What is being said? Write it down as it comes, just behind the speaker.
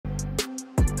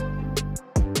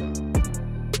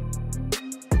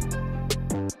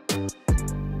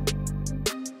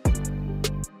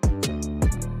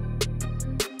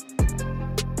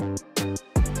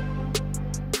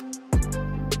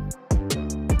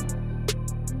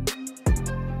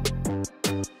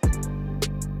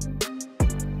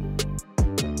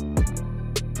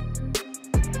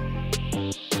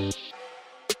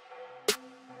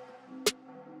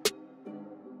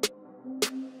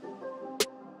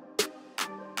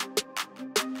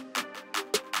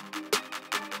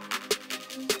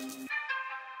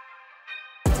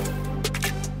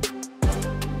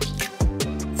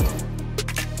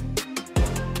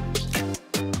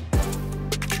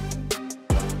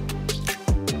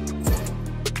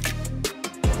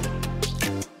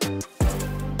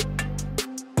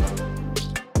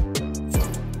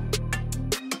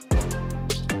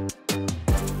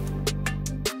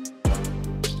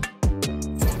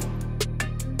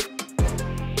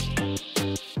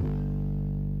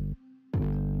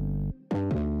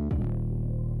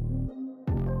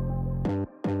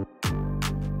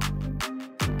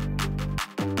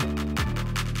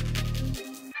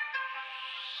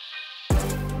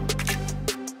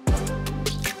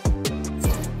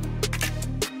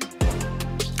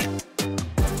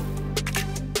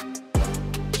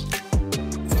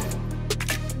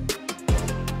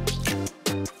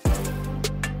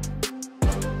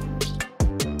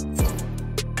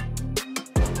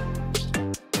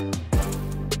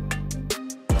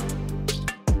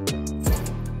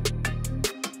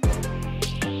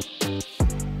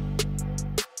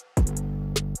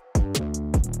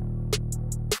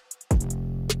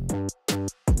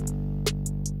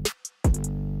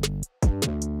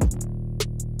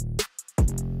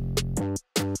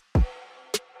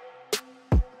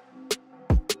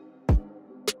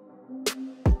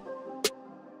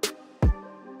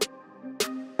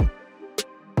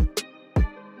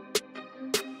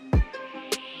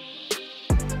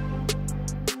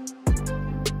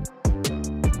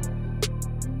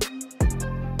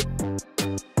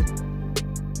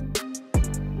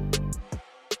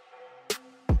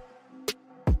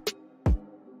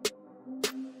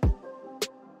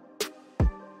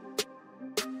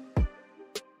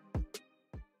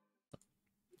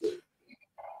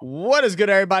What is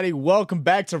good, everybody? Welcome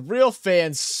back to Real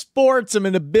Fan Sports. I'm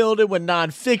in the building with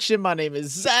Nonpfixion. My name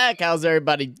is Zach. How's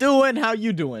everybody doing? How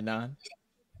you doing, Non?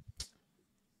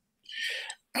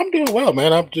 I'm doing well,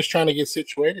 man. I'm just trying to get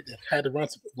situated. I had to run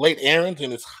some late errands,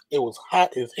 and it was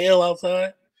hot as hell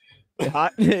outside.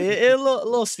 Hot, a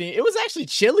little steam. It was actually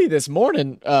chilly this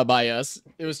morning by us.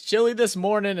 It was chilly this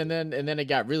morning, and then it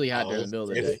got really hot during the middle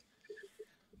of the day.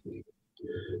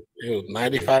 It was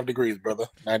 95 degrees, brother.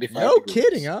 95. No degrees.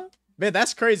 kidding, huh? Man,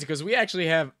 that's crazy because we actually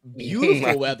have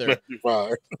beautiful weather.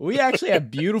 We actually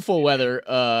have beautiful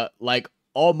weather like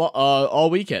all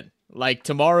weekend. Like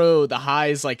tomorrow, the high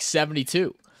is like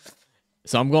 72.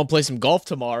 So I'm going to play some golf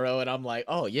tomorrow, and I'm like,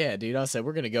 oh, yeah, dude. I said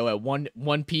we're going to go at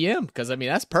 1 p.m. because, I mean,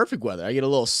 that's perfect weather. I get a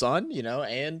little sun, you know,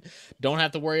 and don't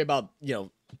have to worry about, you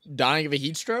know, dying of a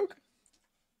heat stroke.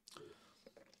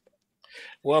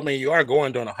 Well, I mean, you are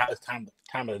going during the hottest time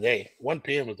of the day. 1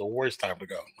 p.m. is the worst time to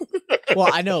go. Well,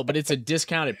 I know, but it's a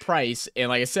discounted price. And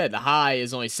like I said, the high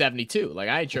is only 72. Like,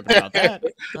 I ain't tripping about that.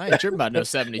 I ain't tripping about no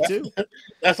 72.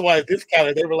 That's why it's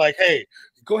discounted. They were like, hey,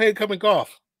 go ahead and come and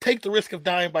golf. Take the risk of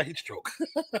dying by heat stroke.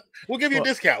 We'll give you a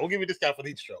discount. We'll give you a discount for the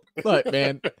heat stroke. Look,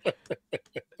 man,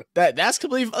 that's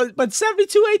completely. But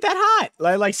 72 ain't that hot.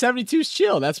 Like 72 is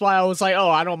chill. That's why I was like,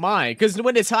 oh, I don't mind. Because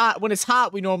when it's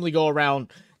hot, we normally go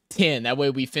around 10. That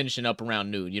way we finishing up around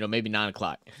noon. You know, maybe 9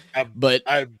 o'clock. But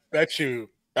I bet you.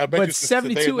 But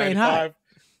 72 ain't hot.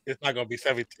 It's not gonna be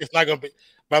 70. It's not gonna be.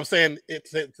 But I'm saying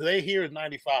today here is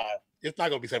 95. It's not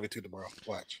gonna be 72 tomorrow.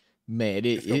 Watch. Man,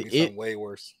 it's gonna be something way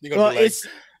worse. You're gonna be like,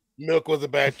 milk was a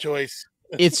bad choice.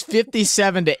 It's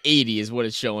 57 to 80 is what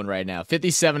it's showing right now.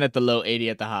 57 at the low, 80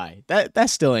 at the high. That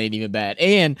still ain't even bad.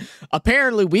 And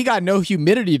apparently we got no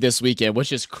humidity this weekend,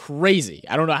 which is crazy.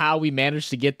 I don't know how we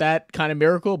managed to get that kind of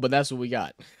miracle, but that's what we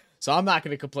got. So I'm not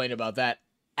going to complain about that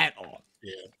at all.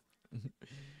 Yeah.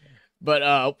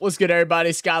 But what's good,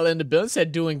 everybody? Skyland in the building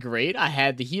said doing great. I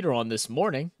had the heater on this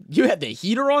morning. You had the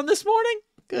heater on this morning?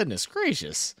 Goodness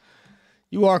gracious.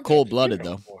 You are cold-blooded,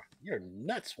 though. You're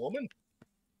nuts, woman.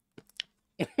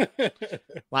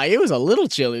 Like, it was a little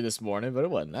chilly this morning, but it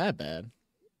wasn't that bad.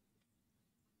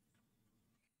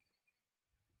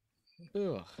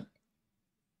 Ugh.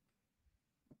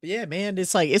 But yeah, man,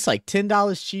 it's like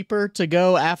 $10 cheaper to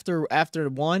go after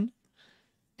 1.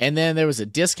 And then there was a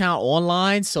discount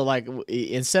online, so like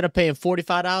instead of paying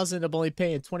 $45, I ended up only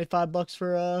paying $25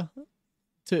 for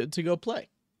to go play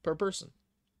per person.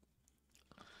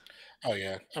 Oh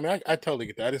yeah, I mean I totally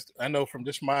get that. I know from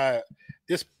just my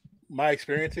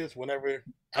experiences. Whenever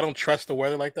I don't trust the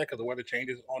weather like that because the weather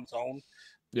changes on its own.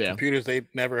 Yeah, computers they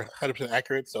never 100%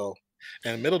 accurate. So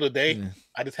And in the middle of the day,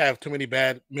 I just have too many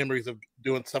bad memories of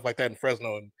doing stuff like that in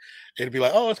Fresno, and it'd be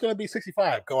like, oh, it's gonna be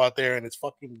 65. Go out there and it's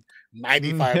fucking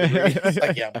 95 degrees. It's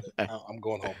like, yeah, I'm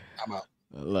going home. I'm out.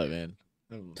 Look, man.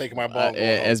 Taking my ball and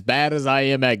going home. As bad as I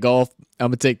am at golf, I'm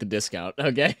gonna take the discount.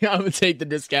 Okay, I'm gonna take the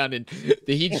discount, and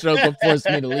the heat stroke will force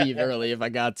me to leave early if I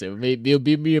got to. Maybe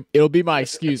it'll be my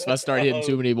excuse if I start hitting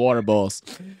too many water balls.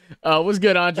 What's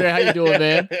good, Andre? How you doing,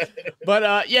 man?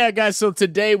 But yeah, guys. So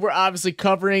today we're obviously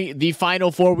covering the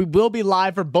Final Four. We will be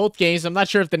live for both games. I'm not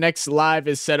sure if the next live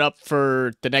is set up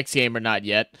for the next game or not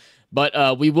yet,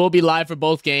 but we will be live for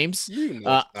both games.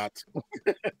 Not.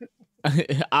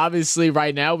 Obviously,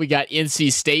 right now we got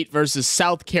NC State versus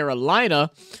South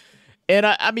Carolina, and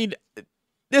I mean,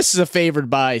 this is a favored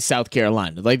by South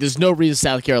Carolina. Like, there's no reason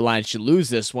South Carolina should lose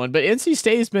this one, but NC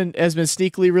State has been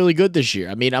sneakily really good this year.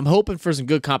 I mean, I'm hoping for some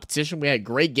good competition. We had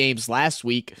great games last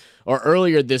week or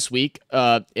earlier this week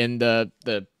in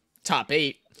the top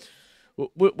 8.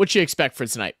 What you expect for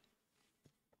tonight?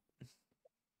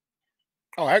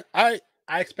 Oh,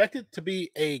 I expect it to be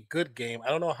a good game. I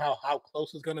don't know how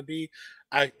close it's going to be.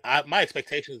 My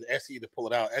expectation is SC to pull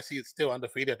it out. SC is still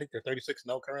undefeated. I think they're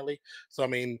 36-0 currently. So I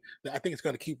mean, I think it's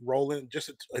going to keep rolling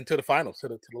just into the finals, to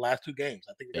the last 2 games.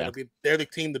 I think they're the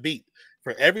team to beat.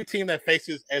 For every team that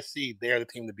faces SC, they're the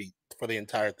team to beat for the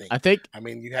entire thing. I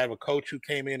mean, you have a coach who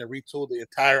came in and retooled the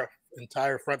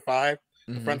entire front 5.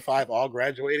 The front 5 all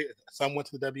graduated. Some went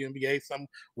to the WNBA. Some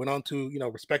went on to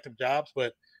respective jobs,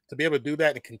 but to be able to do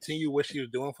that and continue what she was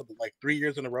doing for 3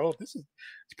 years in a row, it's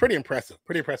pretty impressive.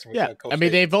 Pretty impressive. Yeah, I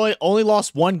mean, they've only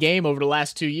lost 1 game over the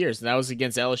last 2 years, and that was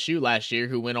against LSU last year,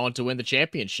 who went on to win the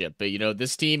championship. But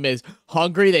this team is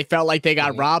hungry. They felt like they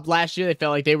got robbed last year. They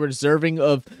felt like they were deserving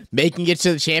of making it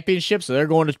to the championship, so they're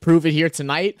going to prove it here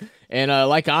tonight. And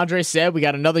like Andre said, we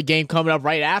got another game coming up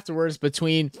right afterwards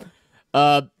between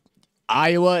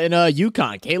Iowa and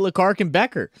UConn, Kayla Clark and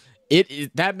Becker.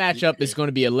 That matchup is going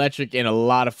to be electric and a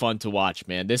lot of fun to watch,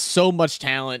 man. There's so much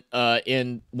talent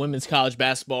in women's college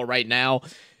basketball right now,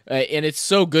 and it's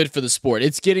so good for the sport.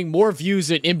 It's getting more views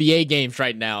than NBA games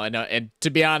right now, and to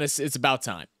be honest, it's about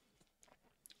time.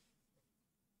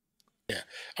 Yeah,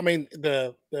 I mean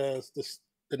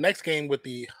the next game with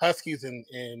the Huskies and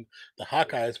the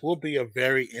Hawkeyes will be a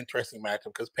very interesting matchup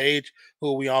because Paige,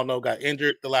 who we all know got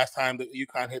injured the last time that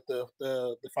UConn hit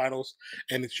the finals,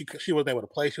 and she wasn't able to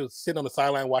play. She was sitting on the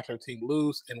sideline watching her team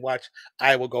lose and watch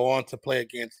Iowa go on to play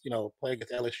against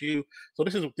LSU. So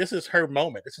this is her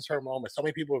moment. This is her moment. So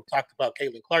many people have talked about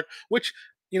Caitlin Clark, which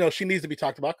she needs to be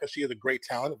talked about because she is a great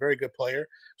talent, a very good player,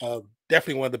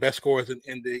 definitely one of the best scorers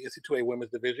in the NCAA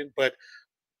women's division, but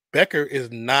Becker is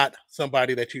not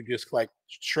somebody that you just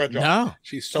shrug off.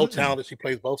 She's so talented. She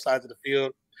plays both sides of the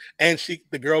field, and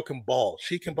the girl can ball.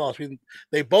 She can ball.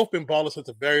 They've both been ballers since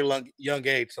a very young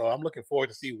age. So I'm looking forward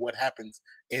to see what happens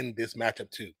in this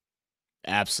matchup too.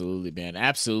 Absolutely, man.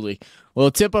 Absolutely.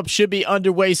 Well, tip up should be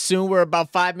underway soon. We're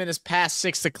about 5 minutes past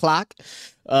 6 o'clock.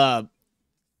 Let's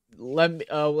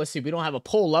see. We don't have a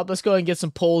poll up. Let's go ahead and get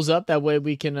some polls up. That way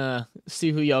we can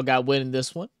see who y'all got winning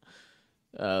this one.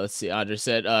 Let's see. Andre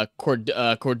said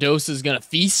Cordosa is gonna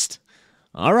feast.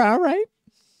 All right.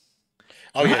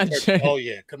 Oh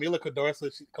yeah, Camila Cordosa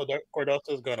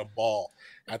is gonna ball.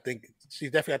 I think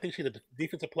she's a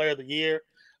defensive player of the year.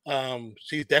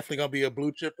 She's definitely gonna be a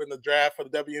blue chip in the draft for the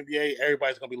WNBA.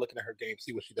 Everybody's gonna be looking at her game,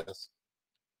 see what she does.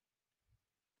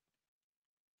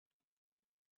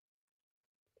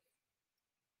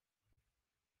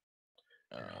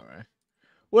 All right.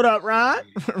 What up, Ron?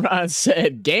 Ron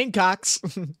said Gamecocks.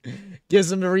 Gives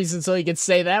him a reason so he can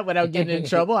say that without getting in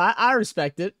trouble. I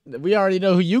respect it. We already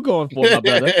know who you going for, my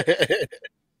brother.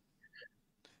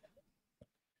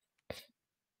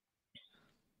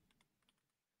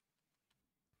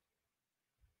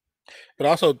 But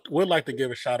also would like to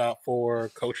give a shout out for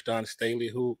Coach Don Staley,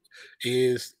 who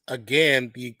is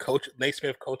again the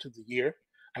Naismith Coach of the Year.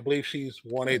 I believe she's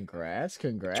won it congrats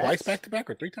twice back to back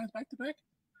or 3 times back to back.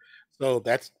 So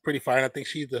that's pretty fine. I think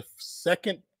she's the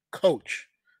second coach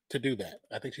to do that.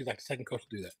 I think she's the second coach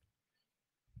to do that.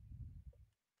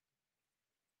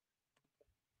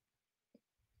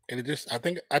 And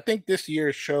I think this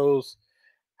year shows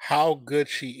how good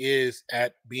she is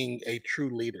at being a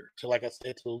true leader. So like I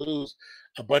said, to lose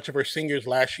a bunch of her seniors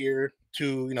last year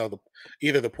to,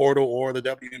 either the portal or the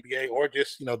WNBA or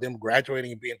just, them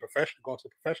graduating and being professional, going to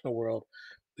the professional world.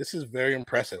 This is very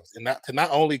impressive. And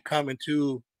not only come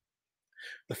into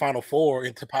the Final Four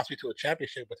and to possibly to a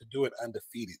championship, but to do it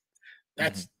undefeated.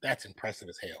 That's impressive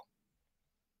as hell.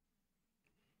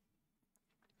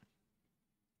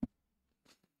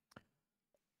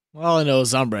 All I know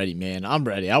is I'm ready, man. I'm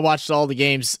ready. I watched all the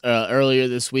games earlier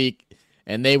this week,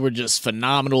 and they were just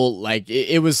phenomenal. Like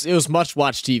it was much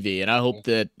watch TV, and I hope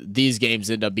that these games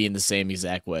end up being the same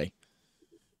exact way.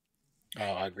 Oh,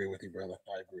 I agree with you, brother.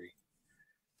 I agree.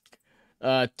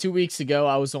 2 weeks ago,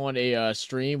 I was on a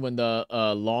stream when the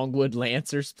Longwood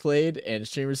Lancers played, and the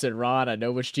streamer said, "Ron, I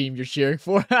know which team you're cheering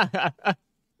for."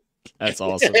 That's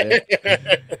awesome, man.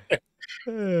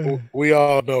 We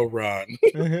all know Ron.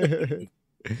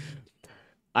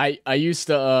 I used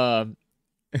to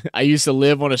I used to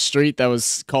live on a street that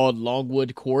was called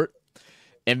Longwood Court.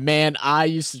 And man, I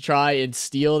used to try and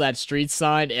steal that street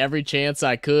sign every chance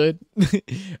I could.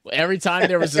 Every time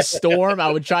there was a storm,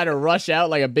 I would try to rush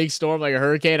out, like a big storm, like a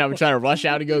hurricane. I would try to rush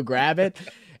out and go grab it.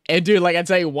 And dude, like I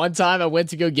tell you, one time I went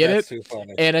to go get it,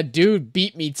 and a dude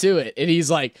beat me to it. And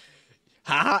he's like,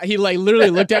 ha, he like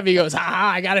literally looked at me and goes,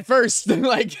 ha, I got it first.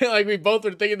 like we both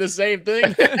were thinking the same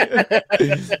thing.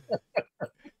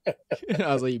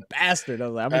 I was like, you bastard. I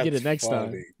was like, I'm gonna get it next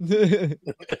time.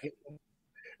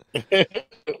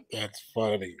 That's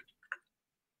funny.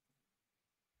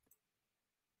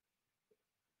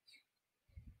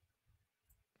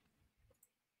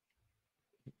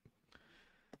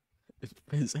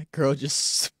 Is that girl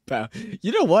just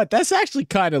You know what? That's actually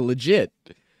kind of legit.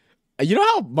 You know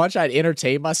how much I'd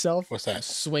entertain myself? What's that?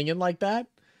 Swinging like that?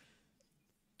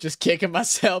 Just kicking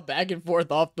myself back and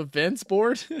forth off the fence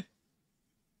board?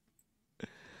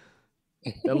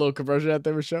 That little conversion that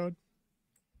they were showing?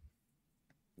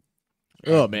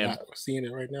 Oh, man. I'm not seeing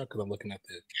it right now because I'm looking at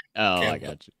the camera. I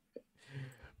got you.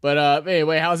 But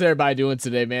anyway, how's everybody doing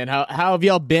today, man? How have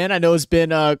y'all been? I know it's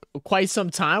been quite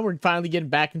some time. We're finally getting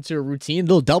back into a routine.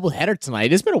 A little doubleheader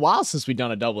tonight. It's been a while since we've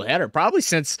done a doubleheader. Probably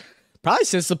since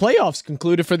the playoffs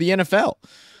concluded for the NFL.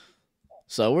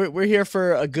 So we're here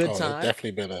for a good time. It's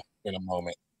definitely been a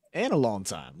moment. And a long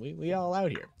time. We all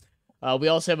out here. We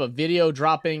also have a video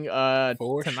dropping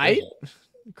tonight. Sure.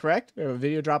 Correct? We have a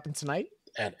video dropping tonight.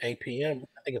 At 8 p.m.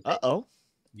 I think it's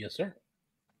Yes, sir.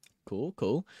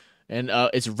 Cool. And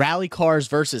it's rally cars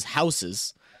versus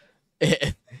houses.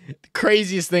 The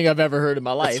craziest thing I've ever heard in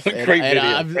my life.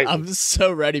 I'm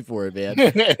so ready for it,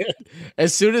 man.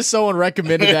 As soon as someone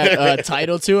recommended that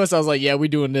title to us, I was like, yeah, we're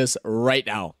doing this right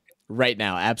now. Right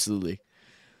now, absolutely.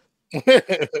 Okay,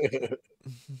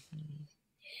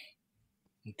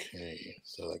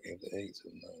 so like 8 to 9,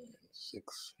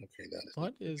 6. Okay, that is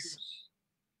what is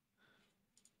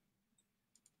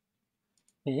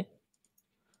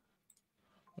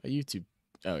YouTube?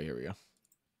 Oh, here we go.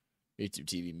 YouTube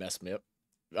TV messed me up.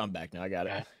 I'm back now. I got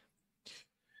it.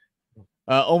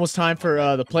 Almost time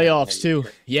for the playoffs too.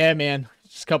 Yeah, man.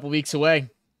 Just a couple weeks away.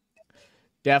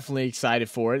 Definitely excited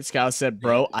for it. Scott said,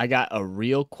 bro, I got a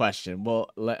real question.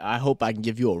 Well, I hope I can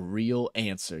give you a real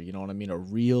answer. You know what I mean? A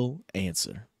real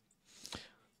answer.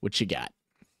 What you got?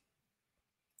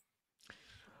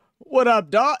 What up,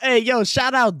 Duff? Hey, yo,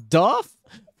 shout out Duff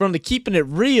from the Keeping It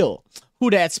Real Who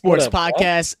Dat Sports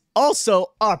podcast. Also,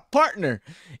 our partner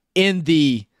in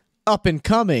the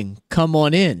up-and-coming Come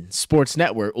On In Sports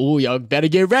Network. Ooh, y'all better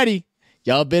get ready.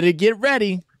 Y'all better get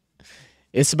ready.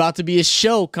 It's about to be a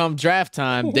show come draft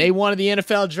time. Day one of the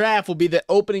NFL draft will be the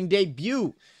opening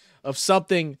debut of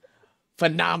something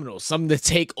phenomenal, something to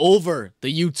take over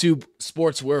the YouTube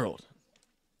sports world.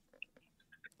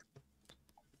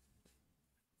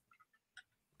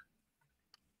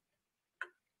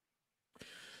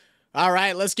 All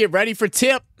right, let's get ready for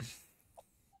tip.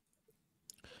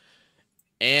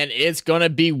 And it's going to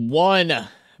be won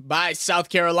by South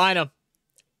Carolina.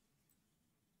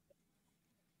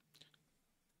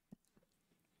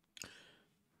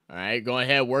 All right, going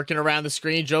ahead, working around the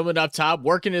screen, dribbling up top,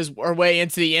 working his way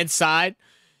into the inside.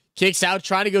 Kicks out,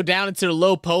 trying to go down into the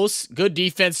low post. Good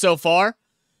defense so far.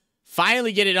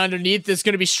 Finally get it underneath. This is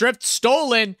going to be stripped,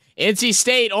 stolen. NC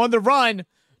State on the run.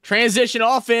 Transition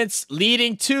offense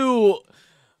leading to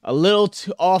a little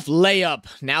off layup.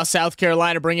 Now South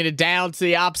Carolina bringing it down to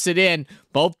the opposite end.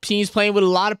 Both teams playing with a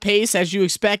lot of pace, as you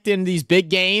expect in these big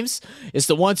games. It's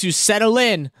the ones who settle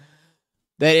in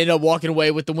that end up walking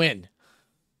away with the win.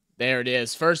 There it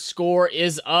is. First score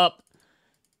is up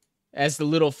as the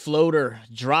little floater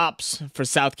drops for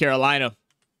South Carolina.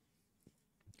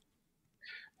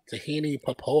 Te-Hina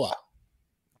Papoa.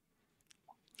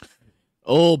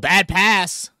 Oh, bad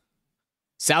pass.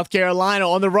 South Carolina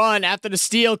on the run after the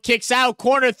steal. Kicks out.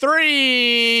 Corner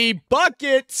three.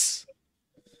 Buckets.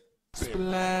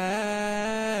 Splash.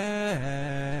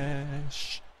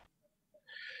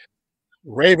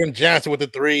 Raven Johnson with the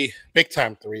three. Big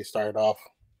time three started off.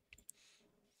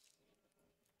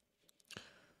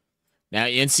 Now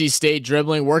NC State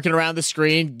dribbling, working around the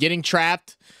screen, getting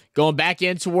trapped. Going back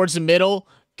in towards the middle.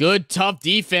 Good, tough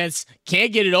defense.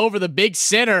 Can't get it over the big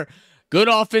center. Good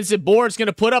offensive board's going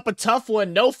to put up a tough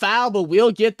one. No foul, but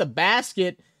we'll get the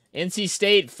basket. NC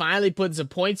State finally putting some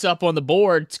points up on the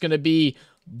board. It's going to be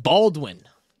Baldwin.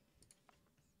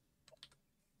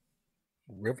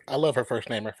 River. I love her first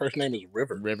name. Her first name is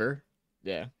River. River.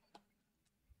 Yeah.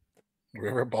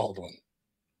 River Baldwin.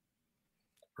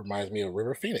 Reminds me of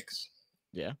River Phoenix.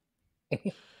 Yeah.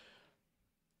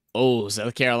 Oh,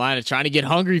 South Carolina trying to get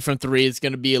hungry from three. It's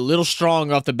going to be a little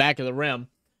strong off the back of the rim.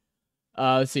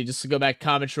 Let's see, just to go back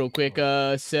comments real quick.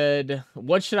 Said,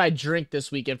 what should I drink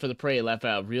this weekend for the parade? Laugh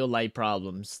out. Real light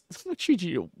problems. Treat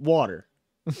you water.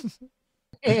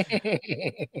 I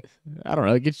don't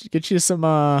know. Get you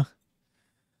some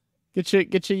get you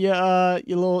your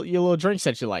little drinks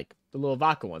that you like. The little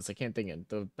vodka ones. I can't think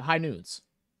of the high noons.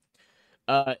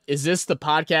 Is this the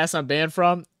podcast I'm banned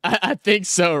from? I think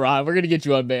so, Ron. We're gonna get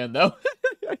you unbanned though.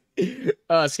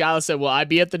 Skylar said, "Will I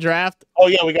be at the draft?" Oh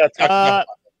yeah, we got to talk about.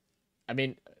 I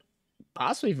mean,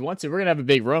 possibly if you want to. We're gonna have a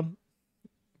big room.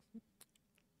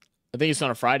 I think it's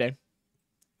on a Friday.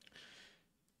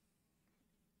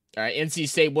 All right, NC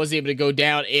State was able to go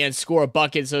down and score a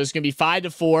bucket, so it's gonna be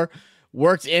 5-4.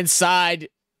 Worked inside,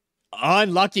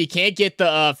 unlucky, can't get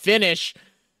the finish.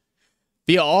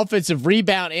 Via offensive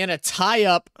rebound and a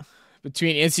tie-up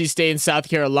between NC State and South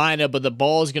Carolina, but the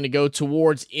ball is going to go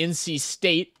towards NC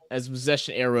State as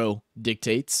possession arrow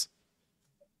dictates.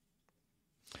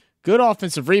 Good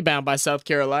offensive rebound by South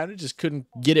Carolina, just couldn't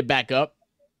get it back up.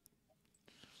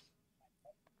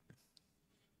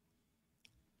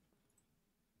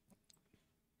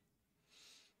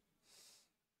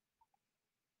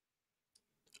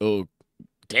 Oh,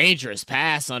 dangerous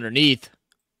pass underneath.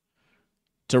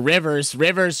 To Rivers.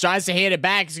 Rivers tries to hand it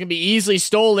back. It's going to be easily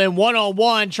stolen.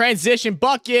 One-on-one. Transition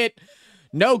bucket.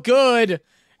 No good.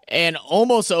 And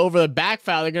almost over the back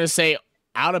foul. They're going to say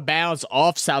out of bounds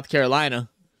off South Carolina.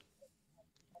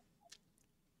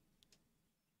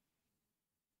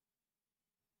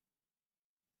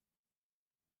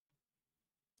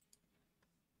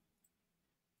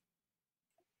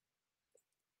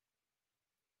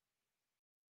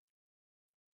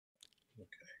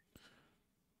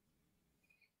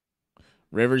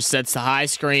 Rivers sets the high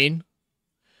screen.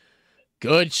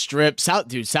 Good strip.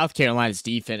 South Carolina's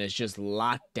defense is just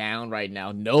locked down right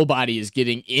now. Nobody is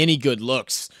getting any good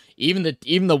looks. Even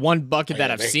the one bucket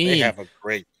that I've seen. They have a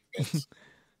great defense.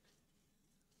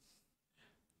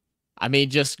 I mean,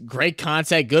 just great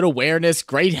contact, good awareness,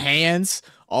 great hands.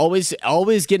 Always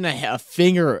getting a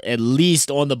finger at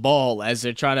least on the ball as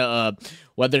they're trying to,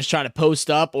 whether it's trying to post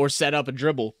up or set up a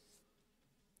dribble.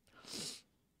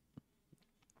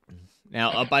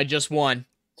 Now up by just one.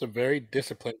 It's a very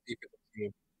disciplined defensive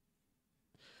team.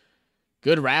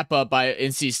 Good wrap up by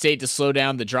NC State to slow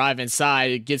down the drive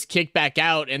inside. It gets kicked back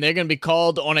out, and they're going to be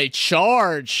called on a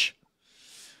charge.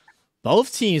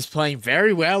 Both teams playing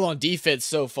very well on defense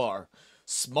so far.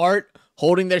 Smart,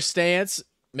 holding their stance,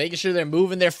 making sure they're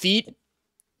moving their feet.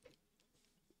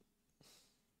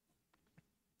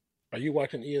 Are you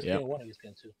watching ESPN 1 or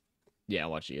ESPN 2? Yeah, I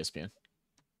watch ESPN.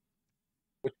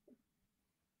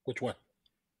 Which one?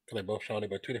 Because they both showing it,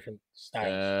 but two different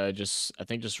styles. I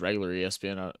think just regular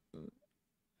ESPN.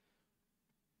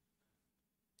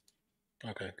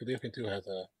 Okay, because ESPN 2 has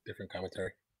a different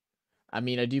commentary. I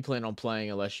mean, I do plan on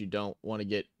playing unless you don't want to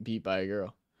get beat by a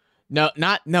girl. No,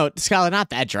 Skylar,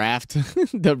 not that draft.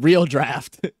 The real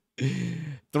draft.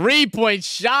 3-point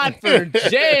shot for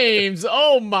James.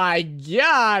 Oh my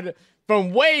God.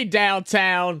 From way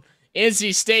downtown,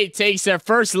 NC State takes their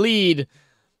first lead,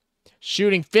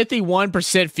 shooting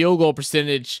 51% field goal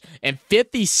percentage and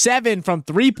 57 from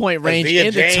 3-point range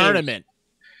in the tournament.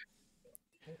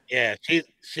 Yeah, she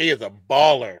is a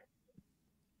baller.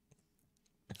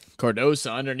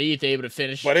 Cardoso underneath, able to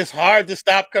finish. But it's hard to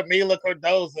stop Camila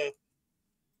Cardoso.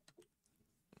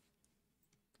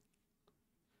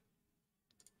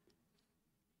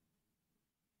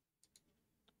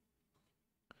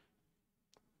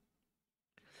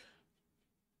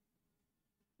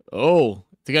 Oh,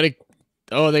 they're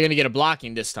gonna get a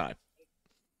blocking this time.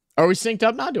 Are we synced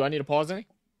up now? Do I need to pause any?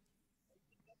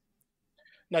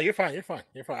 No, you're fine. You're fine.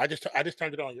 You're fine. I just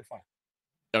turned it on. You're fine.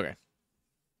 Okay.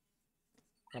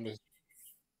 I'm just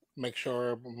make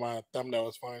sure my thumbnail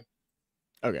is fine.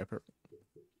 Okay, perfect.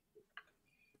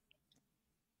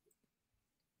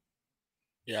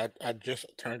 Yeah, I just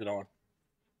turned it on.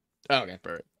 Okay,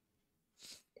 perfect.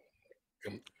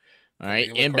 All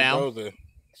right, inbound. Cardoso,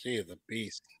 she is a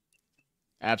beast.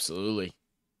 Absolutely.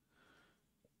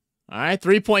 All right,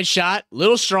 3-point shot,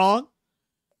 little strong.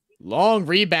 Long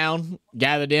rebound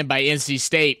gathered in by NC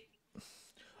State.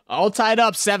 All tied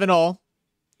up, 7-all.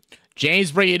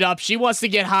 James bringing it up. She wants to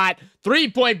get hot.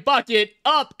 3-point bucket.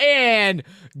 Up and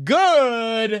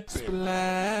good.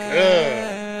 Splash.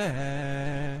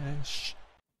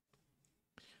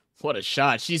 What a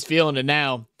shot. She's feeling it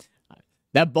now.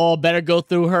 That ball better go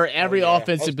through her every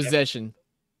offensive possession.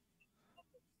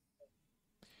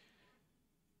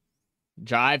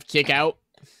 Drive, kick out.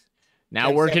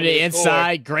 Now working it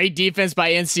inside. Great defense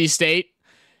by NC State.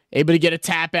 Able to get a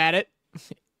tap at it.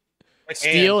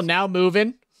 Steal, now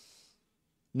moving.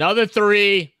 Another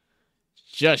 3.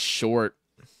 Just short.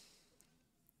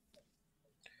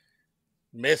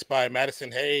 Missed by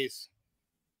Madison Hayes.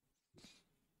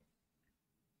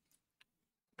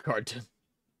 Carton.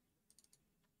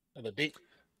 The deep.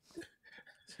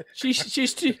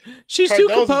 She's too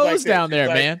composed down there,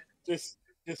 like, man. Just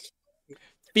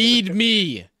feed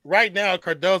me. Right now,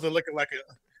 Cardozo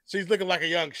she's looking like a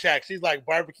young Shaq. She's like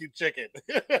barbecue chicken.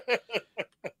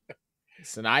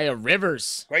 Sanaya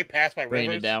Rivers. Great pass by bringing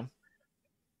Rivers. It down.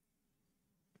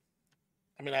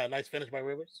 I mean, a nice finish by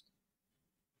Rivers.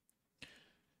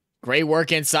 Great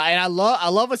work inside. And I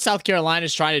love what South Carolina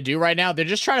is trying to do right now. They're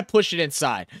just trying to push it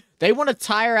inside. They want to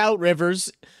tire out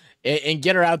Rivers and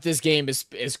get her out this game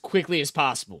as quickly as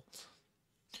possible.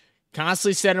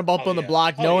 Constantly setting them up on the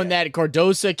block, knowing that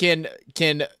Cardoso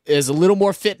can is a little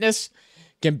more fitness,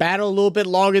 can battle a little bit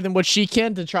longer than what she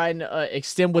can to try and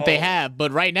extend what they have.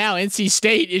 But right now, NC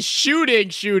State is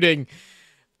shooting.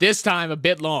 This time a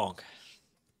bit long.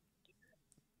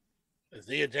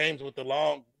 Zia James with the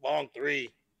long 3.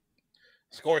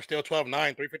 Score still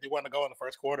 12-9, 3:51 to go in the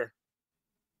first quarter.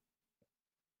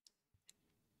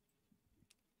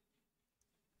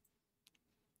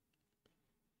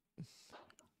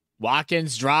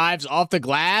 Watkins drives off the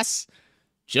glass.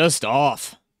 Just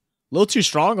off. A little too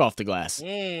strong off the glass.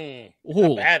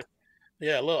 Not bad.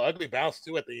 Yeah, a little ugly bounce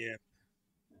too at the end.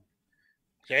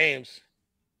 James.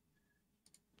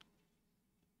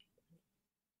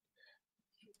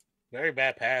 Very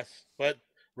bad pass, but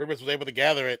Rivers was able to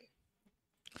gather it.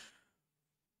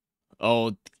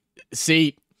 Oh,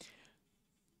 see,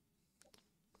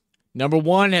 number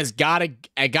one has got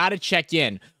to check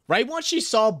in. Right once she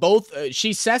saw both,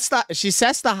 she sets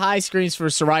the high screens for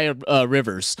Soraya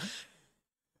Rivers.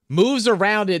 Moves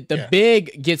around it, the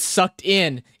big gets sucked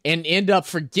in and end up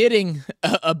forgetting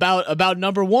about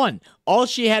number one. All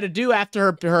she had to do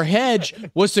after her hedge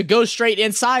was to go straight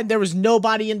inside. There was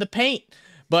nobody in the paint,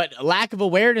 but lack of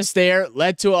awareness there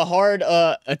led to a hard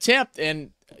attempt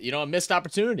and a missed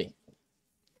opportunity.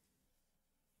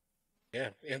 Yeah,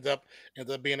 ends up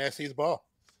being SC's ball.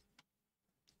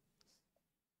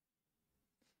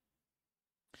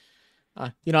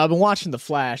 I've been watching The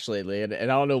Flash lately, and I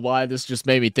don't know why this just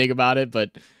made me think about it,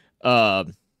 but I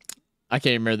can't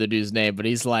remember the dude's name, but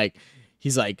he's like,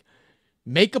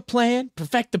 make a plan,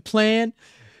 perfect the plan,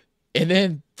 and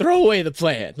then throw away the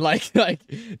plan. Like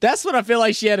that's what I feel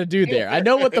like she had to do there. I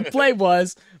know what the play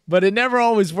was, but it never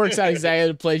always works out exactly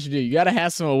the play you do. You got to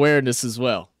have some awareness as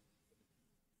well.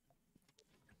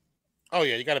 Oh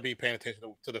yeah, you got to be paying attention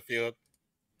to the field,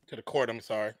 to the court. I'm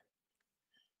sorry.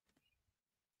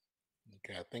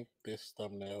 Okay, I think this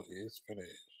thumbnail is finished.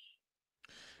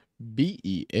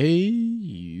 Beautiful.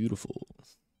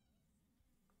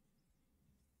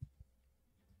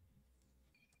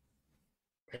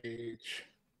 Paige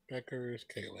Beckers,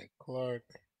 Caitlin Clark.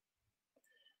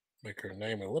 Make her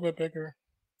name a little bit bigger.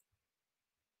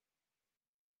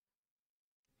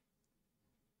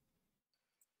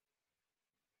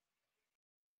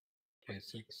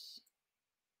 $26.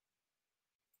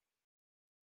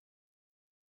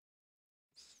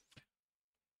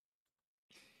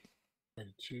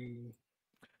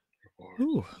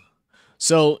 Ooh.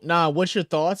 So, what's your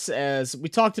thoughts? As we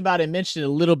talked about and mentioned a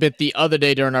little bit the other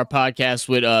day during our podcast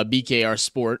with BKR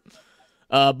Sport.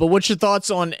 But what's your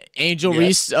thoughts on Angel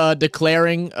Reese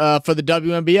declaring for the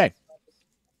WNBA?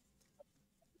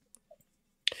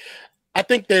 I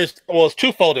think it's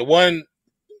twofold. One,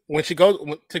 when she goes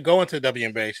to go into the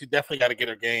WNBA, she definitely got to get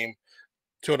her game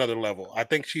to another level. I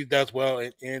think she does well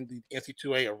in the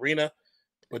NCAA arena.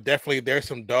 But definitely, there's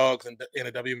some dogs in the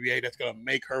WNBA that's going to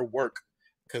make her work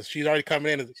because she's already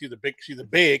coming in. She's a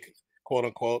big quote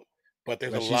unquote. But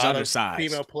there's a lot of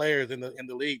female players in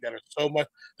the league that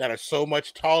are so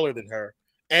much taller than her,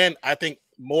 and I think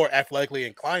more athletically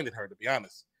inclined than her, to be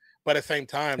honest. But at the same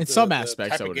time, in some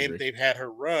aspects, the type of games they've had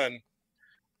her run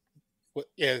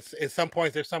is at some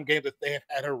points there's some games that they have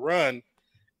had her run.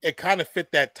 It kind of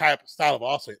fit that style of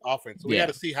offense. So we got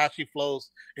to see how she flows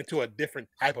into a different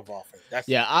type of offense.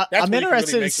 I'm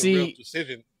interested to see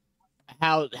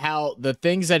how the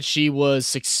things that she was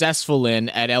successful in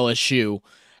at LSU,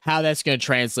 how that's going to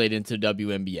translate into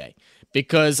WNBA.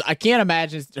 Because I can't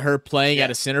imagine her playing at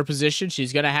a center position.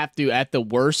 She's going to have to, at the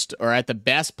worst or at the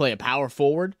best, play a power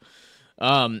forward.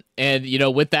 And, you know,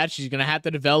 with that, she's going to have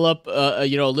to develop,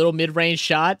 you know, a little mid-range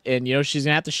shot. And, you know, she's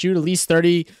going to have to shoot at least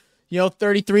 33,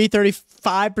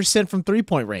 35% from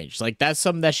three-point range. Like, that's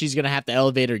something that she's going to have to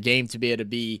elevate her game to be able to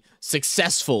be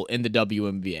successful in the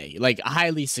WNBA. Like,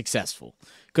 highly successful.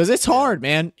 Because it's hard,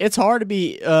 man. It's hard to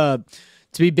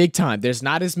be big time. There's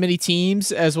not as many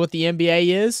teams as what the NBA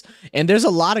is. And there's a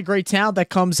lot of great talent that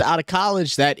comes out of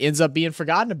college that ends up being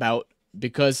forgotten about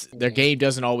because their game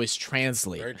doesn't always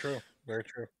translate. Very true. Very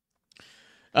true.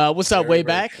 What's up, way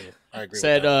back? I agree.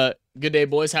 Said, good day,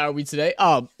 boys. How are we today?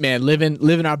 Oh man,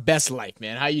 living our best life,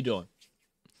 man. How you doing?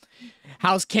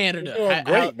 How's Canada? Doing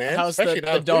great, man. How's Especially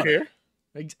the daughter?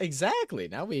 Here. Exactly.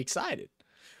 Now we excited.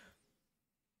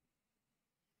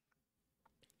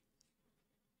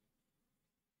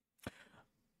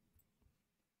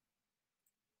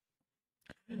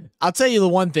 I'll tell you the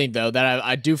one thing though that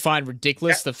I do find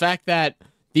ridiculous: the fact that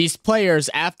these players,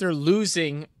 after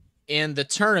losing in the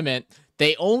tournament,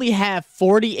 they only have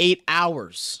 48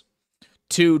 hours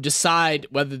to decide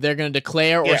whether they're going to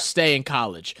declare or stay in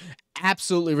college.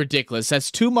 Absolutely ridiculous. That's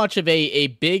too much of a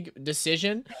big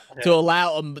decision to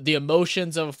allow the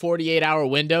emotions of a 48-hour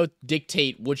window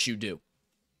dictate what you do.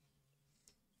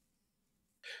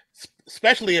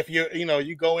 Especially if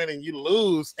you go in and you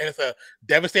lose and it's a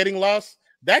devastating loss.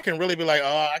 That can really be like,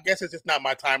 oh, I guess it's just not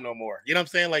my time no more. You know what I'm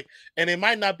saying? Like, and it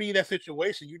might not be that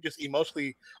situation. You just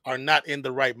emotionally are not in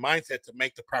the right mindset to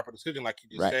make the proper decision, like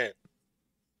you just said.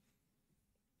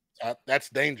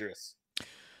 That's dangerous.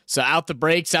 So out the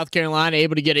break, South Carolina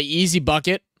able to get an easy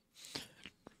bucket.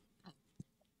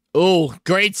 Oh,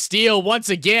 great steal once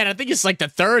again. I think it's like the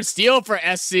third steal for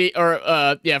SC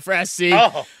for SC.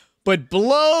 Oh. But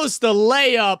blows the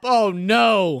layup. Oh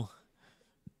no.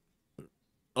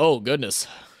 Oh, goodness.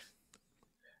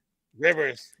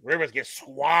 Rivers gets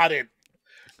swatted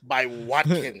by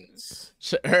Watkins.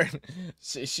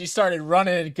 She started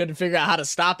running and couldn't figure out how to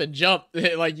stop and jump.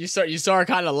 Like you saw her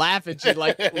kind of laughing. She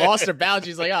like lost her balance.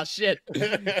 She's like, oh shit.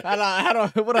 What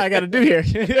do I got to do here?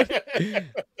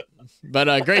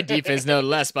 But great defense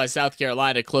nonetheless by South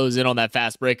Carolina to close in on that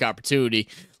fast break opportunity.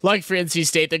 Lucky for NC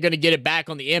State, they're going to get it back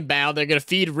on the inbound. They're going to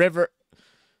feed River.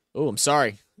 Oh, I'm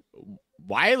sorry.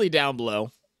 Wiley down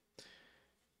below.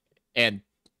 And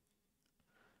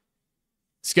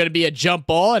it's going to be a jump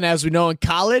ball, and as we know in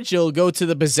college, it'll go to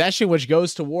the possession, which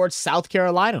goes towards South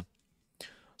Carolina.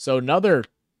 So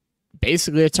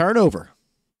basically a turnover.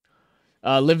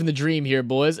 Living the dream here,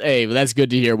 boys. Hey, well, that's good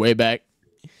to hear way back.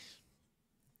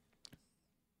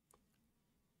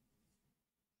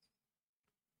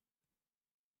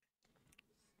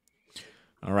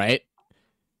 All right.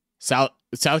 South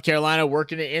Carolina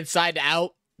working it inside to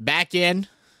out, back in.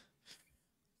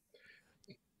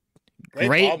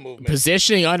 Great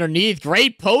positioning underneath.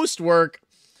 Great post work.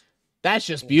 That's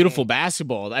just beautiful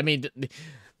basketball. I mean,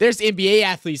 there's NBA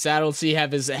athletes I don't see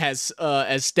have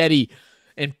as steady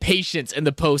and patience in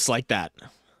the post like that.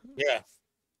 Yeah.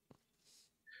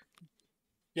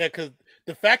 Yeah, because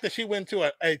the fact that she went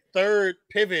to a third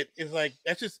pivot is like,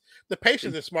 that's just, the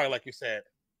patience is smart, like you said.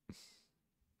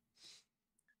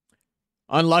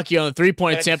 Unlucky on the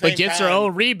three-point attempt, but gets her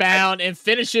own rebound and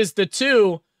finishes the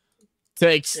two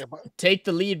to take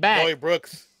the lead back. Joey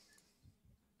Brooks.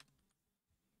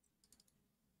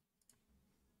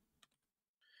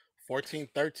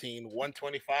 (14-13),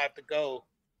 1:25 to go.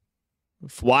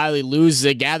 Wiley loses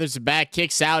it, gathers it back,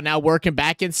 kicks out, now working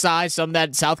back inside, something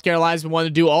that South Carolina's been wanting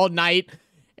to do all night.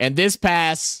 And this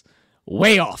pass,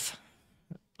 way off.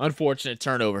 Unfortunate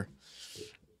turnover.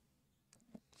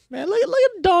 Man, look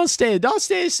at Dawn State. Dawn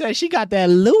State says she got that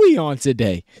Louis on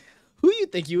today. Who you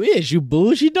think you is? You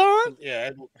bougie, Dawn?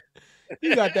 Yeah.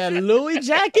 You got that Louis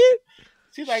jacket?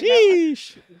 She's like,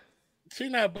 sheesh.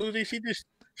 She's not bougie.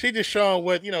 She just showing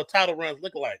what, title runs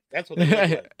look like. That's what they look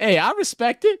like. Hey, I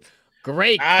respect it.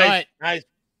 Great cut. Nice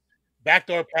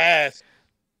backdoor pass.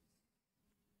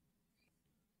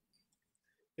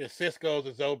 The assist goes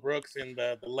to Zoe Brooks and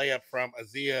the layup from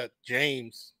Azia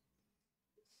James.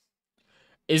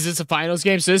 Is this a finals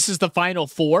game? So this is the final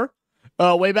four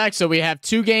way back. So we have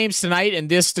 2 games tonight, and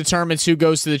this determines who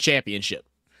goes to the championship.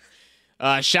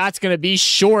 Shot's going to be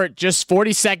short. Just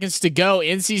 40 seconds to go.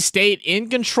 NC State in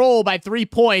control by 3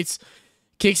 points.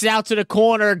 Kicks it out to the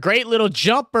corner. Great little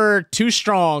jumper. Too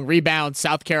strong. Rebound,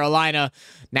 South Carolina.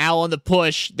 Now on the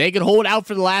push. They can hold out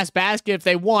for the last basket if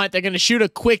they want. They're going to shoot a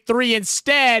quick 3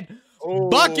 instead. Ooh.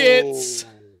 Buckets.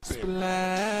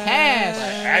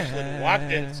 Pass. Ashlyn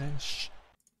Watkins.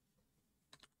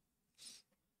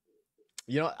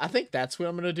 You know, I think that's what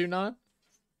I'm gonna do now.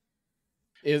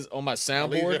 Is on my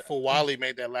soundboard. Wally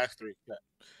made that last 3. Yeah.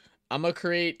 I'm gonna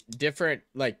create different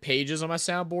like pages on my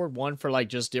soundboard. One for like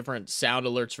just different sound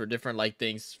alerts for different like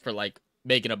things for like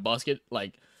making a basket,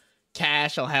 like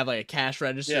cash. I'll have like a cash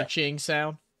register ching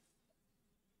sound.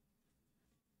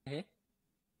 Mm-hmm.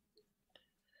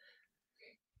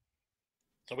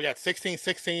 So we got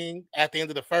 16-16 at the end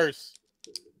of the first.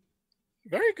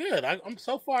 Very good. I'm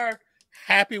so far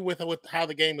happy with how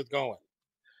the game is going.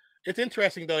 It's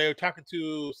interesting though. They were talking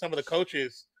to some of the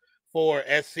coaches for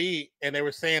SC, and they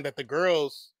were saying that the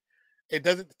girls, it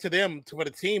doesn't for the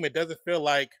team, it doesn't feel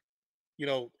like, you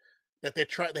know, that they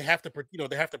have to,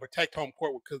 they have to protect home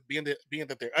court because being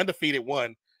that they're undefeated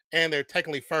and they're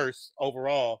technically first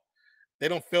overall, they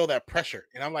don't feel that pressure.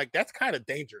 And I'm like, that's kind of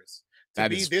dangerous to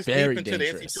be this deep into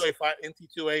dangerous. The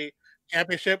NC2A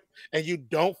championship and you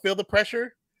don't feel the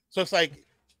pressure. So it's like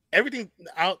everything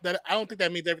out that I don't think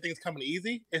that means everything's coming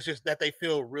easy. It's just that they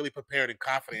feel really prepared and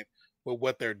confident with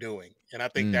what they're doing. And I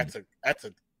think that's a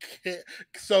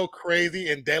so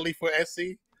crazy and deadly for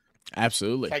SC.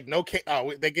 Absolutely. It's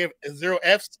like they give 0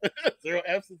 Fs. 0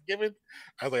 Fs is given.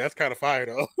 I was like, that's kind of fire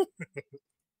though.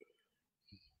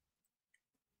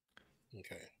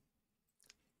 Okay.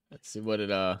 Let's see what it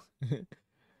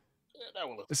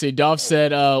Let's see. Dolph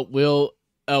said we'll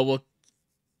I'm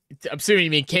assuming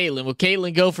you mean Caitlin. Will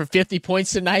Caitlin go for 50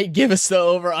 points tonight? Give us the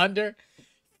over under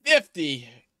 50.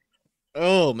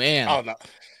 Oh man. Oh no.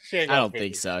 I don't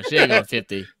think so. She ain't going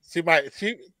 50. She might.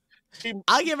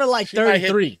 I'll give her like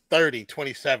 33. 30,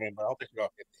 27, but I don't think she's going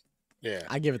 50. Yeah.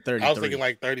 I give it 33. I was thinking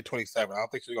like 30, 27. I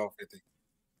don't think she's going 50.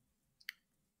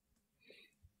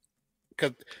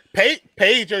 Because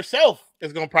Paige herself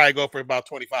is going to probably go for about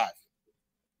 25.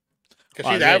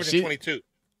 Because she's averaging 22.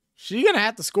 She's going to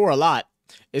have to score a lot.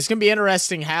 It's going to be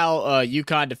interesting how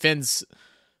UConn defends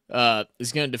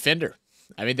is going to defend her.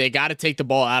 I mean, they got to take the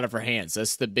ball out of her hands.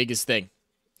 That's the biggest thing.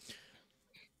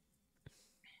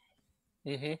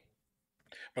 Mm-hmm.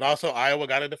 But also, Iowa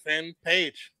got to defend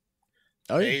Paige.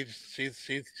 Oh, Paige,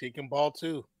 yeah. She can ball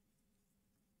too.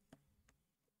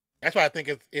 That's why I think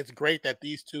it's great that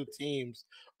these two teams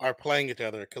are playing each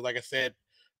other. Because, like I said,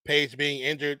 Paige being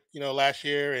injured, last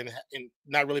year and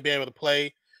not really being able to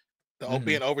play,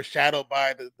 being overshadowed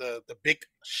by the big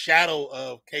shadow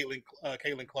of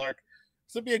Caitlin Clark.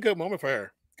 This would be a good moment for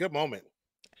her. Good moment.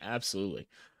 Absolutely.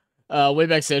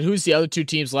 Wayback said, "Who's the other two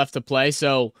teams left to play?"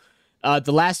 So.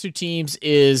 The last two teams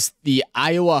is the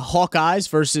Iowa Hawkeyes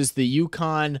versus the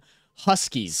UConn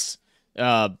Huskies.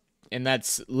 And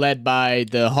that's led by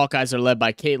the Hawkeyes are led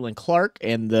by Caitlin Clark,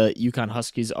 and the UConn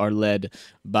Huskies are led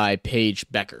by Paige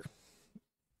Becker.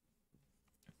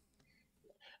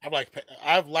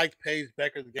 I've liked Paige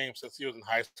Becker's game since she was in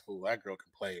high school. That girl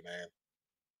can play,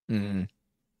 man. Mm-hmm.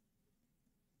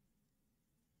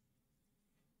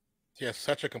 She has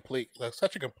such a complete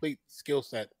skill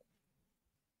set.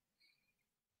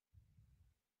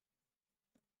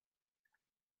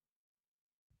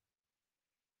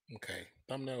 Okay,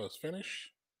 thumbnail is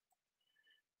finished.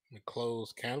 Let me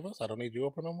close Canvas. I don't need you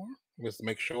open no more. Just to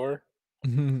make sure.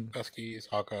 Huskies,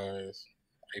 Hawkeyes,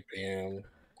 8 p.m.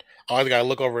 I always gotta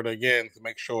look over it again to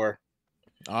make sure.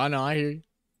 Oh no, I hear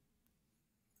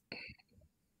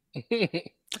you.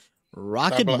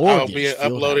 Rocket Mortgage. I'll be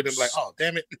uploaded and be like, oh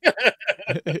damn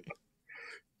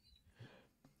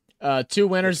it. 2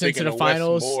 winners into the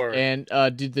finals, and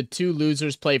did the 2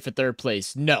 losers play for 3rd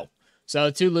place? No. So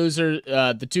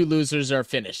the two losers are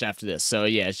finished after this. So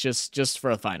yeah, it's just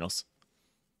for the finals.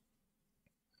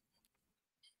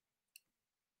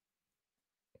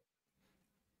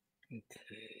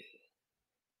 Okay.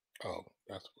 Oh,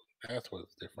 that's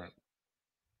what's different.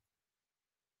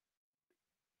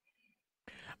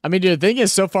 I mean, dude, the thing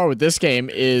is, so far with this game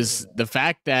is the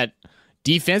fact that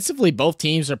defensively both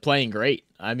teams are playing great.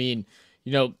 I mean,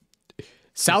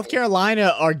 South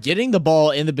Carolina are getting the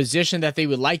ball in the position that they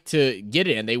would like to get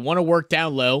it in. They want to work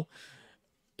down low.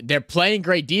 They're playing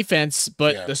great defense,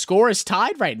 but the score is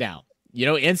tied right now.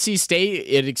 NC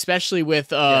State, especially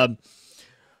with oh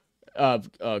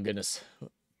goodness.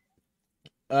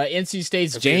 NC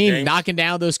State's James knocking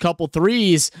down those couple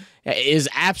threes is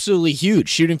absolutely huge.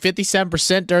 Shooting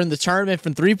 57% during the tournament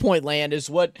from 3-point land is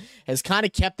what has kind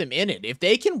of kept them in it. If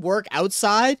they can work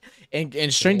outside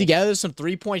and string together some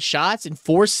 3-point shots and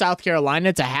force South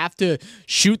Carolina to have to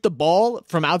shoot the ball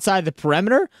from outside the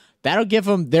perimeter, that'll give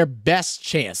them their best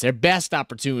chance, their best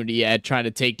opportunity at trying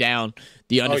to take down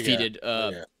the undefeated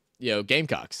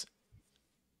Gamecocks.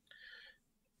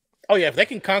 Oh yeah, if they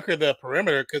can conquer the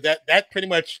perimeter, because that pretty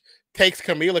much takes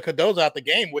Camila Cardozo out the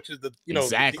game, which is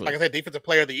exactly. Like I said, defensive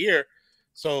player of the year.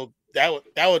 So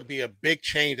that would be a big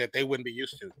change that they wouldn't be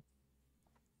used to.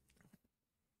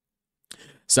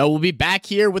 So we'll be back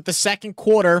here with the second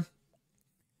quarter.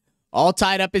 All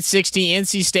tied up at 60.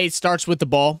 NC State starts with the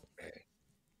ball.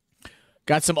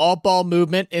 Got some off-ball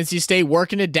movement. NC State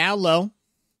working it down low.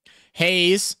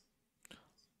 Hayes.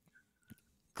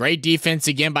 Great defense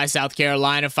again by South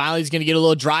Carolina. Finally, he's going to get a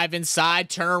little drive inside.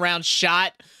 Turnaround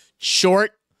shot.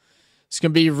 Short. It's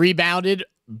going to be rebounded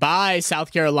by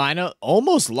South Carolina.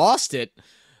 Almost lost it.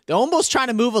 They're almost trying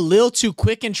to move a little too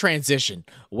quick in transition.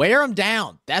 Wear them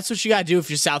down. That's what you got to do if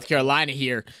you're South Carolina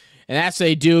here. And that's what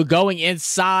they do. Going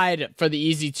inside for the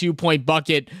easy 2-point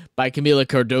bucket by Camila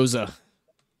Cardoza.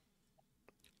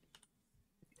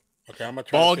 Okay, I'm gonna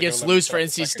try ball gets loose for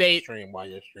NC State. While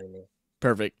you're streaming.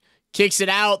 Perfect. Kicks it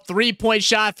out. 3-point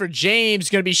shot for James.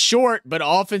 Going to be short, but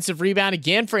offensive rebound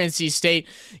again for NC State.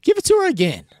 Give it to her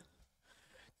again.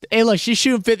 Hey, look, she's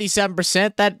shooting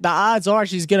 57%. The odds are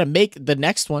she's going to make the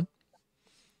next one.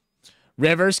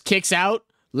 Rivers kicks out.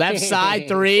 Left side,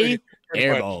 3.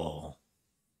 Air ball.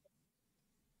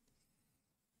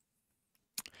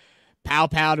 Pow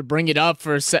to bring it up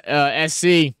for SC.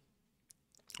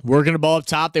 Working the ball up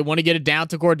top. They want to get it down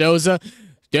to Cardoza.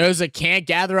 Cardoza can't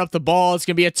gather up the ball. It's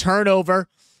going to be a turnover.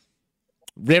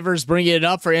 Rivers bringing it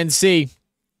up for NC.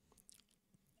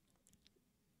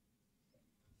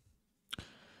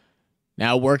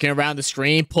 Now working around the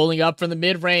screen, pulling up from the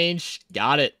mid-range.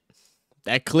 Got it.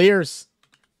 That clears.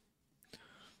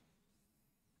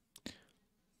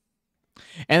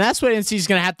 And that's what NC's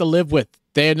going to have to live with.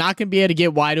 They're not going to be able to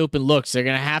get wide open looks. They're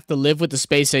going to have to live with the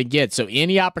space they get. So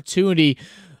any opportunity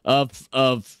of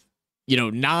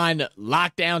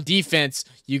non-lockdown defense,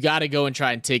 you got to go and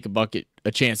try and take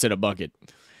a chance at a bucket.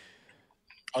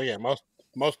 Oh yeah, most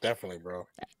definitely, bro.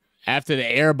 After the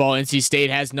air ball, NC State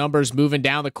has numbers moving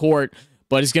down the court,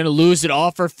 but is going to lose it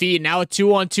off her feet. Now a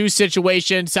 2-on-2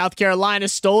 situation. South Carolina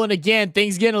stolen again.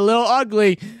 Things getting a little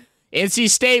ugly. NC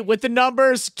State with the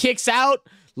numbers, kicks out,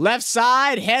 left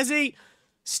side, Hezzy.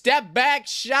 Step back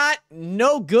shot,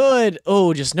 no good.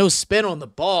 Oh, just no spin on the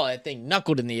ball. That thing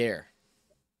knuckled in the air.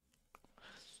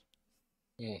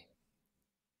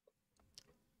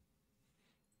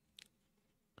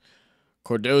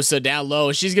 Cardoza down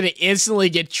low. She's going to instantly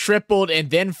get tripled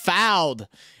and then fouled.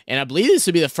 And I believe this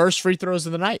would be the first free throws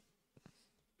of the night.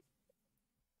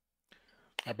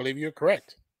 I believe you're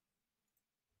correct.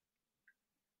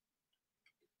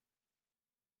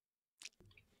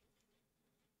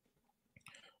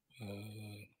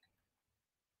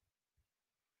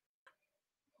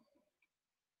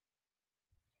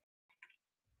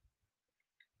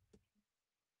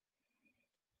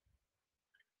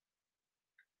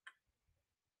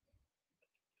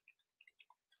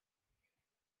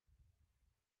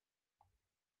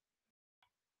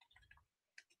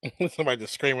 Somebody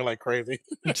just screaming like crazy.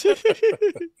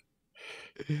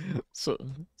 So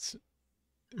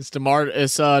it's DeMar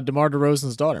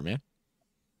DeRozan's daughter, man.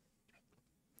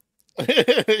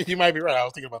 You might be right. I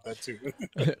was thinking about that too.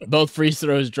 Both free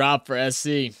throws dropped for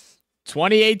SC.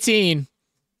 2018.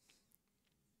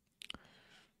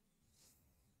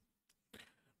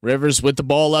 Rivers with the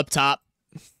ball up top.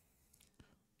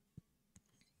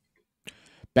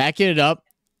 Backing it up.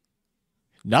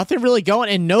 Nothing really going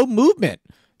and no movement.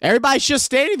 Everybody's just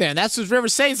standing there. And that's what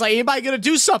Rivers saying. It's like, anybody going to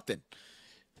do something?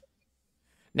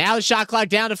 Now the shot clock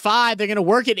down to 5. They're going to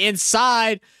work it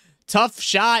inside. Tough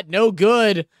shot. No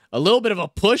good. A little bit of a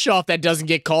push off that doesn't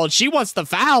get called. She wants the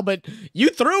foul, but you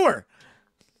threw her.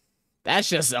 That's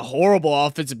just a horrible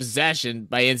offensive possession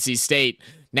by NC State.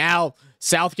 Now,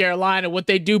 South Carolina, what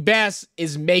they do best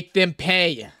is make them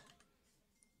pay.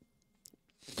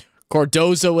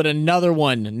 Cardoza with another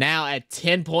one. Now at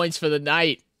 10 points for the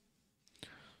night.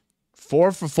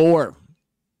 4 for 4.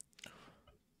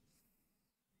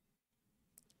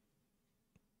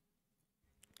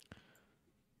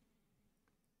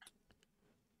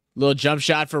 Little jump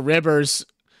shot for Rivers.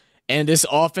 And this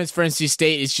offense for NC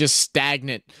State is just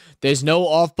stagnant. There's no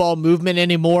off-ball movement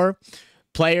anymore.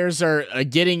 Players are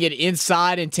getting it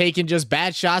inside and taking just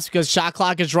bad shots because shot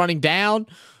clock is running down.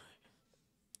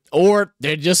 Or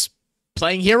they're just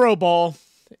playing hero ball.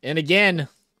 And again,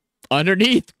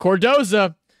 underneath,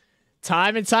 Cardoza,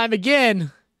 time and time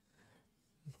again,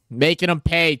 making them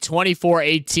pay.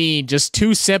 24-18, just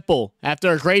too simple.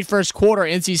 After a great first quarter,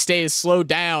 NC State is slowed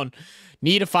down.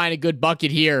 Need to find a good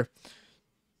bucket here.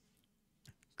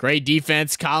 Great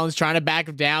defense. Collins trying to back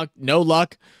him down. No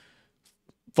luck.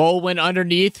 Folwyn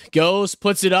underneath. Goes,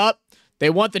 puts it up. They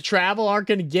want the travel. Aren't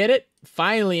going to get it.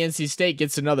 Finally, NC State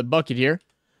gets another bucket here.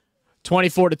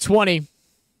 24-20.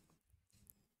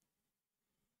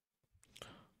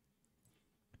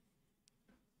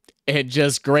 and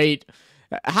just great.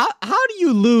 How do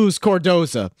you lose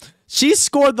Cordoza? She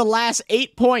scored the last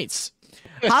 8 points.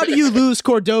 How do you lose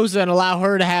Cordoza and allow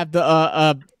her to have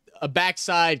the a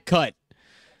backside cut?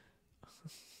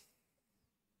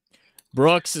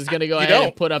 Brooks is going to go ahead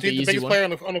and put up the easy one. She's the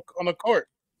biggest player on the court.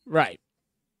 Right.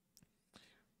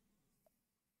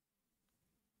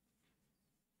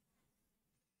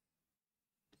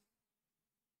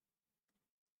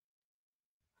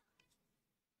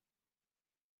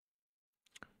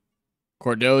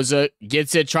 Cordoza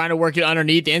gets it, trying to work it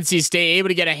underneath. NC State able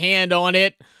to get a hand on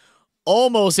it.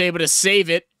 Almost able to save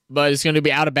it, but it's going to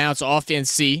be out of bounds off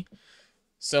NC.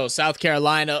 So South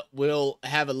Carolina will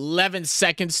have 11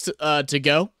 seconds to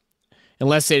go,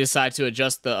 unless they decide to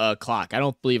adjust the clock. I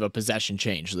don't believe a possession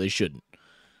change. So they shouldn't.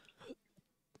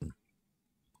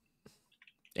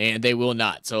 And they will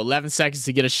not. So 11 seconds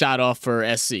to get a shot off for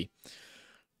SC.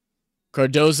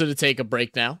 Cordoza to take a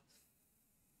break now.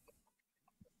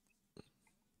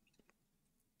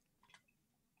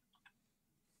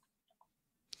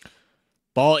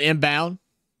 Ball inbound.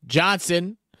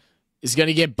 Johnson is going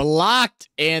to get blocked,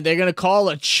 and they're going to call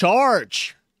a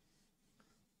charge.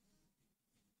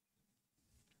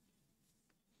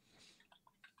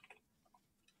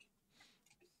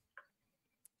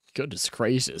 Goodness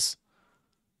gracious.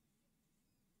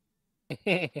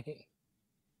 You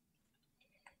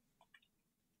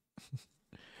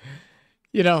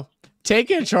know,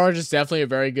 taking a charge is definitely a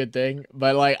very good thing,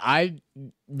 but like I've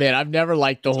never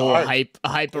liked the whole hype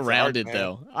around it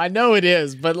though. I know it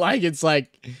is, but like it's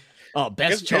like, oh,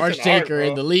 best charge taker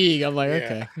in the league. I'm like,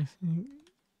 okay.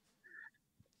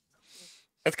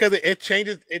 That's because it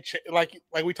changes. Like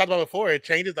we talked about before, it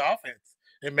changes the offense.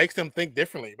 It makes them think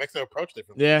differently. It makes them approach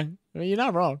differently. Yeah, I mean, you're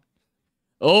not wrong.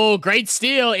 Oh, great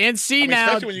steal. NC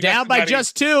now down by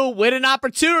just 2 with an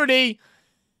opportunity.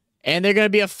 And they're going to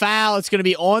be a foul. It's going to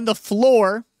be on the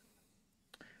floor.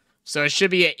 So it should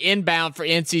be an inbound for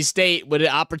NC State with an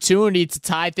opportunity to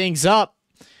tie things up.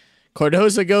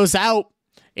 Cordoza goes out.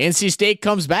 NC State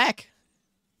comes back.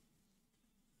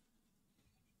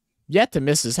 Yet to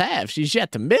miss his half. She's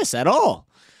yet to miss at all.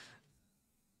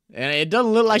 And it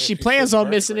doesn't look like she plans on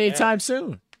missing anytime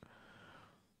soon.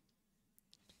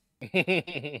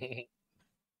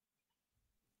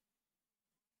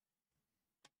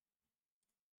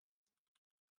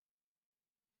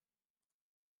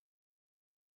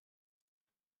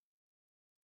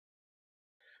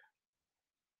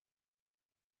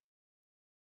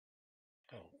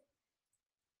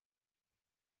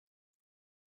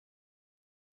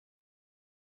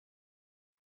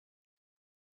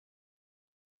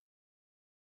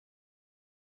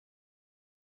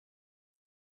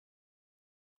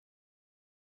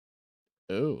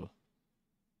 Ooh.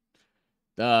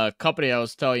 The company I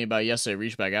was telling you about yesterday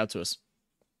reached back out to us.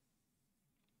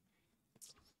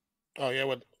 Oh yeah,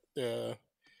 what?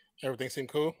 Everything seemed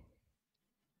cool.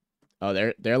 Oh,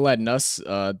 they're letting us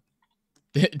to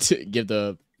give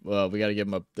the we got to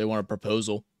give them they want a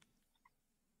proposal.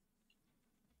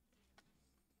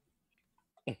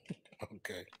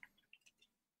 Okay.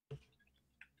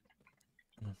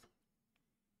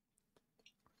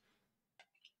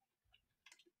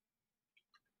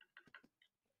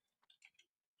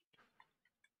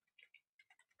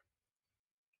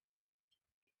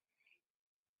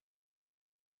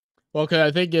 Well, because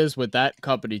I think is with that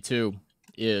company too,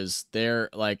 is their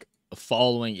like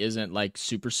following isn't like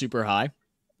super high.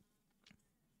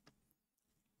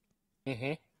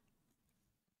 Mm-hmm.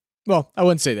 Well, I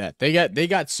wouldn't say that. They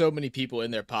got so many people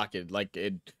in their pocket, like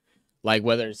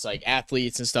whether it's like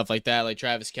athletes and stuff like that. Like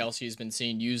Travis Kelce has been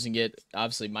seen using it.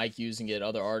 Obviously, Mike using it.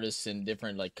 Other artists and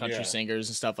different like country singers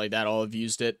and stuff like that all have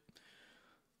used it.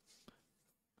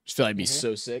 Just feel like it'd be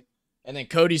so sick. And then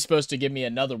Cody's supposed to give me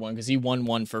another one because he won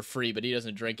one for free, but he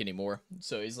doesn't drink anymore.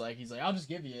 So he's like, I'll just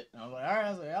give you it. And I was like, all right.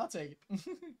 I was like, I'll take it.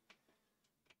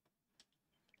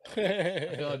 I feel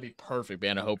like it'd be perfect,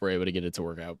 man. I hope we're able to get it to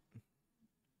work out.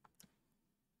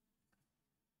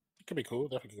 It could be cool.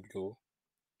 Definitely could be cool.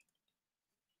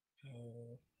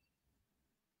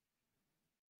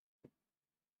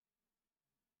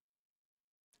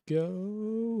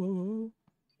 Go.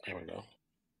 There we go.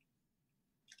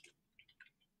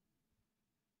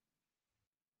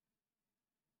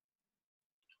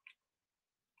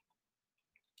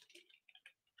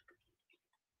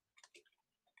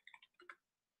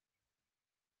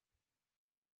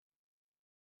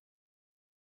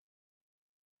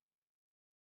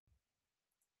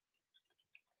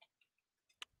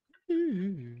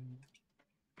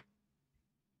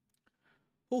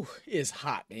 Ooh, it is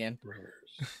hot, man.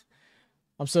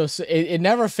 I'm so it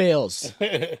never fails.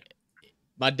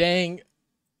 My dang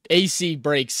AC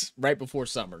breaks right before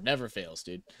summer. Never fails,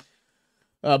 dude.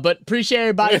 But appreciate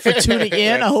everybody for tuning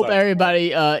in. I hope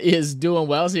everybody is doing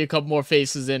well. See a couple more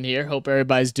faces in here. Hope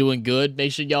everybody's doing good.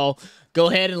 Make sure y'all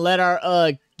go ahead and let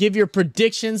our give your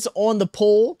predictions on the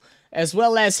poll, as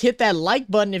well as hit that like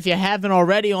button if you haven't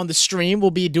already on the stream. We'll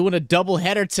be doing a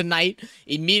doubleheader tonight.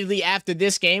 Immediately after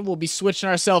this game, we'll be switching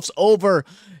ourselves over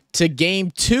to game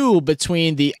 2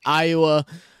 between the Iowa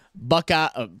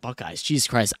Buckeyes, Jesus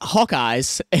Christ,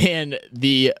 Hawkeyes and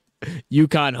the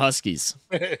UConn Huskies.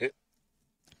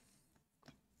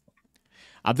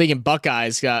 I'm thinking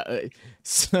Buckeyes got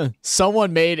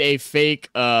someone made a fake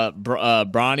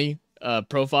Bronny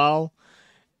profile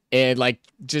and like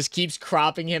just keeps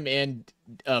cropping him in,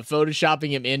 photoshopping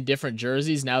him in different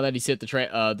jerseys now that he's hit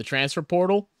the transfer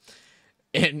portal,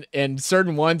 and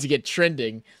certain ones get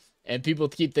trending, and people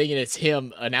keep thinking it's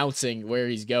him announcing where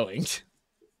he's going.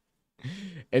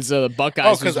 And so the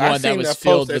Buckeyes was one that was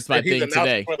filled with my thing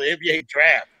today. For the NBA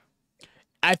draft.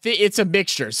 I think it's a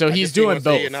mixture. So he's doing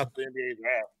both.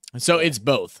 So it's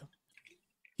both.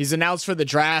 He's announced for the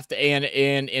draft and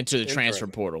into the transfer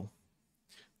portal.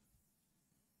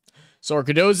 So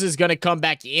Cardozo is going to come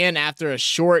back in after a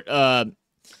short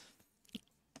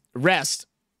rest.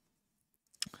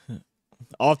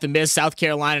 Off the miss, South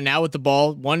Carolina now with the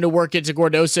ball. Wanted to work it to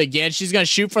Cardozo again. She's going to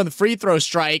shoot from the free throw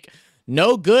strike.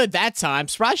 No good that time.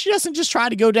 Surprised she doesn't just try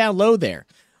to go down low there.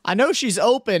 I know she's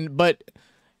open, but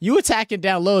you attacking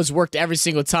down low has worked every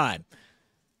single time.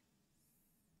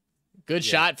 Good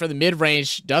shot for the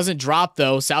mid-range. Doesn't drop,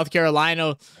 though. South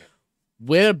Carolina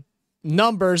with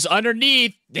numbers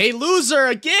underneath. They lose her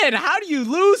again. How do you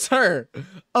lose her?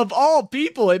 Of all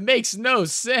people, it makes no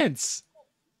sense.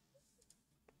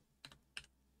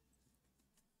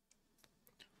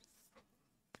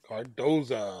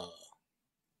 Cardozo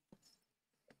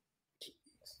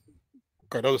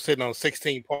sitting on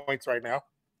 16 points right now.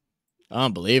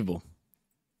 Unbelievable.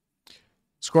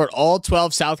 Scored all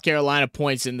 12 South Carolina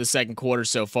points in the second quarter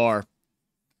so far.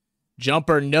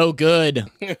 Jumper no good.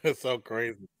 It's so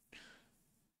crazy.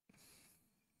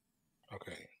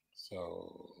 Okay,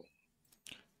 so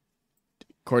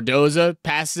Cardozo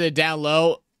passes it down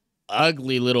low.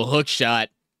 Ugly little hook shot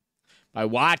by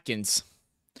Watkins.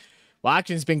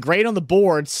 Watkins been great on the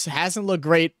boards. Hasn't looked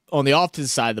great on the offensive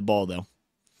side of the ball, though.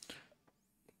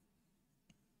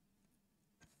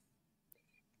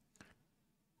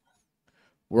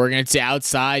 Working it to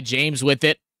outside. James with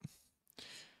it.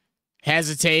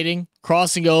 Hesitating.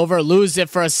 Crossing over. Lose it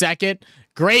for a second.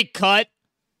 Great cut.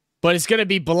 But it's going to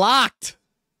be blocked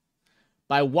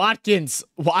by Watkins.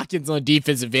 Watkins on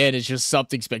defensive end is just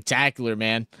something spectacular,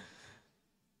 man.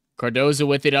 Cardozo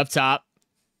with it up top.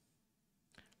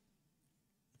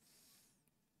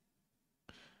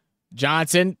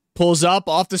 Johnson pulls up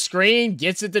off the screen.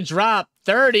 Gets it to drop.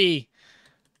 30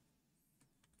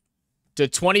 to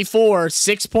 24.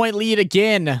 6-point lead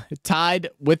again. Tied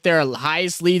with their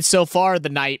highest lead so far of the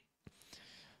night.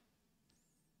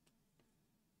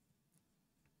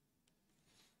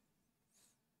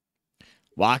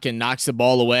 Watkins knocks the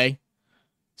ball away.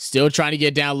 Still trying to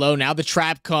get down low. Now the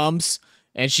trap comes.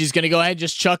 And she's going to go ahead and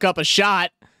just chuck up a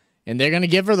shot. And they're going to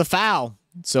give her the foul.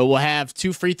 So we'll have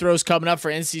 2 free throws coming up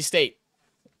for NC State.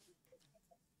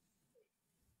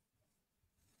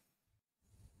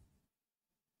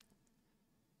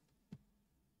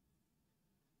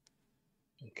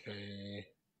 Okay.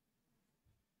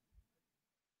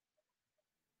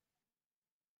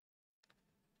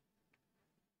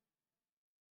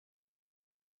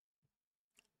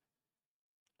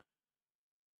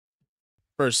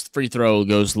 First free throw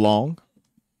goes long.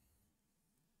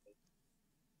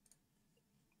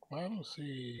 I don't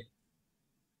see.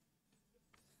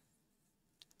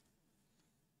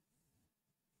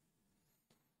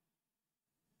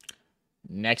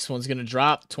 Next one's going to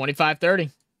drop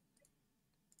 25-30.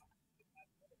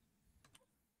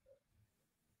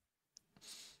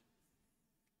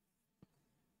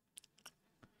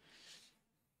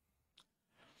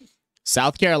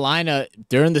 South Carolina,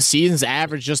 during the season's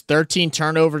average, just 13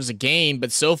 turnovers a game,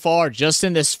 but so far, just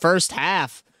in this first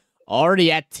half,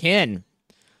 already at 10.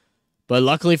 But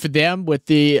luckily for them, with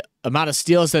the amount of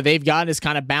steals that they've gotten, it's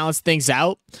kind of balanced things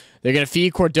out. They're going to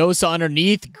feed Cardozo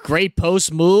underneath. Great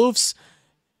post moves,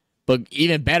 but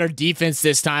even better defense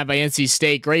this time by NC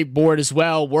State. Great board as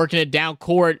well, working it down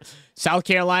court. South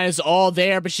Carolina's all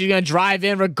there, but she's going to drive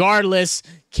in regardless.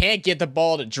 Can't get the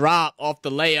ball to drop off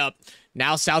the layup.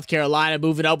 Now South Carolina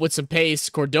moving up with some pace.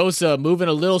 Cardozo moving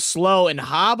a little slow and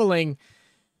hobbling.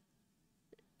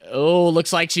 Oh,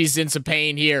 looks like she's in some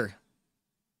pain here.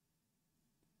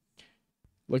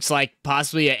 Looks like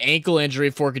possibly an ankle injury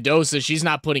for Cardoso. She's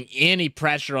not putting any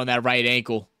pressure on that right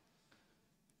ankle.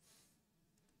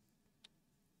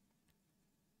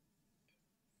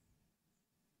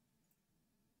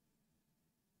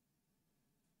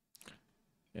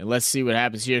 And let's see what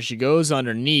happens here. She goes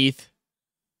underneath.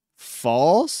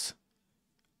 Falls.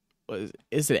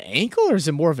 Is it an ankle or is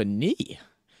it more of a knee?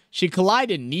 She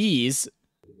collided knees.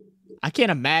 I can't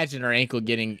imagine her ankle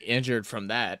getting injured from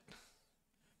that.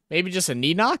 Maybe just a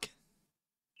knee knock?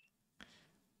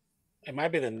 It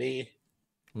might be the knee.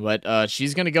 But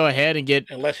she's going to go ahead and get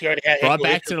unless she already had brought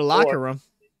back to the locker room.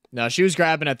 No, she was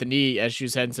grabbing at the knee as she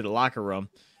was heading to the locker room.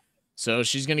 So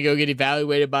she's going to go get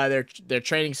evaluated by their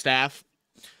training staff.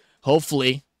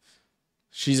 Hopefully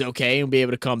she's okay and be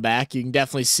able to come back. You can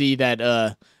definitely see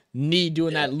that knee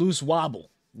doing that loose wobble.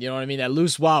 You know what I mean? That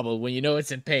loose wobble when you know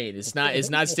it's in pain. It's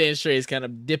not staying straight. It's kind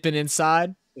of dipping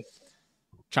inside.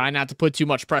 Try not to put too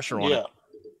much pressure on it.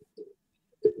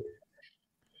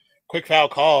 Quick foul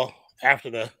call after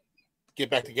the get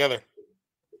back together.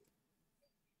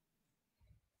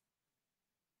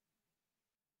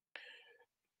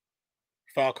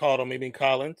 Foul called on Mimi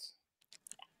Collins.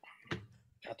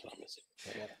 That's what I'm missing.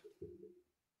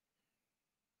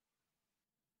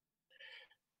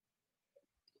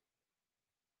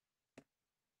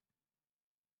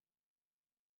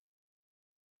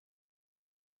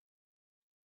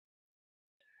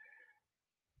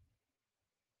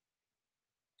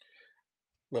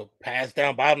 Look, pass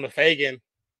down bottom to Fagan.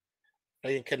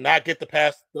 Fagan could not get the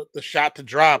pass, the shot to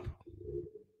drop.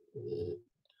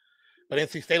 But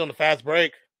NC State on the fast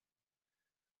break.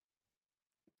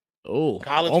 Oh,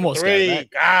 Collins almost for three.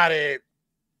 Got it.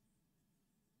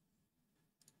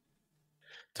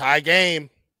 Tie game.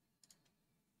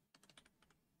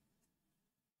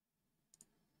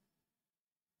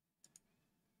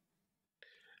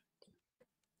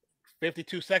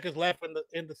 $52 seconds left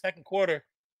in the second quarter.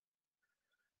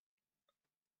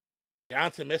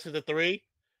 Johnson misses the three.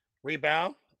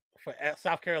 Rebound for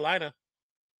South Carolina.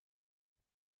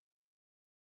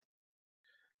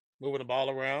 Moving the ball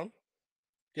around.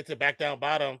 Gets it back down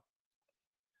bottom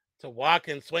to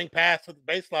Watkins. Swing pass to the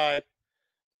baseline.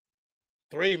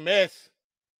 Three miss.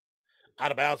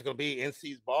 Out of bounds is going to be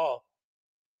NC's ball.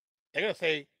 They're going to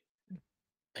say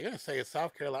it's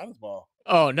South Carolina's ball.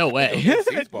 Oh, no way.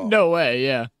 No way,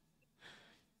 yeah.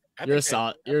 You're a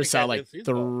solid like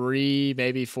 3,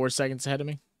 maybe 4 seconds ahead of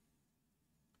me.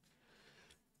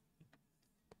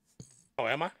 Oh,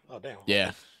 am I? Oh, damn.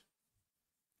 Yeah.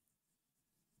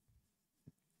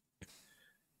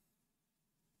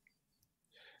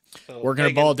 So working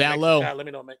the ball down low. Let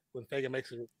me know when Fagan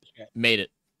makes it. Made it.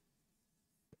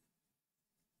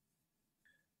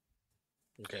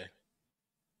 Okay.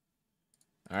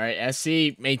 All right,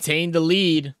 SC maintained the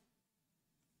lead.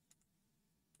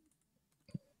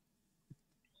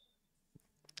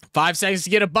 Five seconds to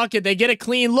get a bucket. They get a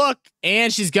clean look,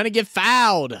 and she's going to get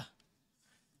fouled.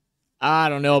 I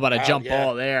don't know about a jump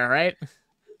ball there, right?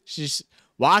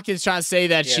 Watkins trying to say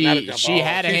that she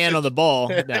had a hand on the ball.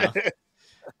 No.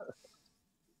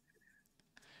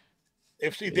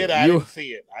 If she did, I didn't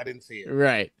see it. I didn't see it.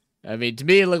 Right. I mean, to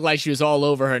me, it looked like she was all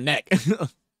over her neck.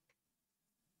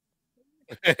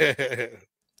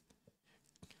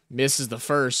 Misses the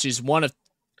first. She's 1 of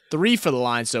 3 for the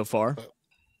line so far.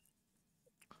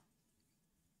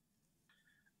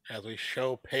 As we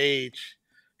show Paige.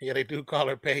 Yeah, they do call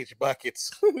her Paige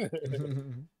Buckets.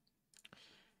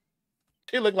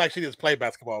 She looked like she just played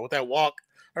basketball with that walk.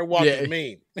 Her walk is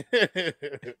mean.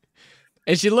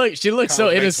 And she looks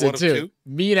so innocent too.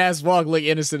 Mean ass walk, look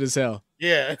innocent as hell.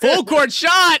 Yeah. Full court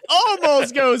shot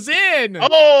almost goes in.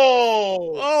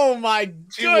 Oh my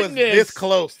goodness. She was this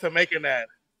close to making that.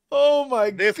 Oh my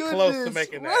goodness. This close to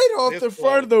making that. Right off the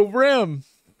front of the rim.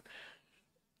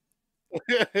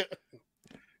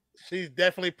 She's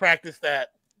definitely practiced that.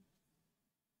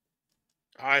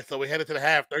 All right, so we headed to the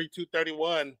half,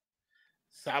 32-31.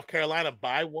 South Carolina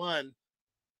by 1.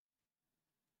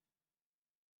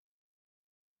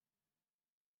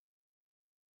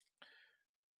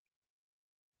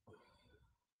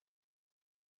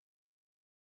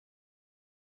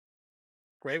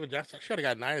 Graven Johnson, I should have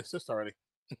got 9 assists already.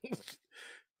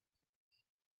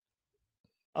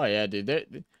 Oh yeah, dude. They're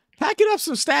packing up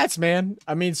some stats, man.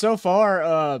 I mean, so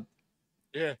far,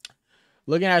 yeah.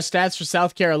 Looking at our stats for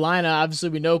South Carolina, obviously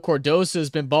we know Cardoso has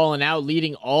been balling out,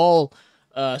 leading all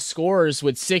scorers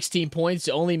with 16 points,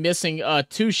 only missing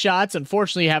 2 shots.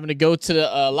 Unfortunately, having to go to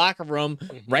the locker room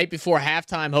right before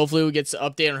halftime. Hopefully, we get an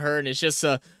update on her, and it's just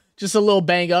a little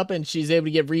bang up, and she's able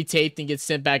to get retaped and get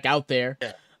sent back out there.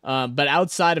 Yeah. But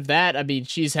outside of that, I mean,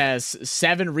 she has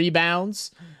 7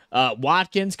 rebounds,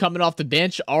 Watkins coming off the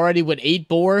bench already with 8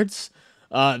 boards.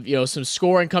 Some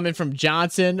scoring coming from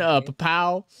Johnson,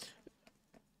 Papau,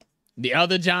 the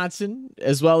other Johnson,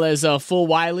 as well as Full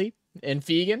Wiley and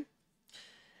Fegan.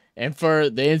 And for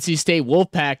the NC State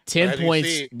Wolfpack, 10 points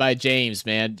by James,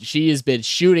 man. She has been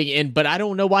shooting in, but I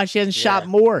don't know why she hasn't shot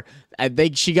more. I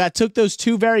think she took those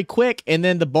 2 very quick, and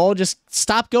then the ball just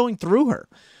stopped going through her.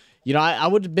 I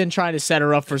would have been trying to set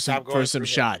her up for some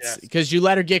shots because you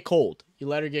let her get cold.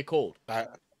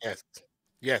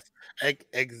 Yes,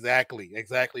 exactly.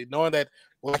 Knowing that,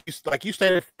 like you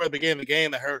stated before the beginning of the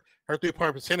game, that her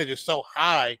 3-point percentage is so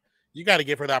high, you got to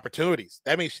give her the opportunities.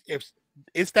 That means if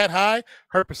it's that high,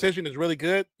 her precision is really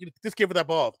good. You just give her that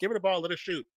ball. Give her the ball, let her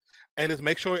shoot. And just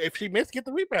make sure if she missed, get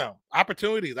the rebound.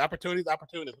 Opportunities. What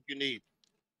you need.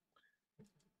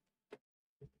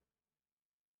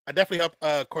 I definitely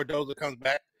hope Cardoza comes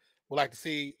back. Would like to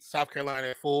see South Carolina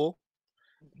at full,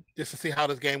 just to see how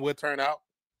this game would turn out.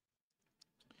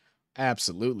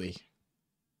 Absolutely.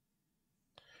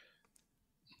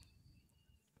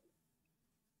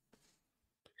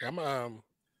 I'm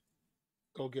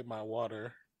go get my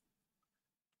water.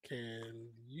 Can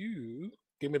you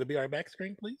give me the BR back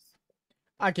screen, please?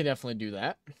 I can definitely do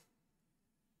that.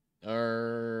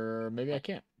 Or maybe I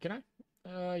can't. Can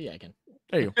I? Yeah, I can.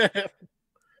 There you go.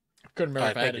 Couldn't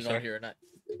remember if I had it on here or not.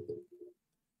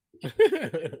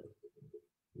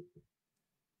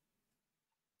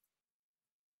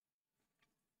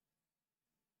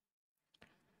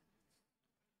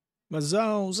 My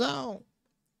zone.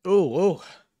 Oh.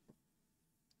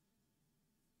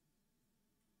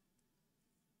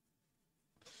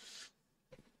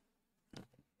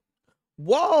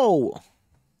 Whoa.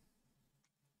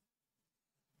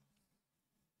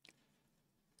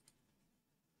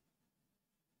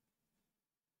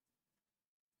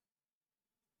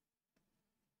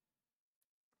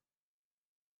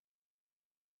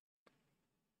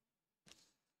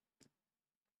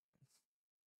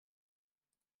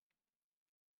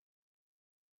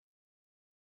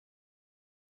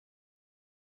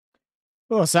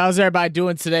 Well, so how's everybody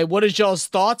doing today? What is y'all's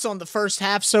thoughts on the first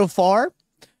half so far?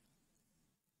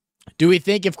 Do we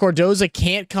think if Cardoza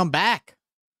can't come back,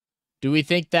 do we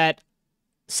think that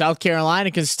South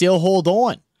Carolina can still hold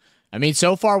on? I mean,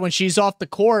 so far when she's off the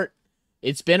court,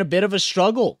 it's been a bit of a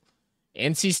struggle.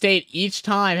 NC State each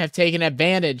time have taken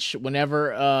advantage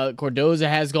whenever Cardoza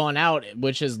has gone out,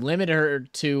 which has limited her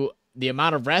to the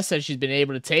amount of rest that she's been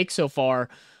able to take so far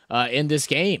in this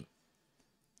game.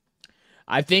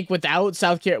 I think without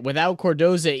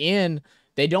Cardoza in,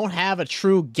 they don't have a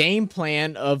true game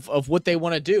plan of what they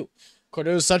want to do.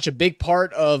 Cardoza is such a big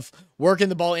part of working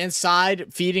the ball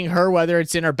inside, feeding her, whether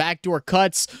it's in her backdoor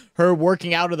cuts, her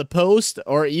working out of the post,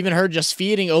 or even her just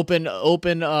feeding open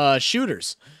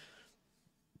shooters.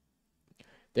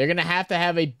 They're going to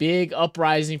have a big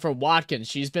uprising from Watkins.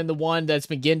 She's been the one that's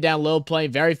been getting down low,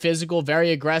 playing very physical,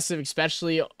 very aggressive,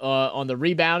 especially on the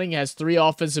rebounding. Has 3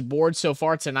 offensive boards so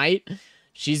far tonight.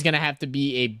 She's going to have to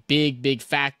be a big, big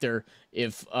factor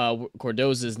if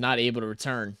Cardoza is not able to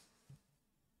return.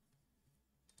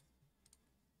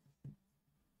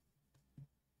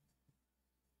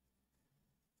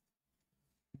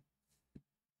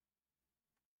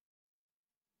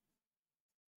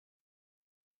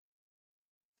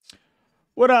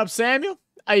 What up, Samuel?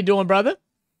 How you doing, brother?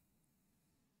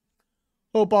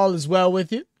 Hope all is well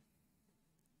with you.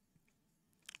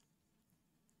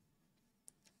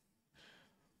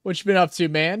 What you been up to,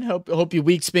 man? Hope your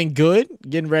week's been good.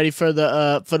 Getting ready for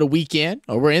the weekend.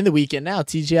 Or we're in the weekend now,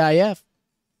 TGIF.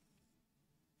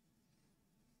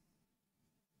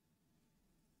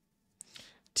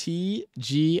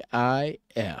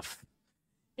 TGIF.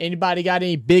 Anybody got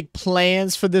any big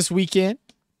plans for this weekend?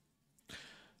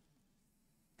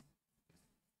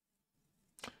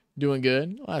 Doing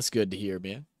good? Well, that's good to hear,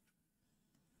 man.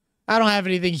 I don't have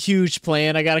anything huge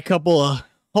planned. I got a couple of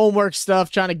homework stuff,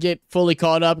 trying to get fully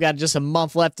caught up. Got just a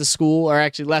month left of school, or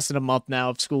actually less than a month now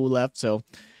of school left. So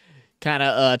kind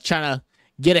of trying to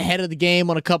get ahead of the game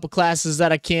on a couple classes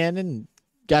that I can, and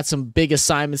got some big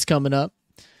assignments coming up.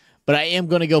 But I am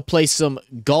going to go play some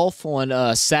golf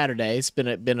on Saturday. It's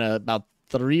been about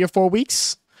 3 or 4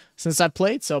 weeks since I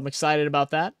played, so I'm excited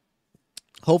about that.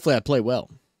 Hopefully I play well.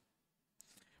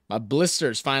 My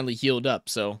blister's finally healed up,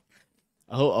 so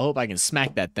I hope I can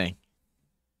smack that thing.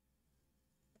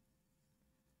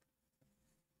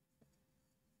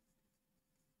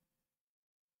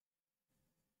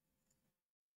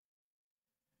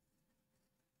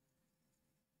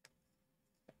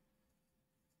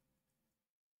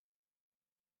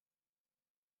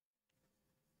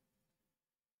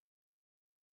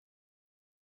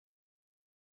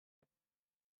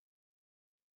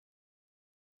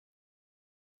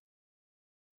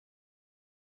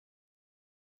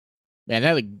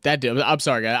 Man, that dude, I'm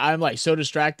sorry, guys. I'm like so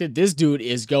distracted. This dude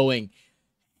is going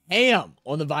ham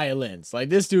on the violins. Like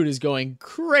this dude is going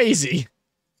crazy.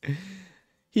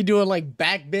 He doing like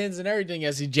back bends and everything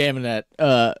as he jamming that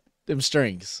them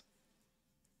strings.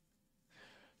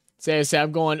 Say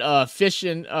I'm going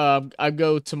fishing. I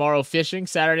go tomorrow fishing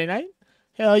Saturday night.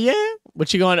 Hell yeah.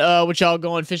 What y'all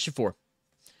going fishing for?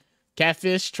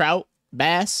 Catfish, trout,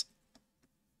 bass?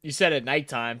 You said at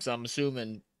nighttime, so I'm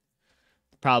assuming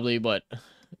probably what.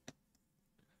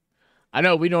 I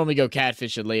know we normally go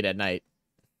catfishing late at night.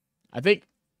 I think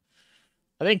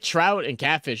trout and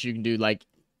catfish you can do like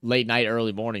late night,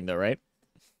 early morning though, right?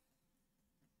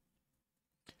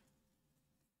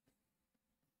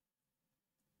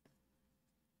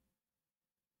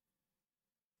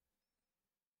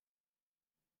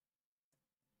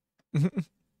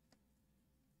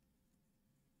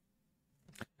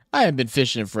 I haven't been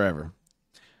fishing in forever.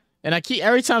 And I keep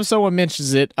every time someone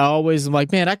mentions it, I always am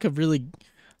like, man, I could really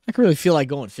feel like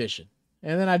going fishing.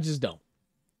 And then I just don't.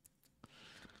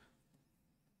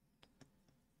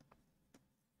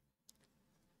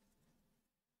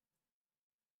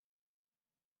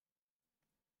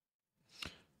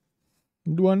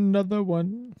 One another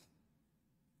one.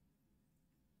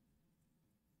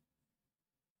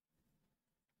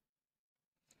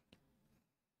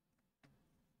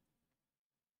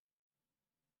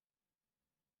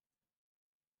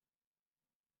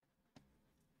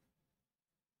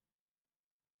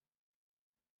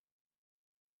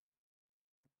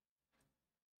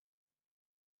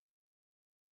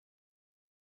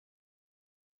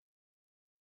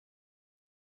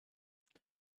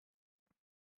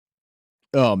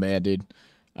 Oh man, dude.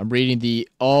 I'm reading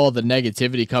all the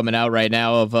negativity coming out right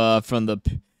now of from the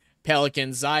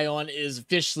Pelicans. Zion is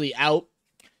officially out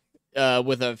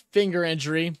with a finger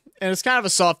injury, and it's kind of a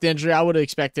soft injury. I would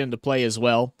expect him to play as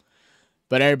well,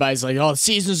 but everybody's like, "Oh, the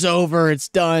season's over. It's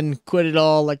done. Quit it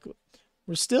all." Like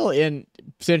we're still in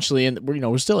potentially in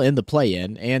we're still in the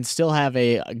play-in and still have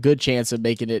a good chance of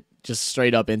making it just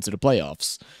straight up into the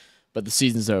playoffs. But the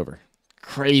season's over.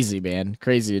 Crazy, man.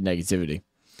 Crazy negativity.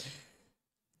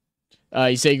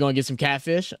 You say you're going to get some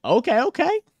catfish? Okay,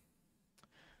 okay.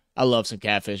 I love some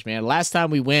catfish, man. Last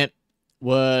time we went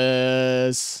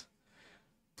was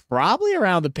probably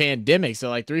around the pandemic, so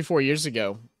like 3-4 years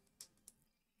ago.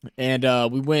 And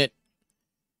we went,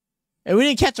 and we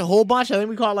didn't catch a whole bunch. I think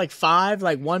we caught like 5,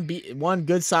 like one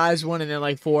good sized one, and then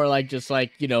like 4, like just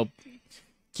like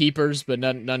keepers, but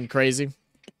none crazy.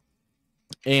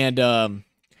 And I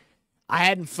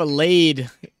hadn't filleted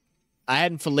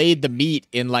the meat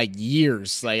in like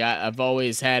years. Like I've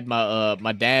always had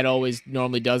my dad always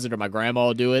normally does it, or my grandma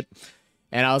will do it.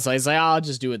 And I was like, I'll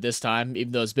just do it this time,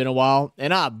 even though it's been a while.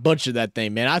 And I butchered that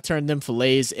thing, man. I turned them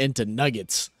fillets into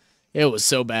nuggets. It was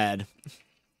so bad.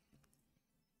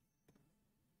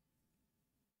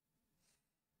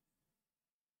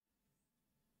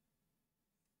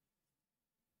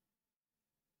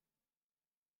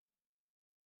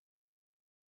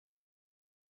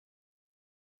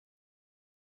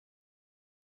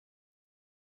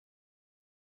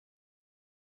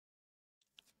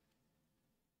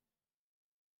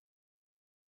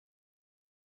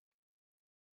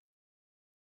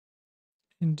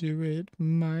 And do it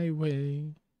my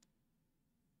way.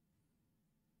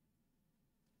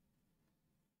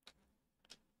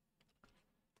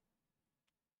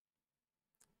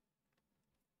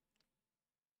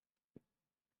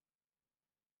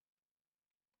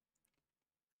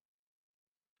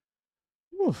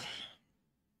 Whew.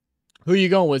 Who you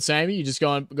going with, Sammy? You just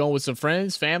going with some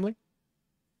friends, family?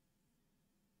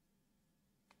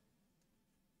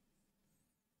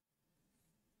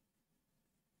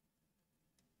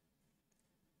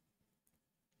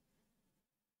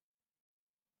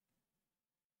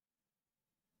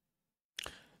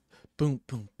 Boom,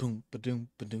 boom, boom, ba-doom,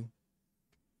 ba-doom.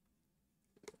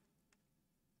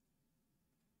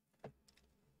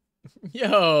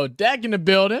 Yo, Dak in the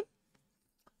building.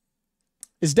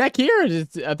 Is Dak here?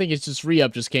 I think it's just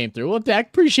re-up just came through. Well, Dak,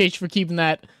 appreciate you for keeping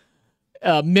that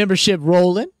membership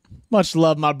rolling. Much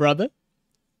love, my brother.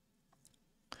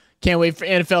 Can't wait for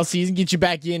NFL season. Get you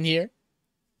back in here.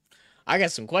 I got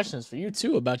some questions for you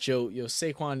too about your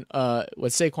Saquon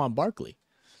with Saquon Barkley.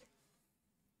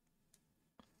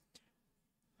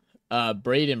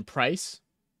 Braden Price.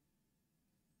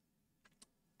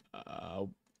 What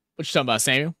you talking about,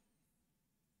 Samuel?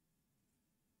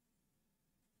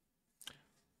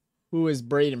 Who is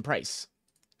Braden Price?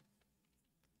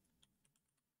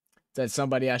 Is that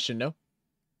somebody I should know?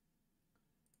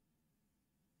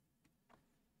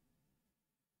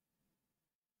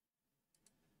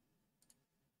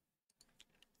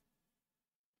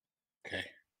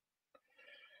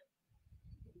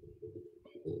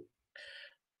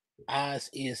 Oz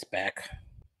is back.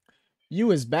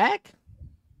 You is back?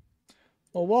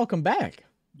 Well, welcome back.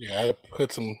 Yeah, I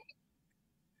put some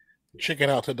chicken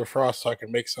out to defrost so I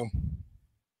can make some.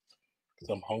 Cause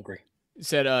I'm hungry. You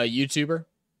said YouTuber?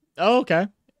 Oh, okay.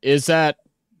 Is that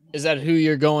who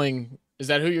you're going? Is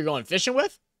that who you're going fishing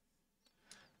with?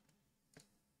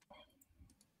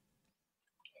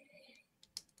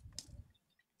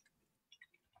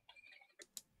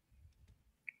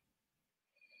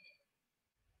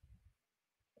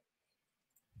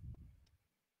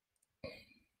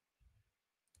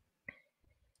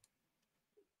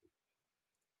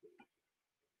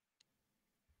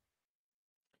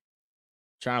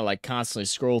 Trying to like constantly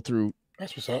scroll through.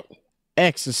 That's what's up.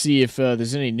 X to see if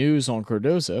there's any news on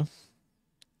Cardoso.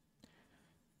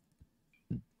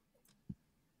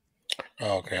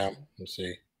 Oh, okay, let's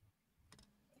see.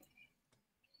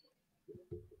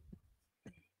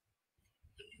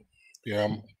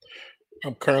 Yeah,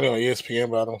 I'm currently on ESPN,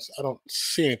 but I don't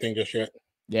see anything just yet.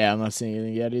 Yeah, I'm not seeing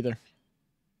anything yet either.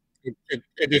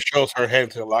 It just shows her heading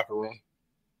to the locker room.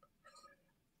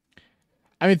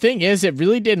 I mean, the thing is, it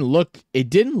really didn't look.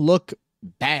 It didn't look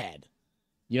bad.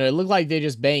 You know, it looked like they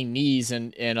just banged knees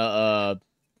and you know,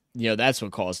 that's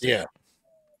what caused it. Yeah.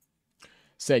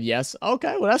 Said yes.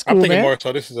 Okay, well that's cool, I'm thinking man. more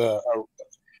so this is I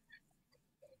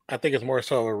think it's more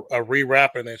so a rewrap,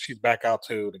 and then she's back out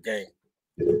to the game.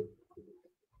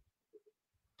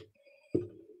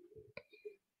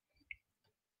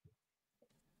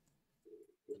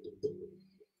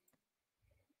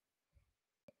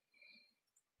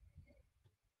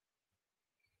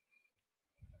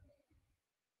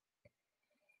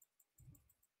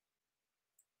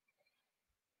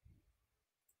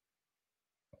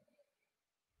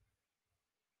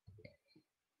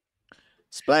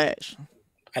 Splash.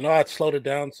 I know I'd slowed it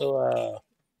down, so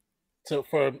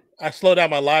I slowed down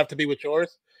my live to be with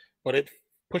yours, but it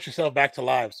push yourself back to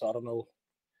live, so I don't know.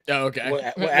 Oh, okay. What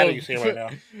ad are you seeing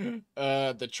right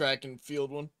now? The track and field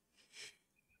one.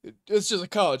 It's just a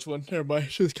college one. Never mind.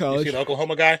 It's just college. You see the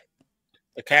Oklahoma guy?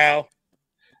 The cow?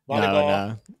 Volleyball?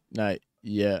 No, not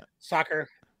yet. Soccer?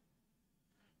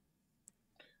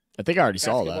 I think I already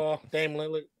saw that. Dame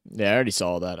Lillard? Yeah, I already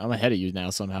saw that. I'm ahead of you now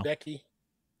somehow. Becky?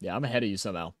 Yeah, I'm ahead of you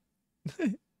somehow.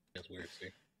 That's weird,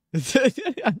 see?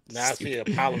 Now I see a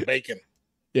pile of bacon.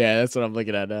 Yeah, that's what I'm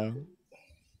looking at now.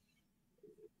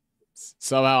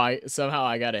 Somehow I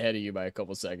got ahead of you by a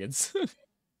couple seconds.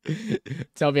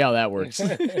 Tell me how that works. So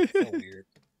weird.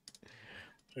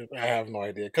 I have no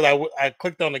idea. Because I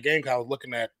clicked on the game because I was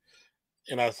looking at,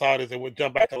 and I saw this, it would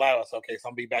jump back to live. I said, okay, so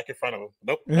I'm be back in front of him.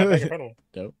 Nope, not back in front of him.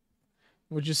 Nope.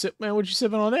 What you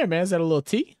sipping on there, man? Is that a little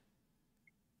tea?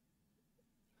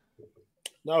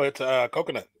 No, it's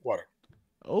coconut water.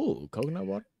 Oh, coconut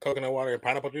water? Coconut water and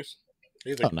pineapple juice.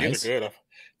 These are good. I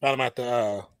found them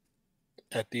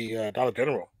at the Dollar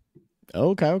General.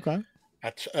 Okay.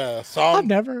 I've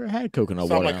never had coconut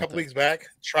water. Saw them a couple weeks back.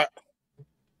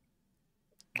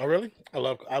 Oh, really? I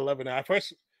love it now. At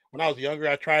first, when I was younger,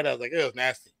 I tried it. I was like, it was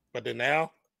nasty. But then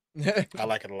now, I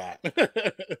like it a lot.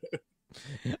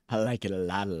 I like it a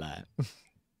lot.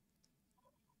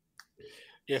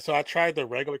 Yeah, so I tried the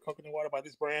regular coconut water by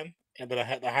this brand, and then I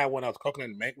had the high one. I was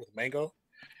coconut with mango.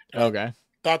 Okay.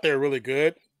 Thought they were really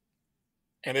good.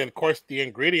 And then, of course, the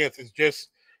ingredients is just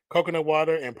coconut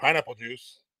water and pineapple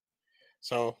juice.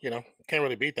 So, you know, can't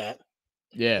really beat that.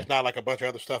 Yeah. It's not like a bunch of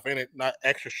other stuff in it, not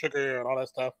extra sugar and all that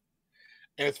stuff.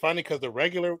 And it's funny because the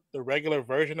regular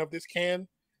version of this can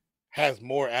has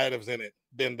more additives in it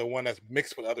than the one that's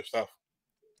mixed with other stuff.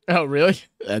 Oh, really?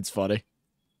 That's funny.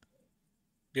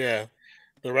 Yeah.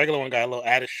 The regular one got a little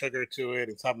added sugar to it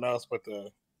and something else, but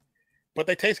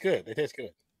they taste good. They taste good.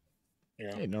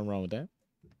 You know? Hey, nothing wrong with that.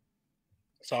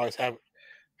 So I always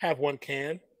have one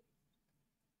can.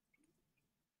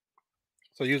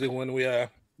 So usually when we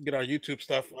get our YouTube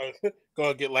stuff,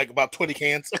 go and get like about 20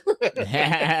 cans.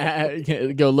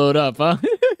 Go load up, huh?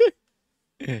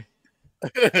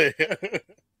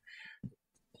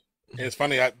 It's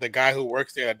funny, the guy who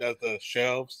works there that does the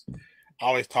shelves, I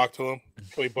always talk to him.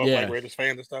 We both like Raiders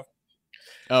fans and stuff.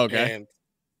 Okay. And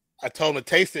I told him to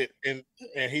taste it, and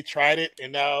he tried it,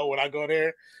 and now when I go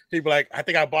there, he'd be like, I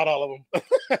think I bought all of them.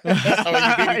 That's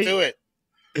how you beat me to it.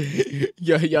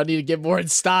 Y'all need to get more in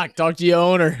stock. Talk to your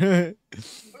owner.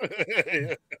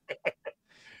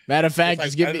 Matter of fact,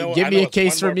 just give me a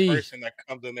case for me. Person that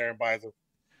comes in there and buys them.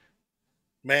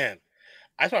 Man,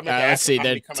 let's see.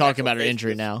 They're talking about her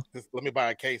injury now. Just let me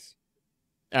buy a case.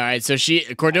 All right, so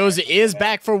Cardoso is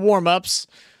back for warm-ups.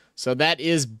 So that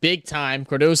is big time.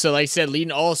 Cardoso, like I said,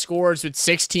 leading all scorers with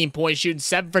 16 points, shooting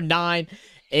 7 for 9,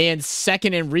 and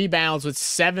second in rebounds with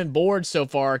 7 boards so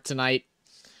far tonight.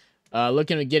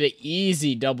 Looking to get an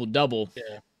easy double-double.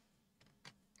 Yeah.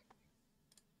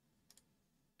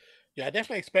 Yeah, I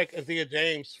definitely expect Azia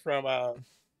James from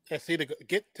SC to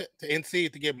get to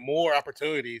NC to get more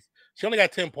opportunities. She only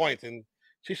got 10 points, and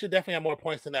she should definitely have more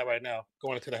points than that right now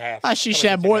going into the half. She should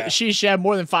have more. She should have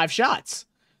more than 5 shots.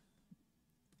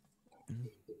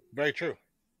 Very true.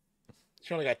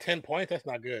 She only got 10 points. That's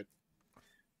not good.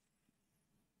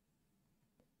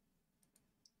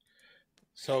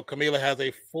 So Camila has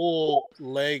a full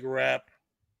leg wrap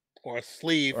or a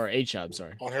sleeve or H-shot, I'm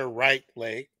sorry, on her right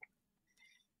leg.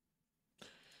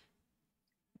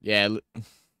 Yeah.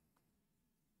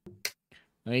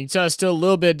 I mean, so still a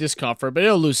little bit of discomfort, but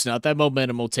it'll loosen up. That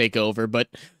momentum will take over. But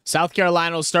South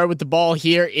Carolina will start with the ball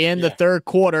here in the third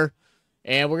quarter,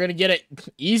 and we're gonna get an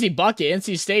easy bucket.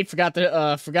 NC State forgot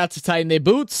to tighten their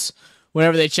boots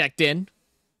whenever they checked in.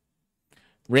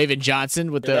 Raven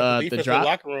Johnson with the drop.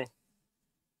 Locker room.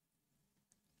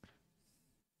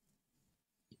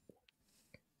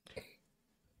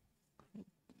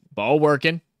 Ball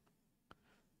working.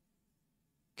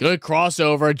 Good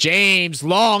crossover. James,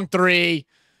 long three.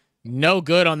 No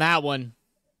good on that one.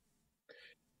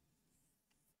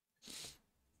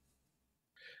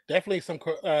 Definitely some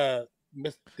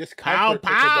discomfort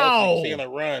from seeing a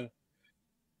run.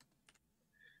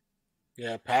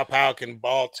 Yeah, Pow can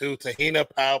ball too. Te-Hina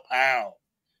Pow.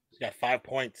 She's got 5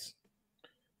 points.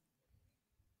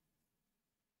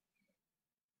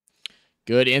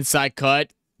 Good inside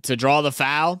cut to draw the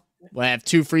foul. We'll have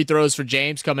 2 free throws for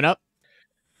James coming up.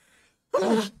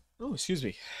 Oh, excuse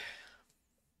me.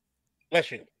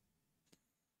 Bless you.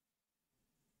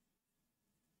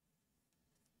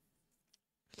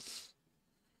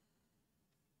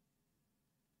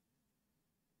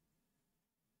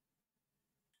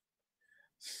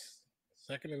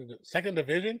 Second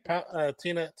division.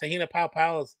 Te-Hina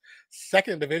Pow is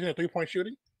second division of 3-point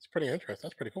shooting. It's pretty interesting.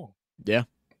 That's pretty cool. Yeah.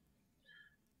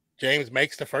 James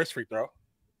makes the first free throw.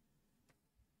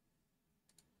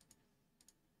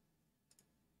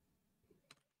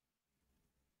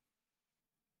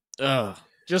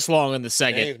 Just long in the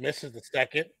second. James misses the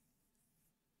second.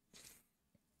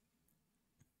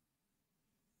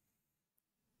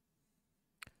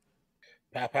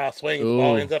 Pow swings.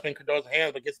 Ball ends up in Cordoza's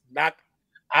hands, but gets knocked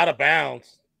out of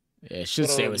bounds. Yeah, it should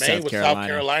stay with South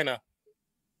Carolina.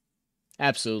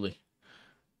 Absolutely.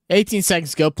 18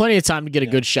 seconds ago. Plenty of time to get a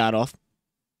good shot off.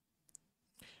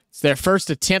 It's their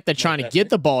first attempt at trying to get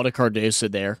the ball to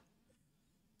Cardoza there.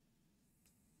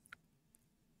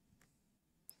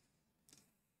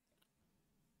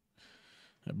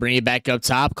 Bring it back up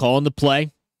top. Calling the play.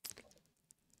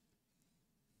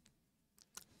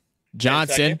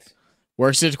 Johnson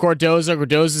works it to Cardoza.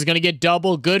 Cardoza's going to get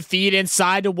double. Good feed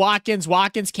inside to Watkins.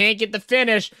 Watkins can't get the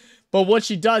finish, but what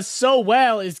she does so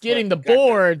well is getting the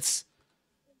boards.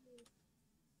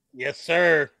 Yes,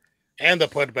 sir. And the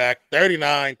putback.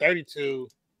 39-32.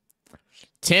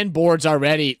 10 boards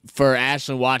already for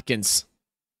Ashlyn Watkins.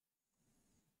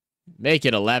 Make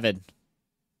it 11.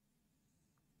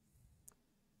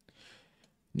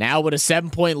 Now with a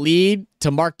 7-point lead to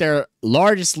mark their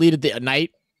largest lead of the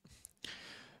night.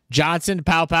 Johnson to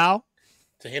Pow.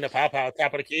 Te-Hina Pow,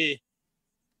 top of the key.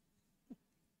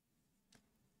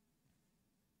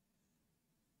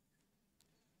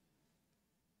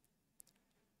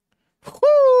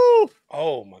 Woo!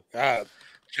 Oh my God.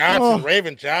 Johnson,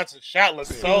 Raven Johnson shot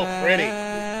looks so pretty.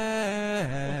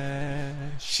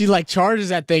 She like charges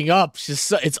that thing up.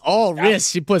 It's all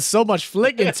wrist. She puts so much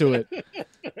flick into it.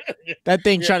 That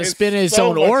thing trying to spin in its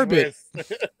own orbit.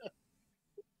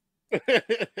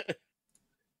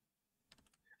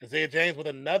 Isaiah James with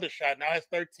another shot. Now has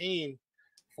 13.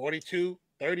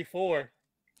 42-34.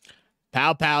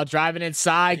 Pow driving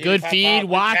inside. Good feed.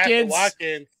 Watkins.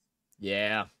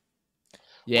 Yeah.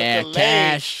 Yeah,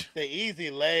 Cash. The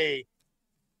easy lay.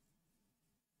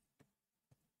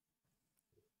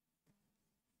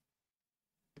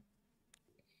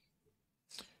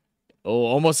 Oh,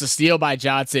 almost a steal by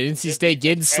Johnson. NC State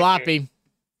getting sloppy.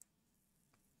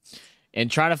 And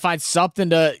trying to find something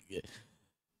to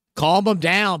calm them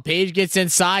down. Paige gets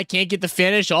inside, can't get the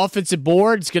finish. Offensive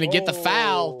board is going to get the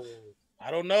foul. I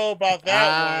don't know about that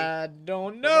one. I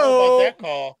don't know about that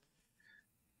call.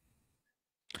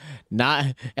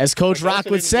 Not, as Coach Rock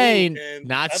would say,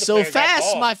 not so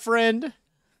fast, my friend.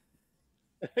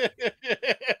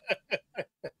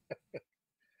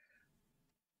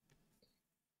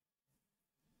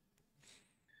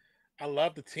 I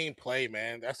love the team play,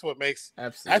 man. That's what makes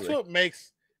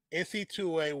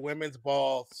NC2A women's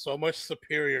ball so much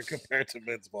superior compared to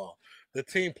men's ball. The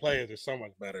team players are so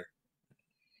much better.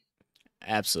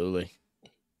 Absolutely.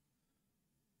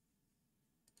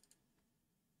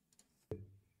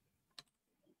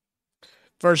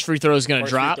 First free throw is going to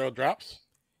drop. Free throw drops.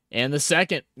 And the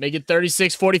second, make it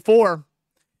 36-44.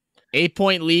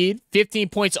 8-point lead, 15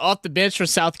 points off the bench for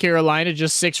South Carolina,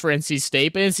 just 6 for NC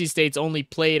State. But NC State's only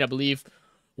played, I believe,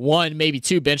 1, maybe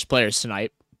 2 bench players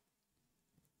tonight.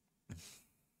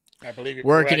 I believe you're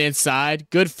working correct. inside.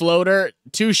 Good floater.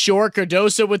 Too short.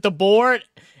 Cardoso with the board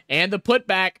and the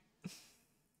putback.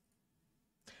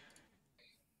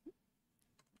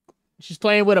 She's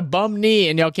playing with a bum knee,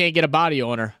 and y'all can't get a body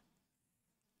on her.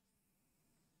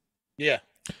 Yeah.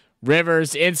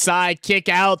 Rivers inside, kick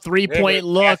out, 3-point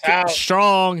look,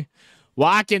 strong.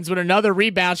 Watkins with another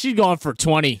rebound. She's going for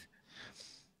 20.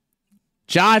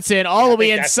 Johnson all the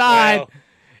way inside.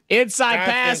 Inside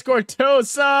pass,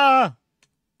 Cortosa.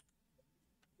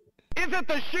 Is it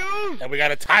the shoes? And we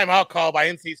got a timeout call by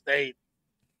NC State.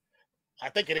 I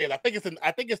think it is. I think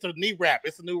it's the knee wrap.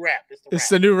 It's the new wrap. It's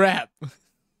the new wrap.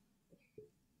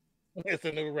 It's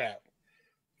the new wrap.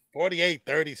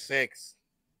 48-36.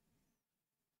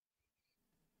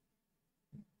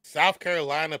 South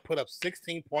Carolina put up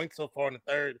 16 points so far in the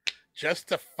third, just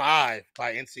to 5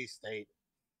 by NC State.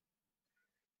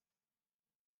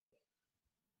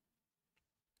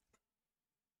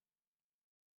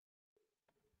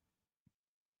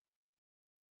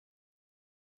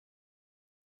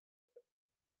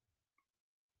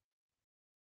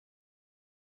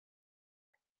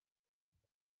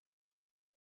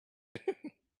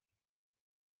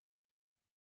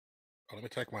 Let me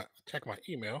check my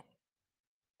email.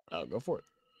 Oh, go for it.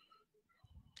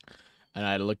 And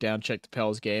I had to look down, check the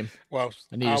Pels game. Well,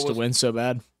 I need us to win so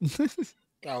bad.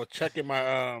 I was checking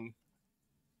my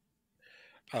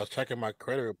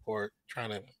credit report, trying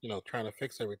to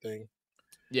fix everything.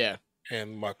 Yeah.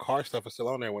 And my car stuff is still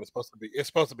on there when it's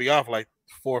supposed to be off like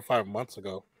 4 or 5 months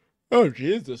ago. Oh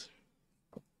Jesus.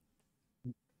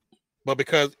 But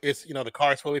because it's the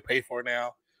car is fully paid for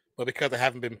now, but because I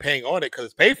haven't been paying on it because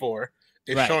it's paid for,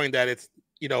 it's showing that it's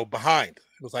behind.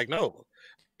 It was like, no,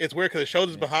 it's weird because it shows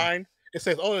it's behind. It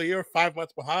says, oh, you're 5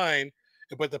 months behind,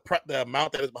 but the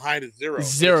amount that is behind is $0.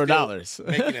 $0.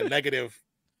 Making a negative.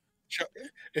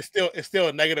 It's still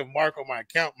a negative mark on my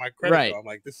account, my credit bill. I'm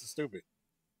like, this is stupid.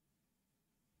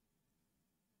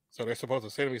 So they're supposed to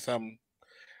send me something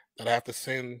that I have to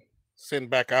send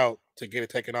back out to get it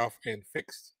taken off and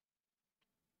fixed.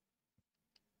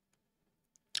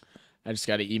 I just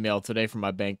got an email today from my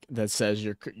bank that says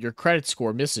your credit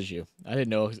score misses you. I didn't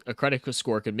know a credit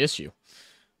score could miss you.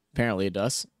 Apparently it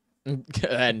does.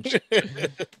 And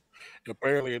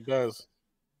apparently it does.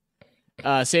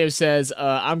 Sam says,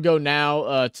 I'm go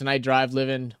now. Tonight drive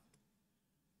living.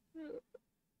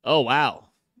 Oh, wow.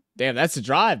 Damn, that's a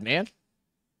drive, man.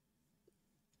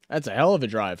 That's a hell of a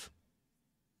drive.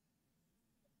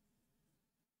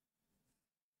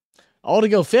 All to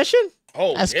go fishing?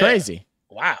 Oh, that's crazy.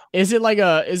 Wow. Is it like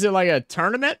a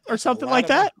tournament or something like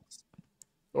that?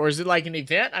 Or is it like an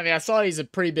event? I mean, I saw he's a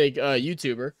pretty big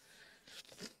YouTuber.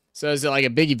 So is it like a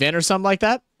big event or something like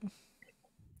that?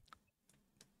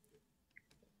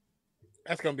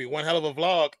 That's gonna be one hell of a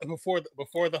vlog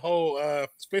before the whole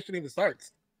fishing even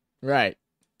starts. Right.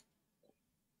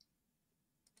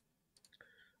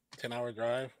 10-hour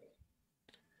drive.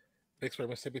 Vicksburg,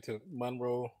 Mississippi to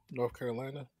Monroe, North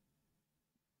Carolina.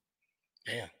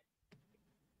 Damn.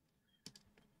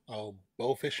 Oh,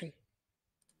 bow fishing.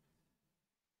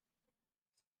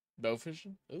 Bow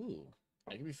fishing? Ooh,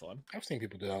 that could be fun. I've seen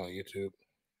people do that on YouTube.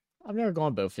 I've never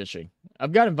gone bow fishing.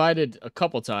 I've got invited a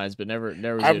couple times, but never.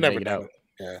 I've never done it.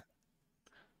 Yeah.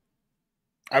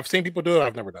 I've seen people do it.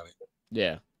 I've never done it.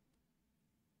 Yeah.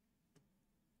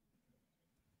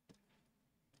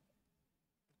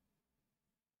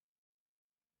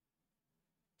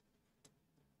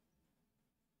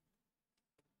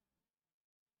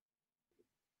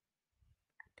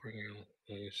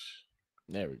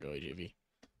 There we go, JV.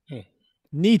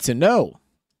 Need to know.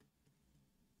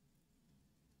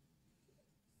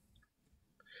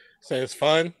 So it's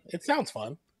fun. It sounds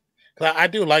fun. Cause I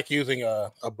do like using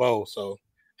a bow, so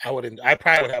I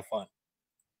probably would have fun.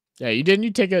 Yeah, you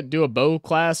do a bow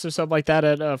class or something like that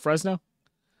at Fresno?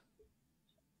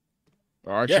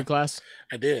 Or archery class?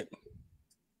 I did.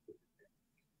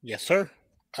 Yes, sir.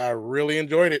 I really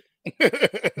enjoyed it.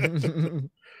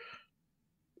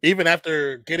 Even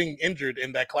after getting injured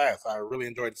in that class, I really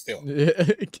enjoyed it still.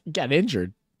 Got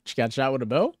injured? She got shot with a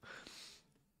bow?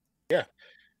 Yeah.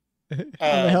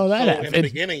 How the hell that happened? In the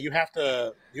beginning, you have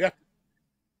to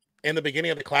in the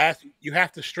beginning of the class, you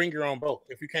have to string your own bow.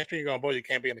 If you can't string your own bow, you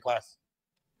can't be in the class.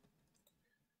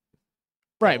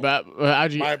 Right, but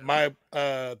how'd you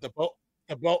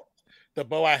the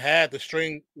bow I had, the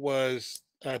string was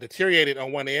deteriorated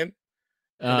on one end,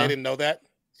 and they didn't know that.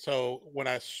 So when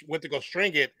I went to go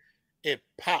string it, it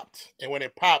popped, and when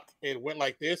it popped, it went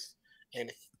like this, and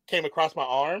it came across my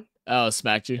arm. Oh,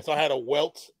 smacked you. And so I had a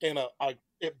welt and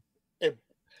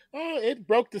it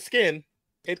broke the skin.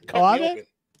 It cut me open.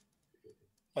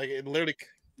 Like it literally,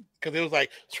 because it was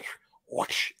like,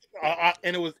 whoosh,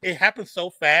 and it happened so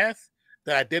fast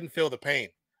that I didn't feel the pain.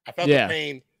 I felt the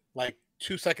pain like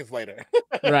 2 seconds later.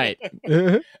 Right.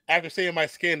 After seeing my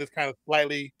skin just kind of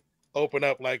slightly open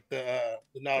up like the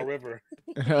Nile River.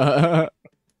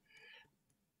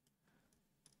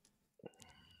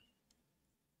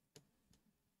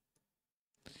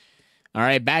 All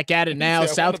right, back at it now.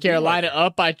 South Carolina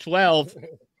up by 12.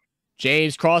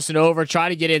 James crossing over,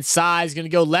 trying to get inside. He's going to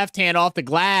go left hand off the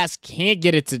glass. Can't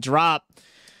get it to drop.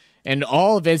 And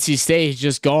all of NC State has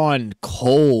just gone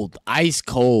cold, ice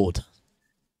cold.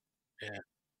 Yeah.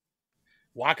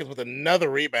 Watkins with another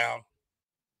rebound.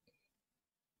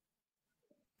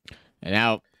 And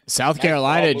now South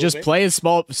Carolina just playing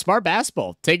smart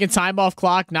basketball, taking time off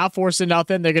clock, not forcing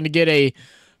nothing. They're going to get a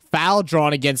foul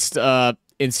drawn against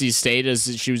NC State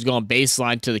as she was going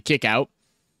baseline to the kick out.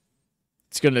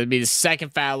 It's going to be the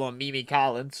second foul on Mimi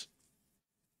Collins.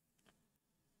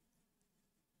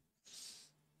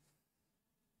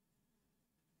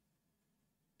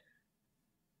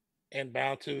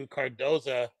 Inbound to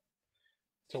Cardoza,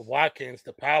 to Watkins,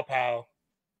 to Pow Pow.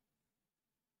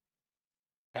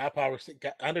 Pow Pow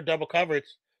under double coverage.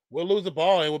 We'll lose the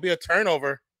ball. It will be a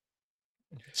turnover.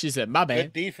 She said, my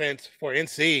bad. Good defense for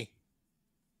NC.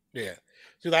 Yeah.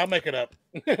 She's like, I'll make it up.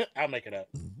 I'll make it up.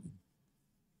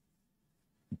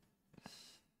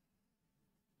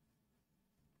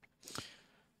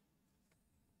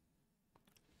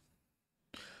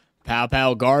 Pow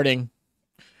Pow guarding.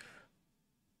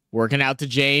 Working out to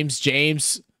James.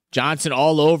 James Johnson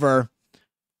all over.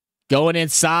 Going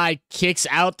inside. Kicks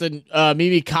out to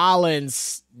Mimi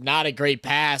Collins. Not a great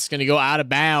pass. Going to go out of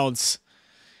bounds.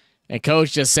 And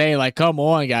coach just saying, like, come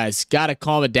on, guys. Got to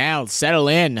calm it down. Settle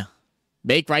in.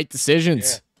 Make right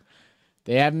decisions. Yeah.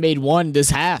 They haven't made one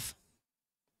this half.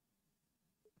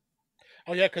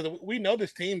 Oh, yeah, because we know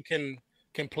this team can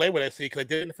play with SC because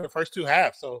they did it for the first two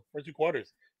halves, so first 2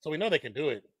 quarters. So we know they can do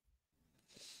it.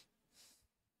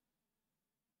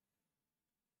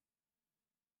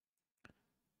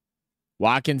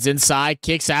 Watkins inside,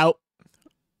 kicks out.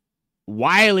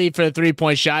 Wiley for the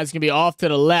three-point shot. It's going to be off to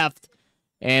the left,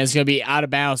 and it's going to be out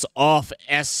of bounds off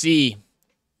SC.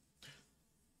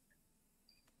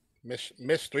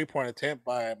 Missed three-point attempt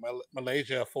by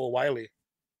Malaysia for Wiley.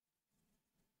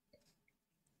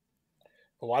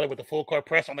 Wiley with the full court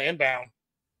press on the inbound.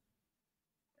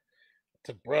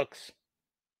 To Brooks.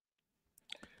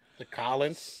 To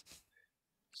Collins.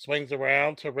 Swings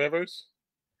around to Rivers.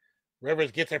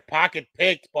 Rivers gets her pocket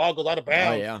picked. Ball goes out of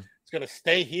bounds. Oh, yeah. It's going to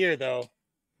stay here, though.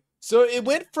 So it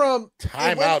went from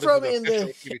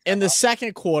in the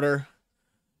second quarter,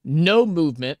 no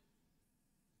movement,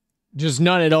 just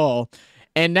none at all.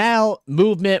 And now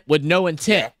movement with no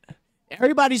intent. Yeah.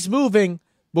 Everybody's moving,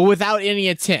 but without any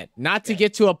intent. Not to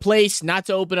get to a place, not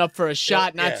to open up for a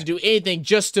shot, not to do anything,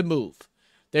 just to move.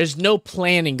 There's no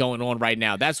planning going on right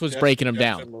now. That's what's breaking them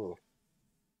down.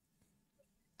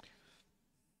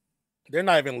 They're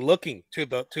not even looking to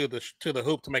the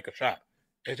hoop to make a shot.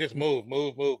 It's just move.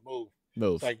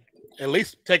 It's like at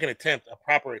least take an attempt, a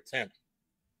proper attempt.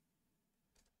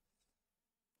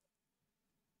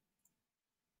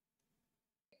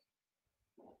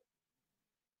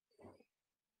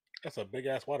 That's a big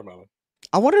ass watermelon.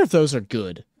 I wonder if those are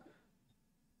good.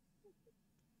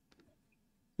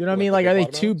 You know what I mean? Like, are they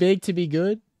too big to be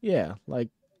good? Yeah. Like,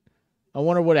 I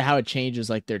wonder how it changes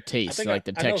like their taste, like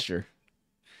the texture.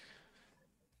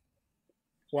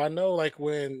 Well, I know, like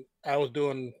when I was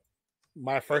doing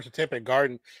my first attempt at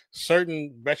garden,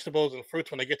 certain vegetables and fruits,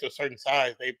 when they get to a certain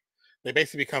size, they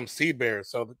basically become seed bears.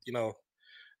 So you know,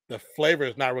 the flavor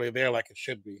is not really there like it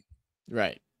should be.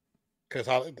 Right. Because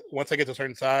once they get to a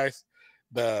certain size,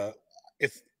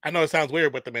 I know it sounds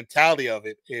weird, but the mentality of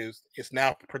it is it's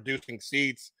now producing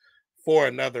seeds for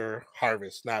another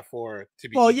harvest, not for to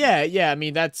be. Well, eaten. Yeah. I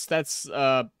mean, that's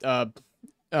oh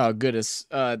goodness,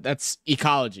 that's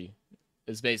ecology.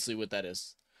 Is basically what that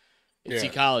is. It's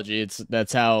ecology.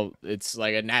 That's how it's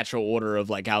like a natural order of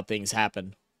like how things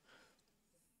happen.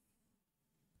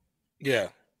 Yeah.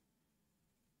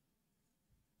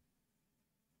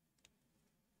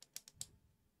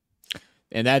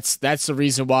 And that's the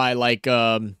reason why like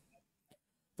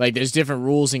there's different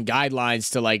rules and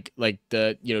guidelines to like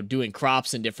the doing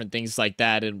crops and different things like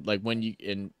that, and like when you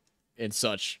and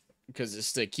such, because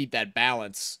it's to keep that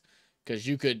balance, because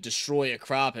you could destroy a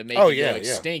crop and make it go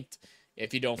extinct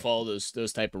if you don't follow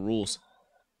those type of rules.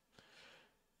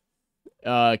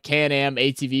 Can-Am,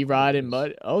 ATV riding,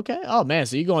 mud. Okay. Oh man,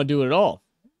 so you're gonna do it all.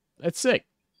 That's sick.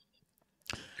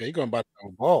 Yeah, you're going to buy a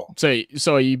ball.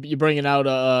 So you bringing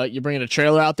out you bringing a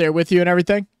trailer out there with you and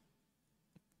everything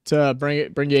to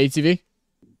bring your ATV.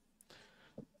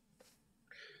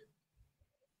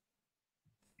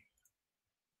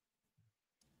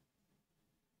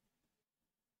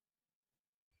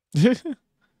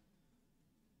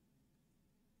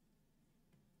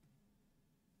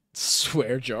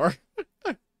 Swear jar.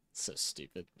 So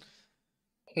stupid.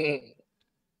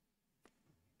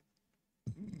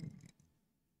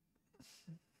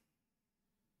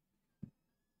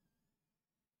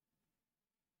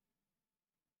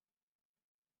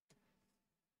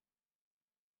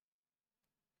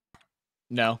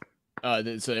 No.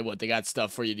 So what, they got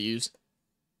stuff for you to use?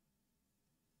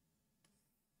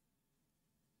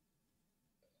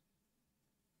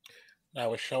 I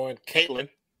was showing Caitlin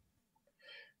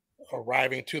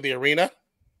arriving to the arena.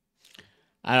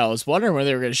 I was wondering when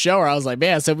they were going to show her. I was like,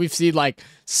 man, so we've seen like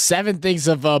 7 things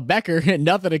of Becker and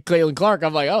nothing of Caitlin Clark.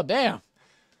 I'm like, oh, damn.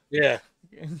 Yeah.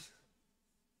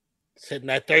 Sitting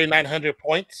at 3,900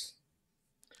 points.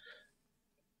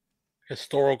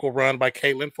 Historical run by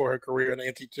Caitlin for her career in the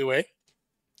NC2A.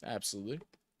 Absolutely.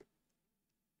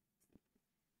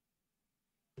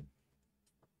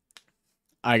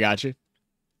 I got you.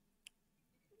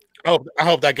 I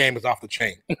hope that game is off the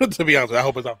chain. To be honest, I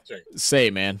hope it's off the chain. Say,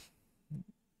 man.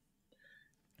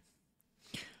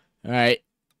 All right.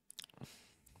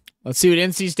 Let's see what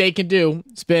NC State can do.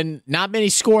 It's been not many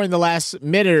score in the last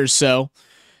minute or so.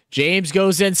 James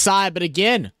goes inside, but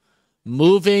again,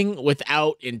 moving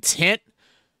without intent,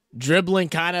 dribbling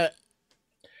kind of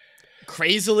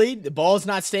crazily. The ball's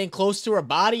not staying close to her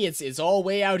body. It's all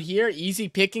way out here. Easy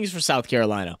pickings for South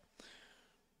Carolina.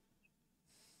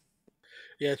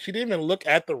 Yeah, she didn't even look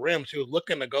at the rim. She was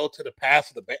looking to go to the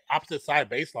pass to the opposite side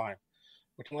baseline,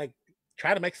 which I'm like,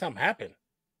 try to make something happen.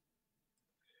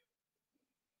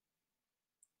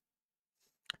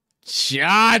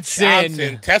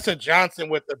 Johnson. Tessa Johnson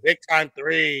with the big time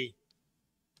 3.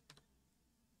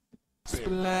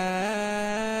 Splash.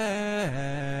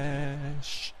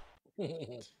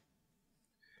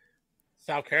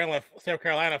 South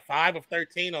Carolina 5 of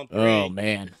 13 on 3. Oh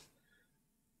man.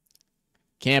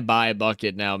 Can't buy a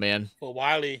bucket now, man. For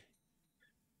Wiley.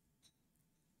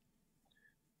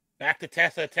 Back to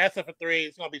Tessa. Tessa for 3.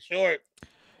 It's gonna be short.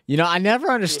 You know, I never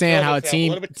understand how a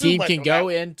team can go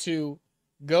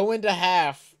into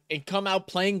half and come out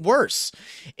playing worse.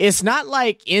 It's not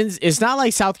like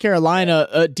South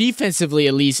Carolina defensively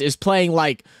at least is playing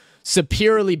like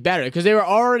superiorly better because they were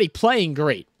already playing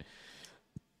great.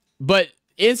 But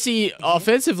NC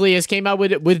offensively has came out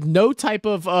with no type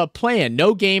of plan,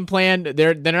 no game plan.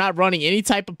 They're not running any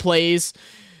type of plays.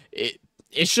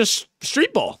 It's just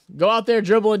street ball. Go out there,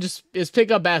 dribble, and just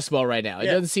pick up basketball right now. It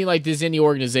doesn't seem like there's any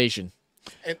organization.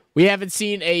 And we haven't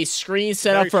seen a screen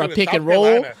set up for a pick and roll.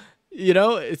 Carolina, you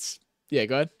know, go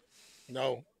ahead.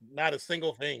 No, not a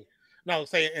single thing. No,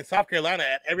 say in South Carolina,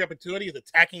 at every opportunity is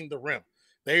attacking the rim.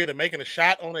 They're either making a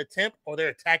shot on an attempt or they're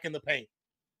attacking the paint.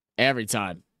 Every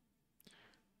time.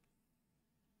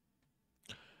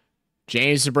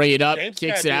 James to bring it up,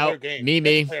 kicks it out.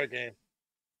 Me.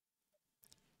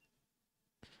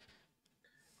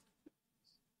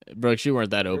 Brooks, you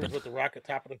weren't that open. With the rocket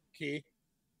top of the key.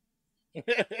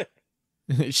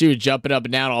 She was jumping up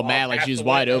and down all mad like she was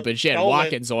wide open. She had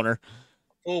Watkins on her.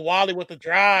 Full Wally with the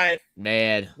drive.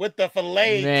 Man. With the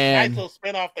fillet. Nice little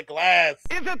spin off the glass.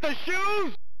 Is it the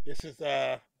shoes? This is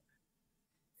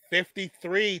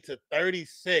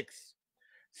 53-36.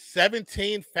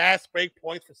 17 fast break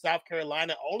points for South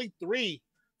Carolina. Only 3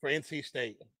 for NC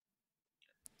State.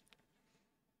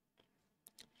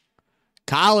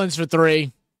 Collins for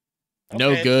 3. Okay.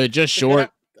 No good. Just short.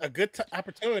 A good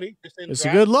opportunity. It's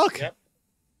a good look. Yep.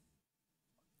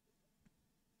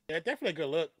 Yeah, definitely a good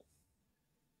look.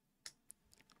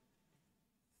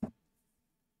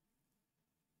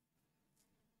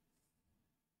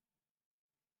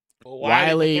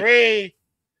 Wiley 3.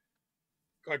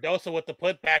 Cardoso with the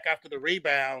putback after the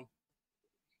rebound.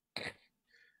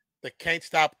 They can't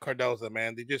stop Cardoso,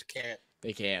 man. They just can't.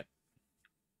 They can't.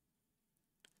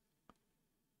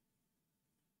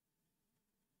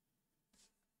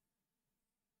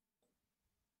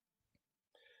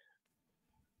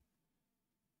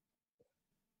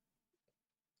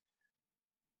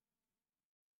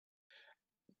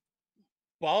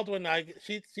 Baldwin,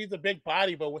 she's a big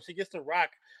body, but when she gets to rock,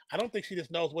 I don't think she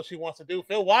just knows what she wants to do.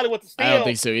 Phil Wiley with the steal. I don't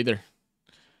think so either.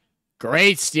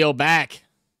 Great steal back.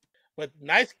 But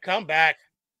nice comeback.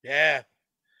 Yeah.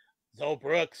 Zoe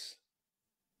Brooks.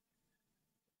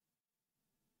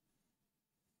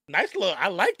 Nice little. I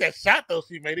like that shot though.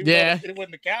 She made even though it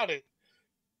wouldn't have counted.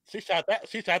 She shot that.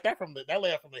 She shot that from that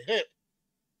layup from the hip.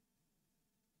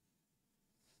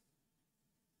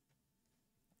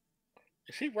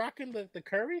 Is she rocking the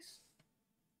Currys?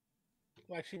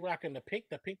 Like she rocking the pink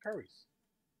Currys.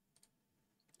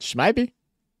 She might be.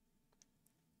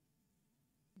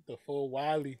 The full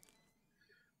Wiley.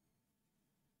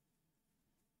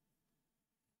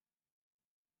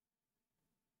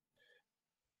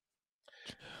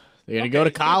 They're gonna go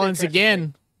to Collins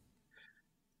again.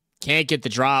 Can't get the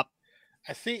drop.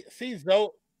 I see Zoe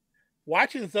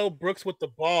watching Zoe Brooks with the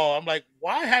ball. I'm like,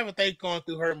 why haven't they gone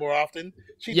through her more often?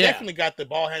 She definitely got the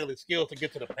ball handling skills to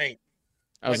get to the paint.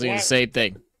 I was thinking the same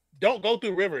thing. Don't go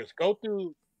through Rivers. Go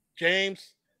through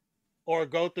James or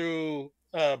go through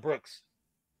Brooks.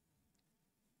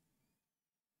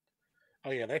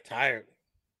 Oh, yeah, they're tired.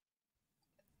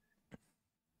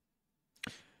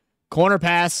 Corner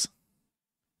pass.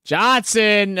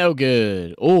 Johnson, no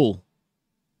good. Ooh.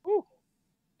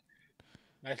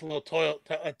 Nice little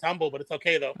tumble, but it's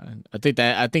okay though. I think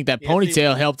that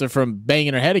ponytail helped her from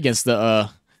banging her head against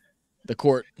the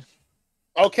court.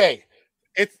 Okay,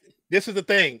 this is the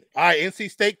thing. All right, NC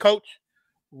State coach,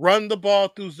 run the ball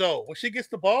through Zoe. When she gets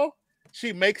the ball,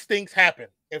 she makes things happen.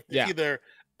 If it's either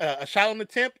a shot on the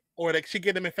tip or that she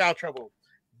get them in foul trouble,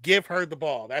 give her the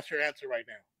ball. That's your answer right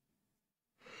now.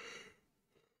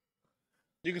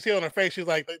 You can see it on her face. She's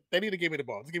like, they need to give me the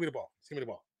ball. Just give me the ball. Just give me the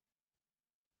ball.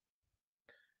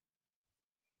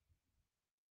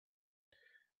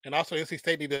 And also, NC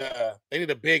State need a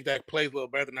big that plays a little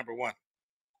better than number one.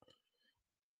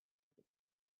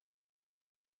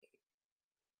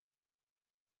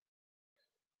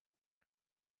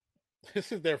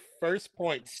 This is their first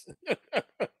points.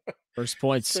 First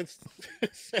points.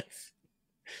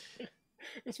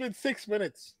 It's been 6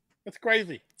 minutes. That's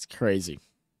crazy. It's crazy.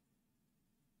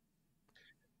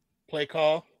 Play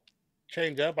call.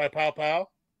 Change up by Pow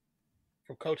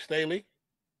from Coach Staley.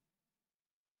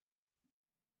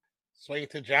 Swing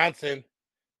to Johnson.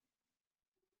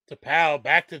 To Powell.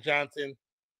 Back to Johnson.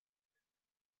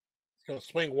 He's going to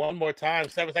swing one more time.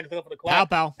 7 seconds left for the clock.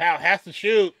 Powell has to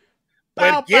shoot.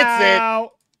 But gets it.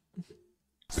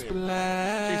 She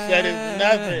said it's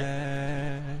nothing.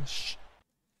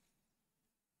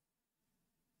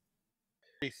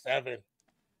 37.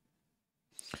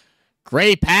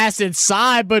 Great pass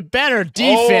inside, but better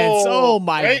defense. Oh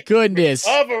my goodness.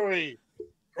 Recovery.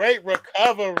 Great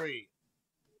recovery.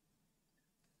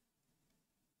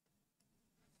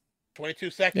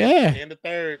 22 seconds. In the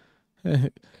third.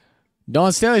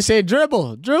 Don Staley said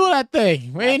dribble that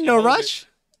thing. We ain't no rush.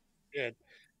 Yeah.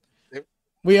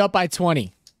 We up by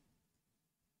 20.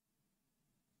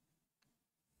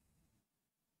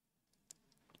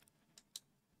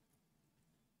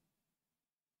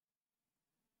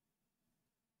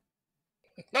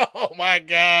 Oh my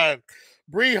God.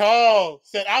 Bree Hall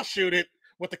said, I'll shoot it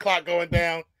with the clock going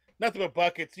down. Nothing but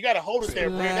buckets. You got to hold it there,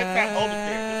 Bree. Next time, hold it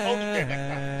there. Just hold it there next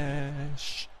time.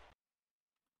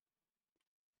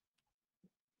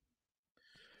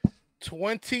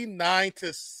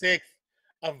 29-6.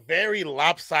 A very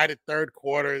lopsided third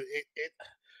quarter.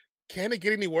 Can it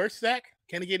get any worse, Zach?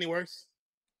 Can it get any worse?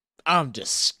 I'm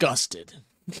disgusted.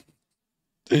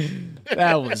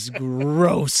 That was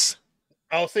gross.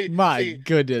 Oh, my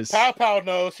goodness. Pow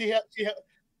knows. She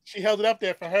held it up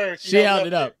there for her. She held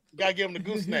it up. You gotta give him the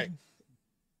gooseneck.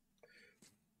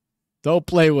 Don't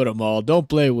play with them all. Don't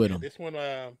play with them.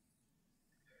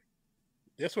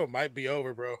 This one might be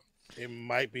over, bro. It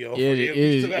might be over. It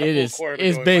is.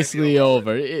 It's basically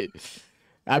over.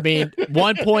 I mean,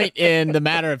 1 point in the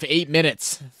matter of 8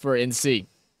 minutes for NC.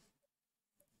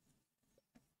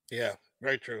 Yeah,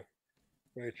 very true.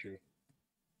 Very true.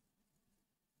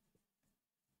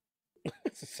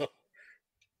 So,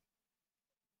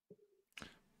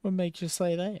 what makes you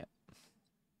say that?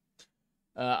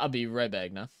 I'll be right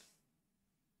back now.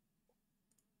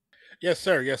 Yes,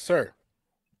 sir. Yes, sir.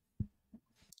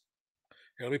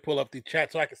 Here, let me pull up the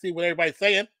chat so I can see what everybody's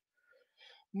saying.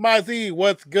 Mazi,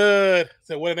 what's good?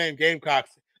 So, what a name,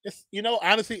 Gamecocks. It's,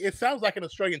 honestly, it sounds like an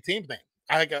Australian team's name.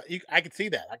 I can see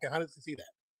that. I can honestly see that.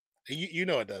 You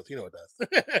know it does. You know it does.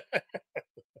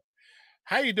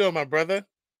 How you doing, my brother?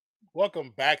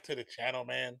 Welcome back to the channel,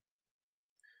 man.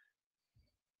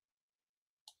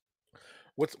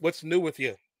 What's new with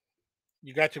you?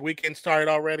 You got your weekend started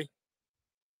already?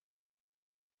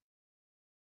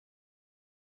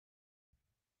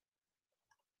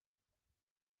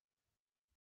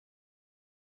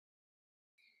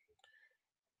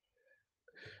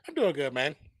 I'm doing good,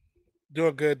 man.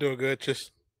 Doing good.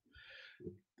 Just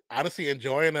honestly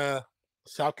enjoying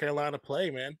South Carolina play,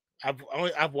 man.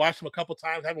 I've watched him a couple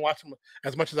times. I haven't watched him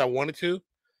as much as I wanted to,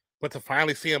 but to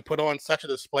finally see him put on such a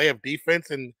display of defense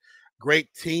and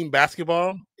great team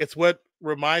basketball, it's what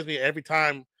reminds me every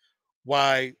time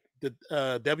why the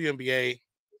WNBA,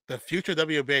 the future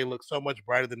WNBA looks so much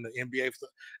brighter than the NBA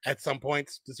at some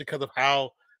points, just because of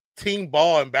how team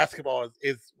ball and basketball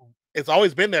is it's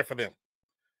always been there for them.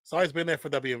 It's always been there for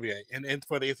WNBA and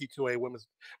for the NCAA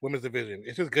women's division.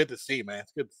 It's just good to see, man.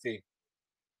 It's good to see.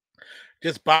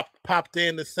 Just popped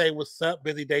in to say what's up.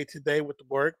 Busy day today with the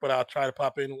work, but I'll try to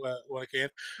pop in when I can.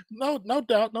 No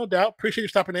doubt, no doubt. Appreciate you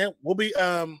stopping in. We'll be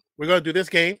we're gonna do this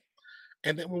game,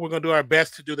 and then we're gonna do our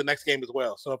best to do the next game as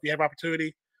well. So if you have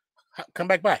opportunity, come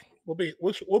back by. We'll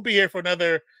be here for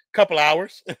another couple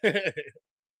hours.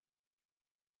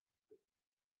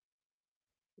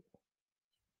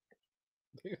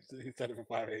 He said it for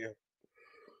 5 a.m.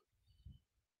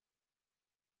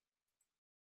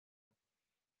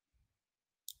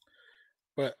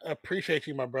 But appreciate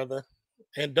you, my brother,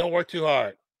 and don't work too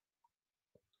hard.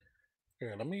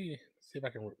 Here, let me see if I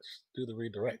can do the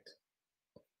redirect.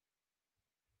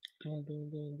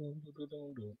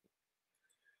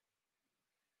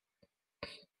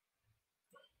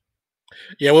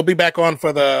 Yeah, we'll be back on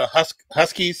for the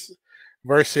Huskies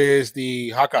versus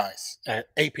the Hawkeyes at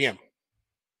 8 p.m.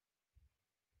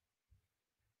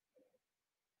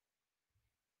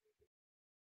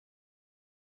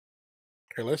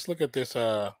 Okay, let's look at this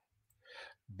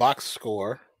box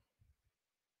score.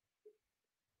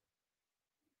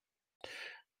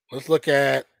 Let's look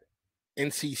at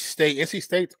NC State. NC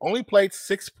State only played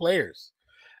 6 players.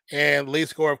 And lead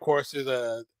scorer, of course, is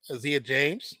Azia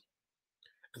James.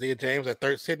 Azia James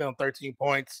sitting on 13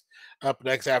 points. Up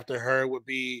next after her would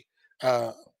be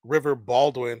River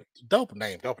Baldwin. Dope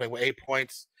name with 8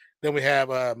 points. Then we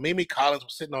have Mimi Collins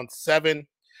sitting on 7.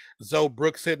 Zoe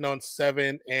Brooks sitting on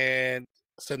 7. And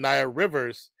Sanaya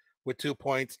Rivers with 2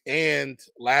 points. And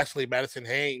lastly, Madison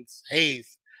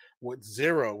Hayes with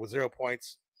 0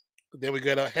 points. Then we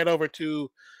got to head over to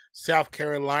South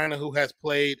Carolina, who has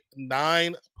played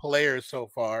 9 players so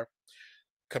far.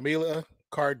 Camila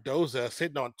Cardoza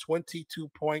sitting on 22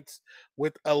 points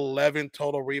with 11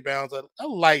 total rebounds, a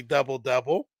light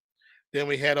double-double. Then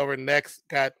we head over next,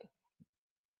 got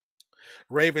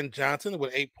Raven Johnson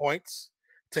with 8 points.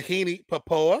 Te-Hina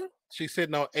Papoa, she's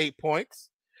sitting on 8 points.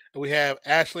 And we have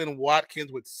Ashlyn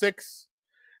Watkins with 6.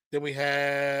 Then we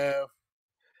have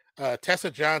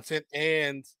Tessa Johnson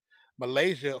and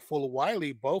Malaysia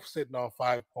Fulwiley both sitting on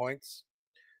 5 points.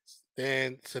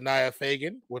 Then Sanaya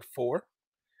Fagan with 4.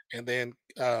 And then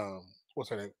what's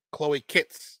her name? Chloe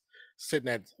Kitts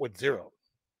sitting with 0.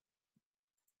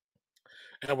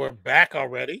 And we're back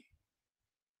already.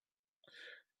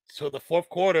 So the fourth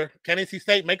quarter, can NC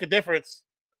State make a difference?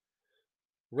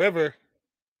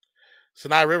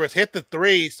 Sanaya Rivers hit the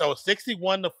 3, so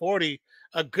 61-40.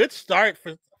 A good start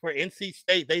for NC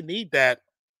State. They need that.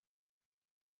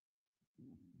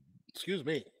 Excuse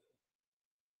me.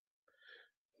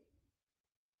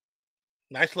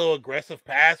 Nice little aggressive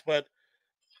pass, but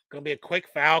going to be a quick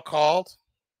foul called.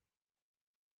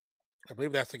 I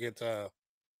believe that's against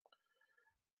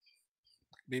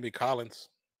BB Collins.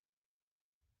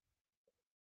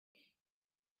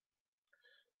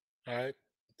 All right.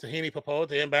 Te-Hina Papoa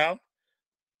to inbound.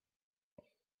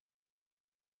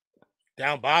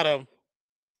 Down bottom.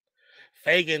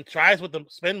 Fagan tries with the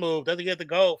spin move. Doesn't get the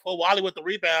go. Fulwiley with the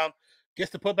rebound.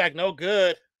 Gets the putback. No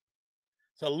good.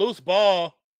 It's a loose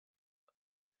ball.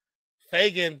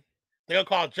 Fagan, they're going to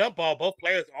call jump ball. Both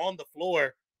players on the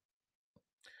floor.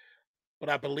 But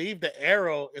I believe the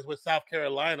arrow is with South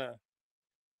Carolina.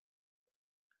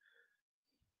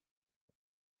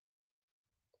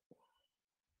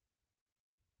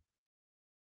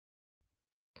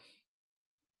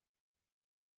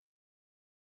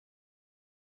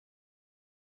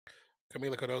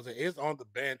 Camila Cardoza is on the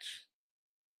bench.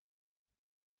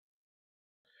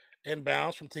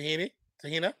 Inbounds from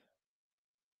Te-Hina.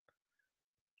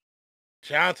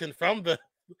 Johnson from the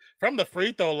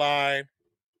free throw line.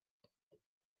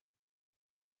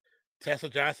 Tessa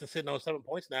Johnson sitting on 7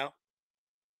 points now.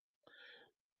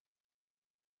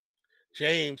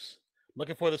 James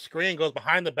looking for the screen, goes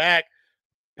behind the back.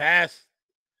 Pass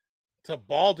to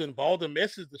Baldwin. Baldwin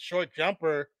misses the short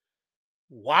jumper.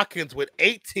 Watkins with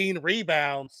 18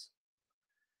 rebounds.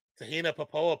 Te-Hina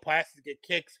Papoa passes to get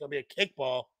kicks. It's going to be a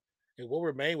kickball. It will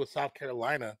remain with South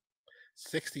Carolina.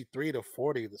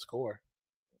 63-40 the score.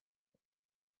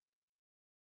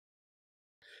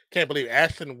 Can't believe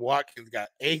Ashlyn Watkins got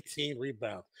 18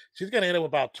 rebounds. She's going to end up with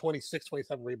about 26,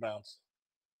 27 rebounds.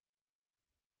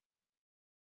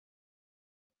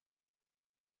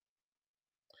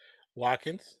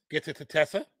 Watkins gets it to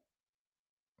Tessa.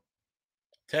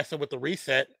 Tessa with the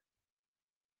reset.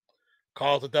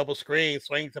 Calls a double screen.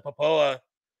 Swings to Popoa.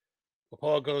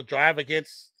 Popoa going to drive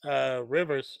against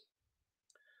Rivers.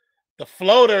 The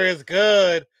floater is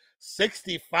good.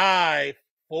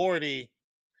 65-40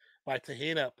 by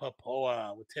Te-Hina.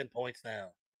 Popoa with 10 points now.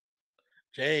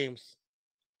 James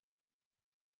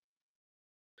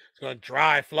is going to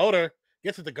drive. Floater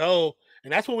gets it to go.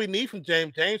 And that's what we need from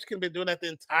James. James can be doing that the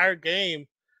entire game.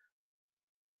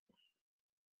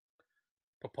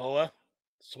 Popoa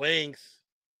swings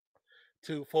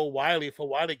to for Wiley. For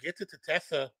Wiley gets it to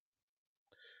Tessa,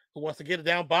 who wants to get it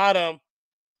down bottom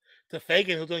to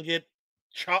Fagan, who's going to get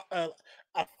a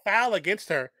foul against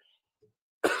her.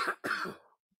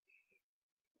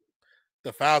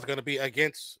 The foul is going to be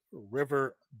against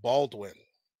River Baldwin.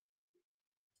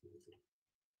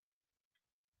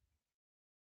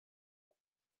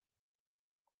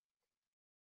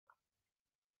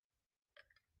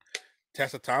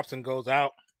 Tessa Thompson goes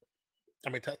out.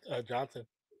 Johnson.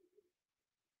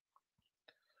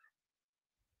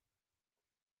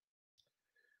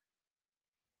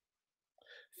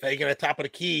 Fagan at top of the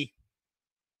key.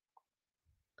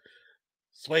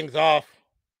 Swings off.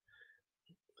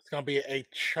 It's going to be a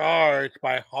charge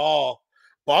by Hall.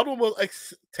 Baldwin will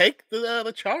take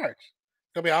the charge.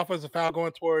 It's going to be an offensive foul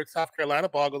going towards South Carolina.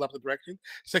 Ball goes up the direction.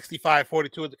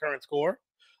 65-42 is the current score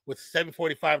with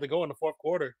 7:45 to go in the fourth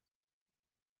quarter.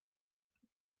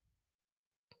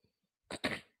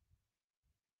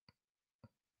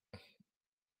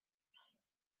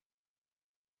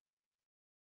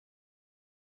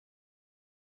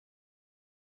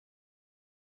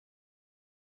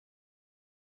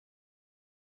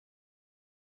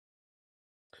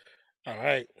 All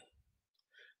right.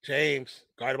 James,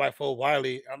 guarded by Full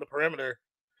Wiley on the perimeter.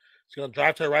 He's going to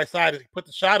drive to the right side. He put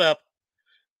the shot up.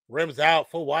 Rims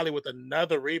out. Full Wiley with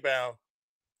another rebound.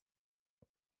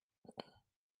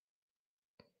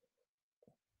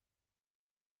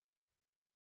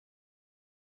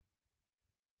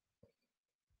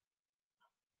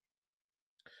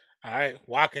 All right.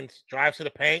 Watkins drives to the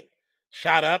paint.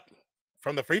 Shot up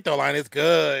from the free throw line is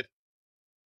good.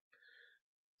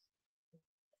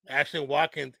 Ashley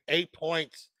Watkins, 8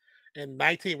 points and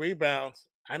 19 rebounds.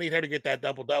 I need her to get that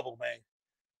double-double, man.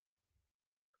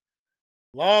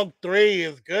 Long three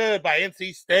is good by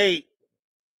NC State.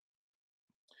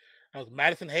 That was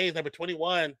Madison Hayes, number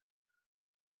 21.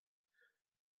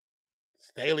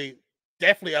 Staley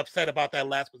definitely upset about that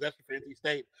last possession for NC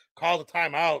State. Calls a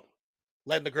timeout,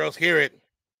 letting the girls hear it.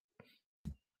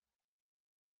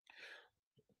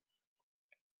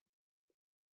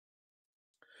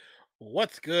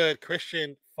 What's good,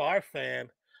 Christian Farfan?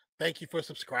 Thank you for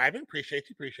subscribing. Appreciate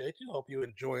you. Hope you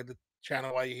enjoy the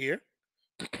channel while you're here.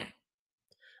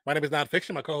 My name is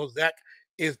Nonpfixion. My co-host Zach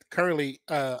is currently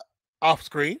off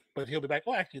screen, but he'll be back.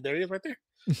 Oh, actually, there he is right there.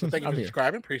 So thank you for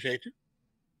subscribing. Appreciate you.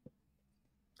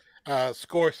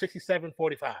 Score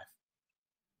 67-45.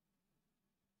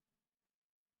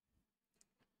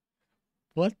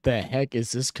 What the heck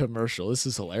is this commercial? This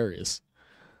is hilarious.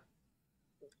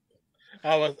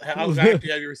 I was actually, have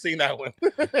you ever seen that one?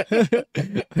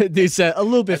 Dude said a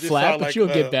little bit flat, but you'll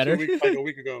get better. Like a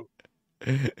week ago.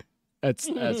 That's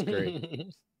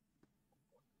great.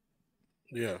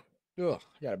 Yeah. Oh,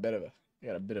 I got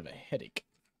a bit of a headache.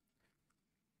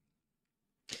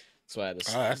 So I had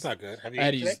to. Oh, that's not good. Have you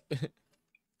eaten today?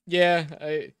 Yeah,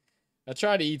 I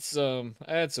tried to eat some.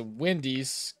 I had some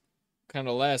Wendy's, kind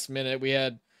of last minute.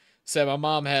 My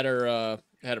mom had her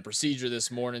had a procedure this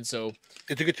morning, so.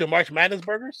 Did you get your March Madness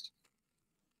burgers?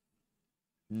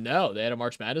 No, they had a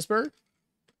March Madness burger?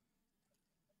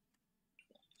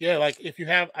 Yeah, like if you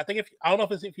have, I don't know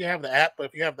if you have the app, but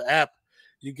if you have the app,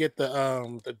 you get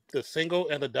the single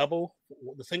and the double,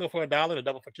 the single for $1, the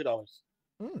double for $2.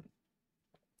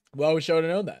 Well, we should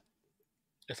have known that.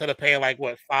 Instead of paying like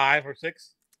what, 5 or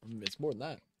 6? It's more than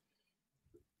that.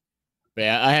 But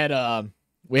yeah, I had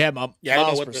we had my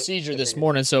mom's procedure this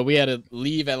morning, so we had to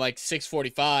leave at like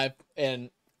 6:45, and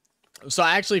so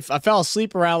I fell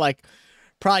asleep around like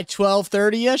probably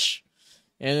 12:30ish,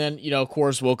 and then of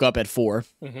course woke up at 4.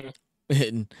 Mm-hmm.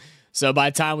 And so by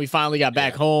the time we finally got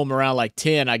back home around like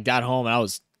 10, I got home and I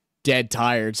was dead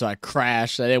tired, so I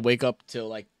crashed. I didn't wake up till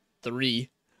like 3.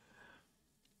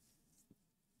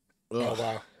 Ugh. Oh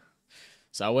wow!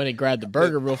 So I went and grabbed the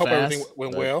burger real fast. Everything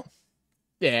went well.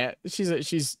 Yeah,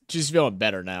 she's feeling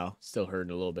better now. Still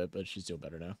hurting a little bit, but she's doing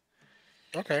better now.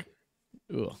 Okay.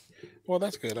 Ugh. Well,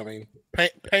 that's good. I mean,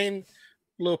 pain,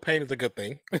 little pain is a good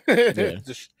thing. Yeah.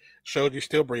 Just showed you're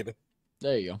still breathing.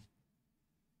 There you go.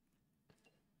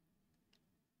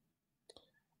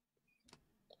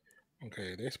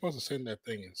 Okay, they're supposed to send that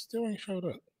thing and still ain't showed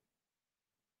up.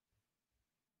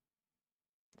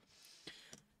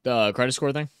 The credit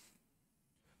score thing?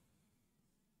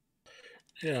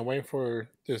 Yeah, I'm waiting for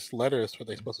this letter. That's what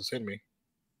they're supposed to send me.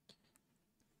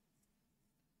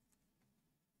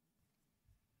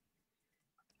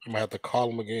 I'm gonna have to call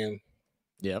them again.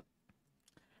 Yep.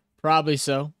 Probably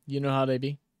so. You know how they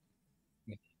be.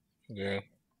 Yeah.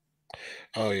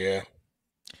 Oh yeah.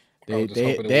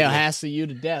 They'll hassle you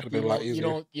to death.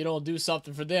 You don't do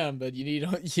something for them, but you need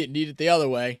it the other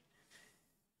way.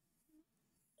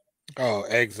 Oh,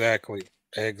 exactly,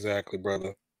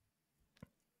 brother.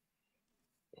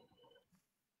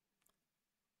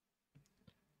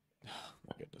 Oh,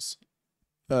 my goodness.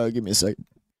 Give me a second.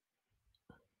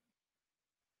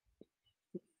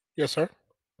 Yes, sir.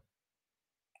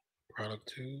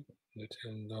 Product 2, the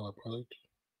 $10 product.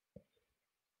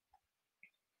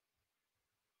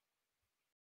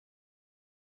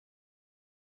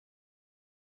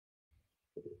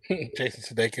 Jason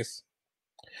Sudeikis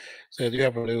said you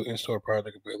have a new in-store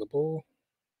product available.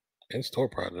 In-store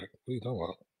product? What are you talking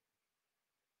about?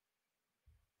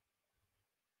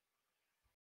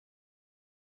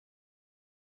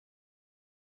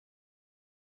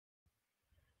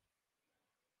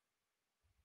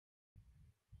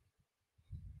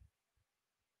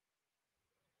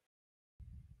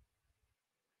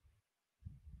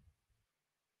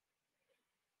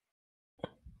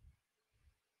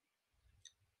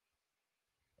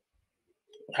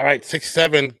 All right,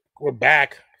 6-7. We're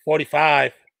back.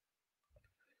 45.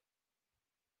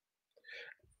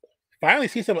 Finally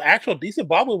see some actual decent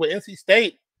bobbling with NC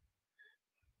State.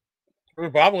 We're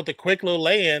bobbling with the quick little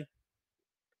lay-in.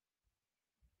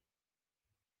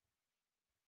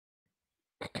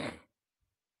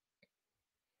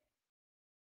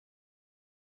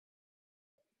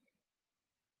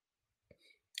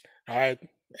 All right,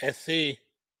 SC.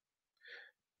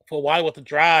 Full wide with the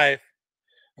drive.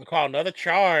 I'll call another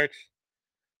charge.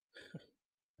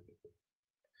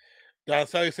 Don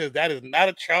Sully says that is not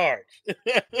a charge.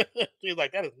 He's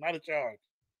like, that is not a charge.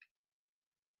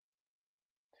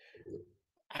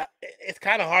 It's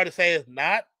kind of hard to say it's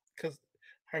not because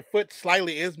her foot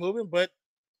slightly is moving, but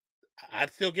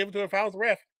I'd still give it to her if I was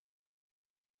ref.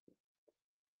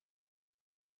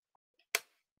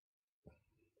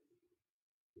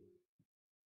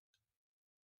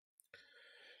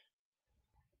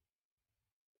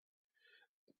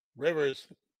 Rivers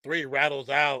 3 rattles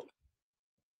out.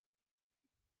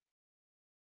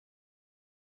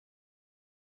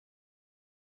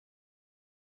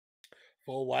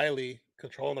 Full Wiley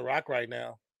controlling the rock right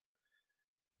now.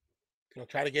 Gonna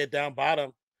try to get down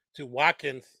bottom to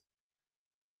Watkins.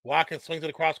 Watkins swings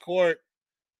it across court.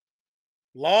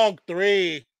 Long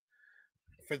 3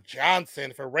 for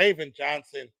Johnson, for Raven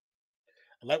Johnson.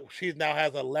 She now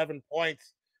has 11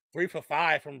 points, 3 for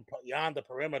 5 from beyond the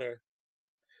perimeter.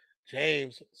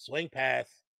 James, swing pass.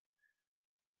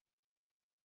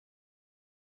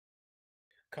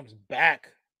 Comes back.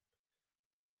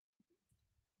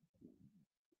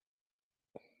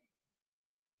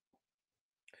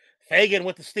 Fagan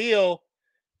with the steal.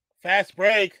 Fast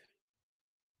break.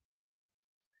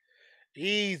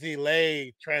 Easy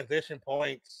lay. Transition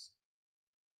points.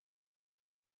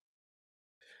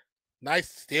 Nice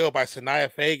steal by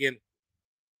Sanaya Fagan.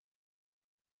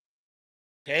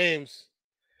 James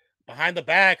behind the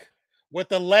back with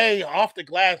the lay off the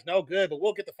glass. No good, but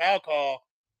we'll get the foul call.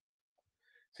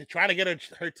 She's trying to get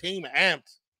her team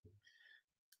amped.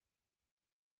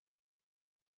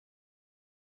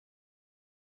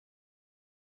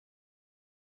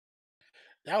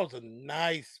 That was a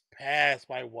nice pass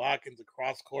by Watkins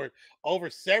across court over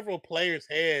several players'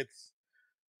 heads.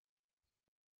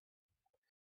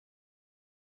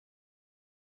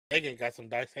 Fagan got some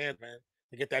nice hands, man,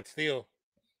 to get that steal.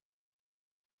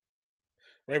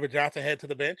 Raven Johnson head to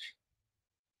the bench.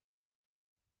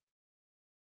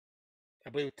 I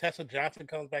believe Tessa Johnson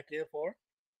comes back in for.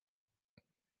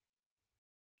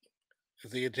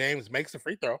 Zia James makes the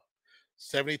free throw.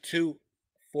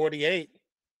 72-48.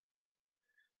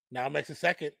 Now makes a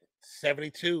second.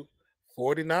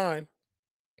 72-49.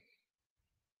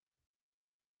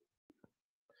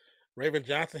 Raven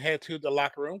Johnson head to the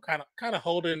locker room, kind of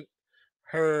holding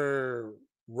her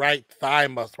right thigh.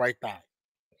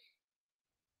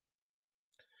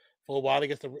 Full Wiley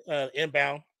gets the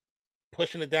inbound,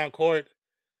 pushing it down court,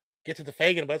 gets it to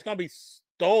Fagan, but it's going to be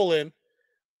stolen.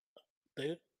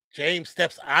 James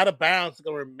steps out of bounds. It's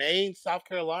going to remain South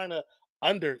Carolina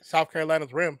under South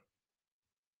Carolina's rim.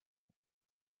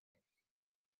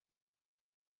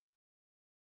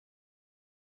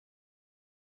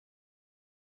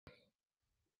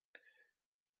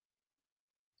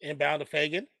 Inbound to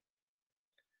Fagan.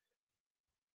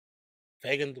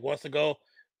 Fagan wants to go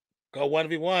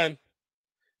 1v1.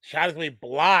 Shot is going to be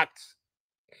blocked.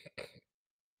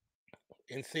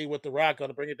 NC with the rock, going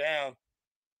to bring it down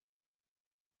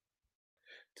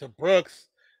to Brooks.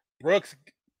 Brooks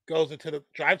goes into the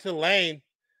drive to the lane.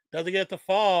 Doesn't get it to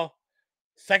fall.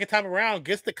 Second time around,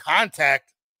 gets the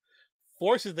contact.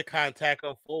 Forces the contact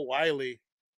on full Wiley.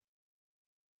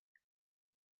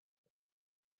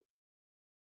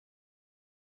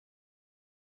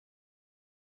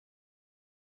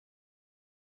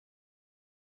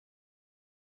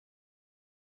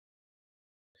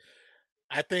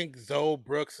 I think Zoe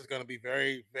Brooks is going to be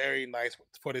very, very nice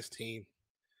for this team.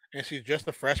 And she's just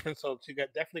a freshman, so she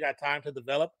definitely got time to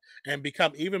develop and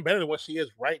become even better than what she is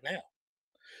right now.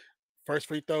 First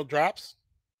free throw drops.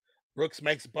 Brooks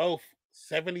makes both.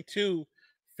 72-51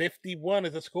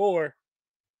 is the score.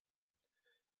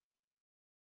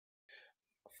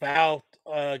 Foul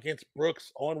against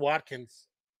Brooks on Watkins.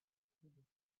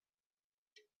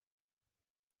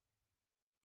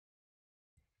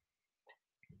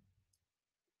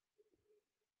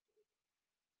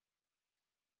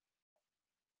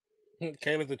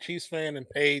 Kayla's a Chiefs fan and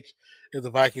Paige is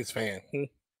a Vikings fan.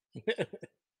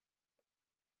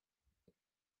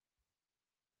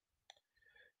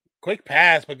 Quick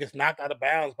pass, but gets knocked out of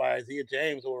bounds by Isaiah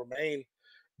James, who will remain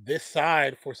this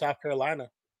side for South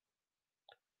Carolina.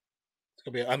 It's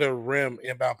going to be an under rim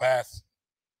inbound pass.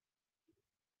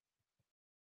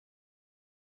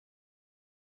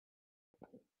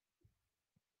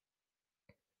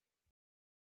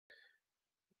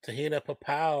 Te-Hina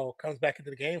Papao comes back into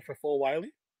the game for full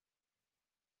Wiley.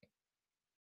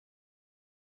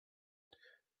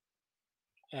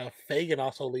 Fagan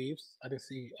also leaves. I didn't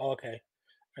see. Oh, okay.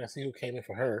 I didn't see who came in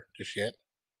for her just yet.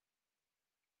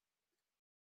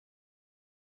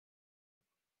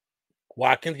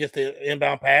 Watkins gets the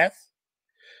inbound pass.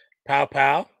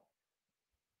 Pow.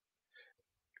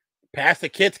 Pass the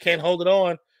Kits, can't hold it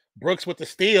on. Brooks with the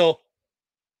steal.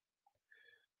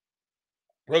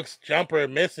 Brooks jumper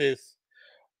misses.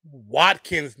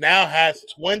 Watkins now has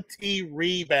 20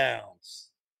 rebounds.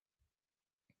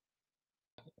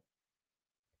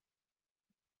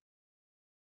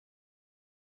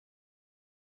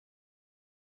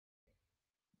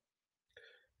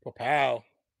 Papao,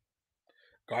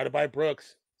 guarded by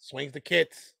Brooks, swings the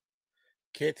Kits.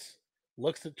 Kits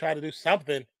looks to try to do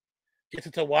something. Gets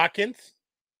it to Watkins.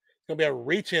 It's going to be a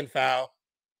reach-in foul.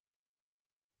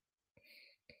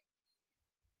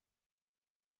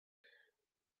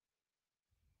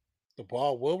 The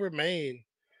ball will remain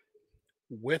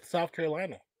with South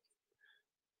Carolina.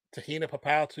 Te-Hina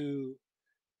Papao to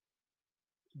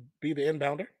be the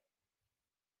inbounder.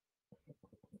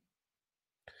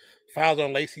 Fouls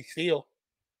on Lacey Steele.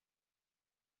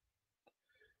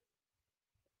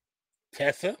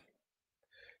 Tessa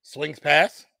swings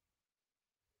pass.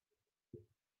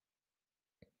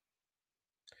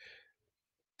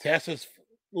 Tessa's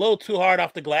a little too hard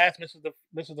off the glass. Misses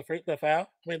the foul.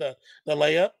 I mean the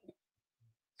layup.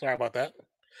 Sorry about that.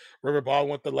 River Ball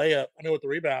with the layup. With the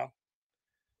rebound.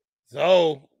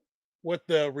 Zoe with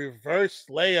the reverse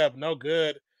layup. No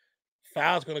good.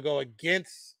 Foul's going to go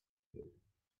against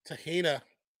Te-Hina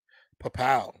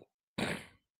Papao.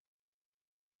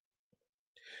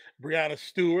 Brianna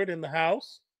Stewart in the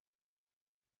house.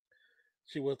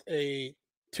 She was a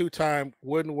two-time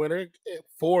Wooden winner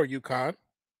for UConn.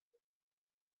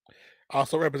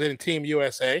 Also representing Team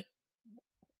USA.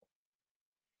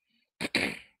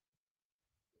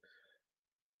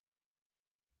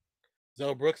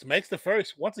 Zoe Brooks makes the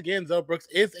first. Once again, Zoe Brooks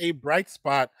is a bright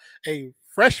spot, a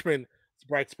freshman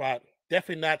bright spot.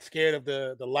 Definitely not scared of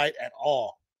the light at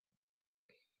all.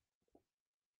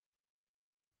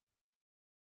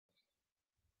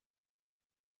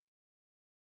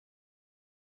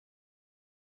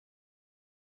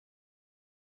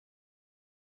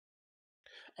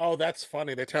 Oh, that's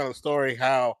funny. They're telling a story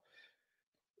how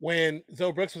when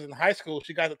Zoe Brooks was in high school,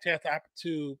 she got a chance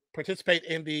to participate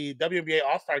in the WNBA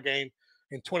All-Star game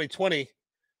in 2020,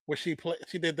 where she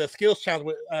did the skills challenge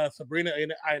with Sabrina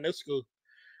Ionescu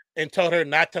and told her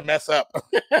not to mess up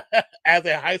as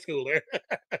a high schooler.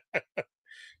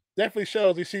 Definitely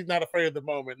shows that she's not afraid of the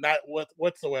moment, not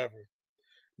whatsoever.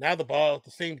 Now the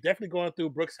seam definitely going through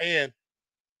Brooks' hand.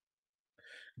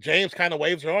 James kind of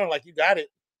waves her on like, you got it.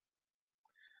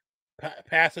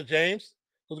 Pass to James,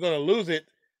 who's going to lose it.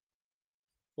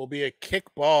 Will be a kick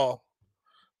ball.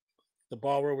 The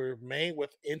ball will remain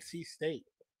with NC State.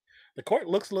 The court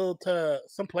looks a little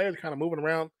some players kind of moving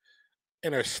around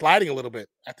and are sliding a little bit.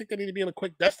 I think they need to be in a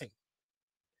quick dusting.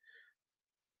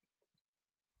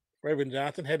 Raven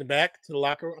Johnson heading back to the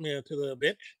locker room. I mean, to the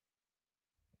bench.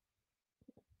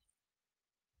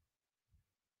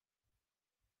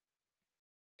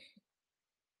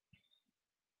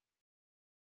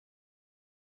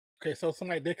 Okay, so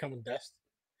somebody did come and dust.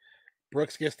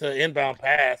 Brooks gets the inbound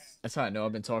pass. That's how I know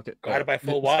I've been talking. Guarded by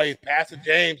full wall. He's passing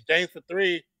James. James for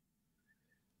three.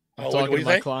 I'm talking to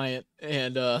my client,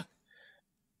 and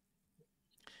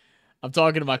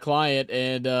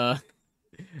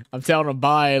I'm telling him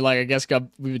bye. Like, I guess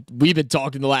we've been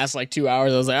talking the last like 2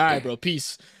 hours. I was like, all right, bro,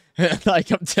 peace.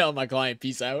 Like, I'm telling my client,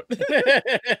 peace out.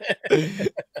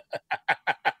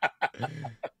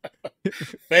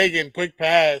 Fagan, quick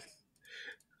pass.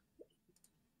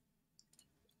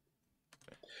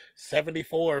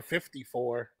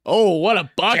 74-54. Oh, what a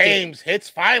bucket. James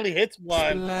finally hits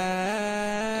one.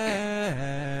 Flash.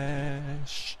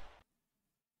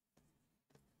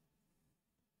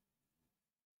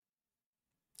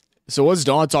 So what's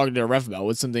Dawn talking to her ref about?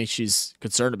 What's something she's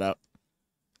concerned about?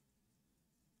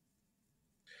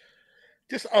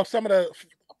 Just some of the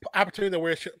opportunities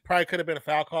where it probably could have been a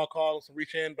foul call, some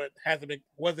reach in, but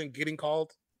wasn't getting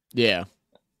called. Yeah.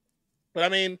 But I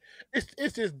mean,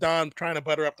 it's just Don trying to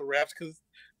butter up the refs because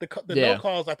the no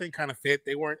calls I think kind of fit.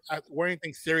 They weren't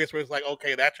anything serious where it's like,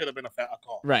 okay, that should have been a foul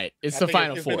call. Right. It's the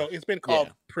final four. It's been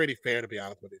called pretty fair, to be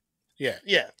honest with you.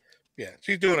 Yeah.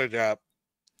 She's doing her job.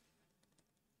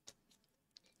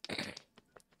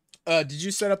 Did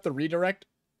you set up the redirect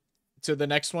to the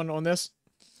next one on this?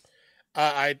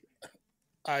 I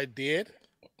did.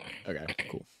 Okay,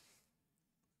 cool.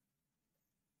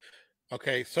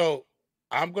 Okay, so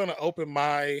I'm gonna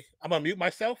mute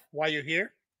myself while you're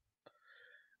here.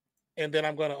 And then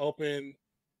I'm gonna open.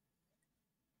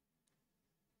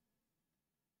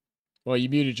 Well, you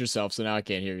muted yourself, so now I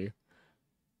can't hear you.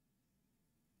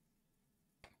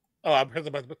 Oh, I'm pressing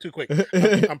the button too quick.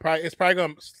 It's probably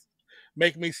gonna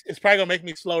make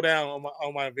me slow down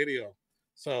on my video.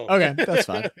 So okay, that's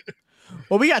fine.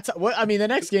 Well, we got. The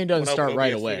next game doesn't start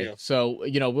right away, video. So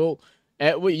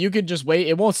you could just wait.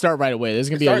 It won't start right away. There's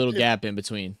gonna be a little gap in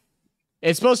between.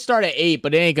 It's supposed to start at 8,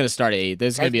 but it ain't gonna start at 8.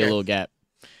 There's gonna be a little gap.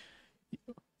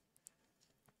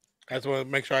 I just want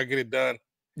to make sure I get it done.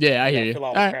 Yeah, I hear you.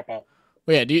 All right. Crap out.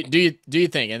 Well, yeah. Do you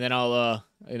think? And then I'll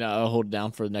hold it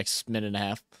down for the next minute and a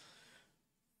half.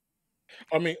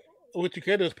 I mean, what you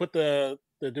could do is put the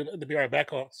BR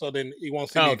back on, so then you won't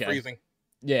see me freezing.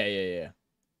 Yeah.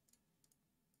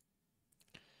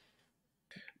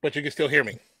 But you can still hear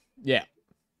me. Yeah.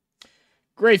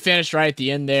 Great finish right at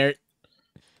the end there.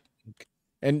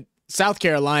 And South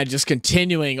Carolina just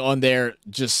continuing on their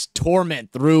just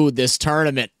torment through this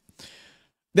tournament.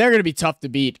 They're going to be tough to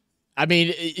beat. I mean,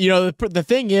 the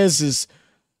thing is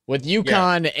with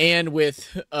UConn and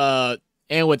with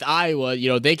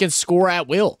Iowa, they can score at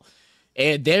will.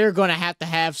 And they're going to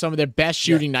have some of their best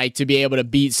shooting night to be able to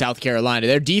beat South Carolina.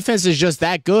 Their defense is just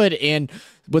that good, and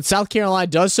what South Carolina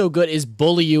does so good is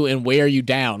bully you and wear you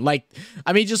down. Like,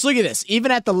 I mean, just look at this.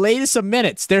 Even at the latest of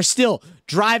minutes, they're still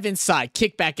drive inside,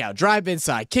 kick back out, drive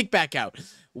inside, kick back out.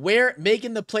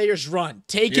 Making the players run,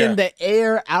 taking the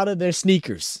air out of their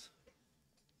sneakers.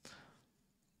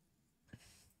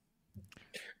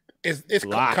 It's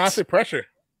constant pressure.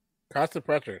 Constant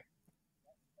pressure.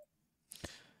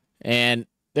 And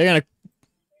they're going to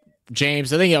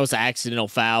James, I think that was an accidental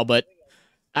foul, but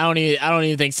I don't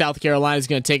even think South Carolina is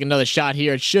going to take another shot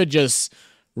here. It should just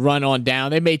run on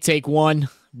down. They may take one,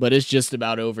 but it's just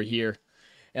about over here.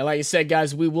 And like I said,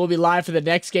 guys, we will be live for the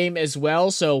next game as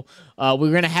well. So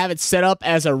we're going to have it set up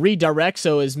as a redirect.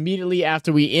 So immediately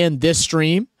after we end this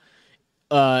stream,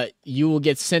 you will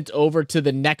get sent over to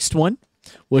the next one,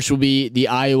 which will be the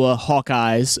Iowa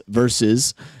Hawkeyes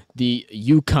versus the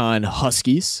UConn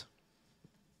Huskies.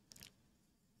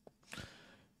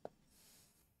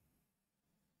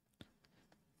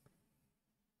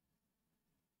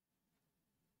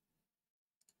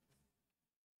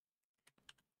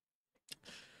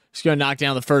 He's going to knock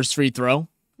down the first free throw.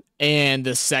 And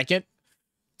the second,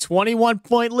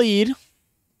 21-point lead.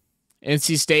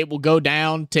 NC State will go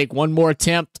down, take one more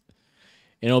attempt,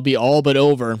 and it'll be all but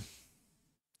over.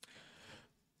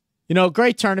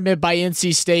 Great tournament by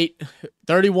NC State.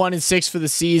 31-6 for the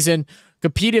season.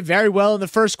 Competed very well in the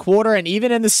first quarter, and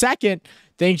even in the second,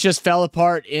 things just fell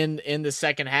apart in the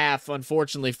second half,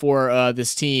 unfortunately, for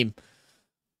this team.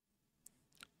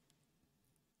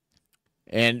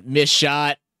 And missed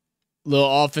shot.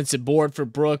 Little offensive board for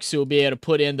Brooks, who will be able to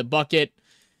put in the bucket,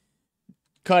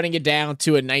 cutting it down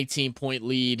to a 19-point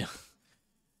lead.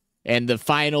 And the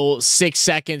final 6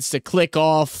 seconds to click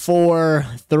off. 4,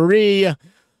 3,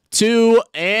 2,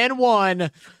 and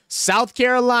 1. South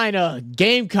Carolina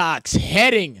Gamecocks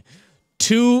heading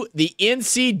to the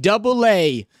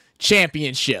NCAA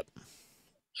Championship.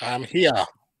 I'm here.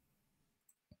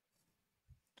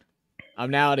 I'm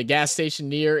now at a gas station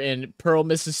near in Pearl,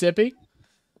 Mississippi.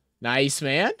 Nice,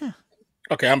 man.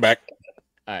 Okay, I'm back.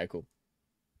 All right, cool.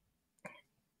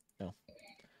 No.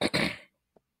 Well,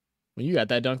 you got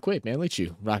that done quick, man. Look at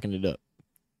you rocking it up.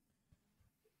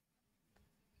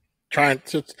 Trying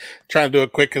to do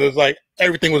it quick because it was like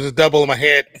everything was just double in my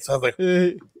head. So I was like,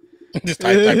 just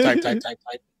type.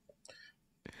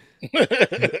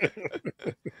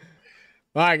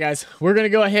 All right, guys, we're gonna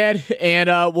go ahead and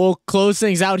we'll close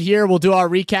things out here. We'll do our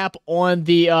recap on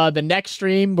the next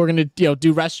stream. We're gonna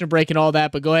do restroom break and all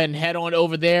that, but go ahead and head on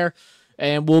over there,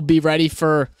 and we'll be ready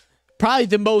for probably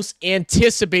the most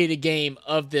anticipated game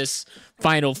of this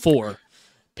Final Four.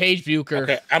 Paige Bucher.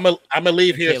 Okay, I'm gonna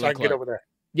leave here so I can get over there.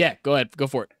 Yeah, go ahead, go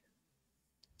for it.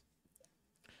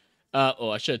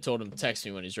 I should have told him to text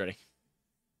me when he's ready.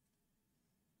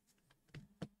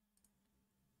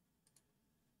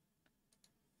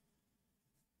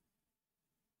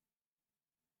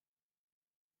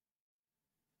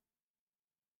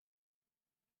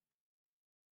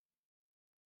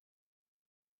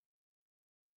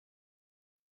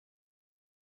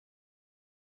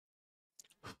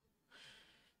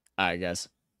 All right, guys.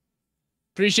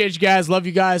 Appreciate you guys. Love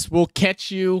you guys. We'll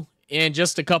catch you in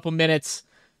just a couple minutes.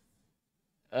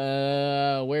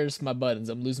 Where's my buttons?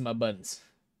 I'm losing my buttons.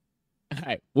 All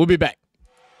right, we'll be back.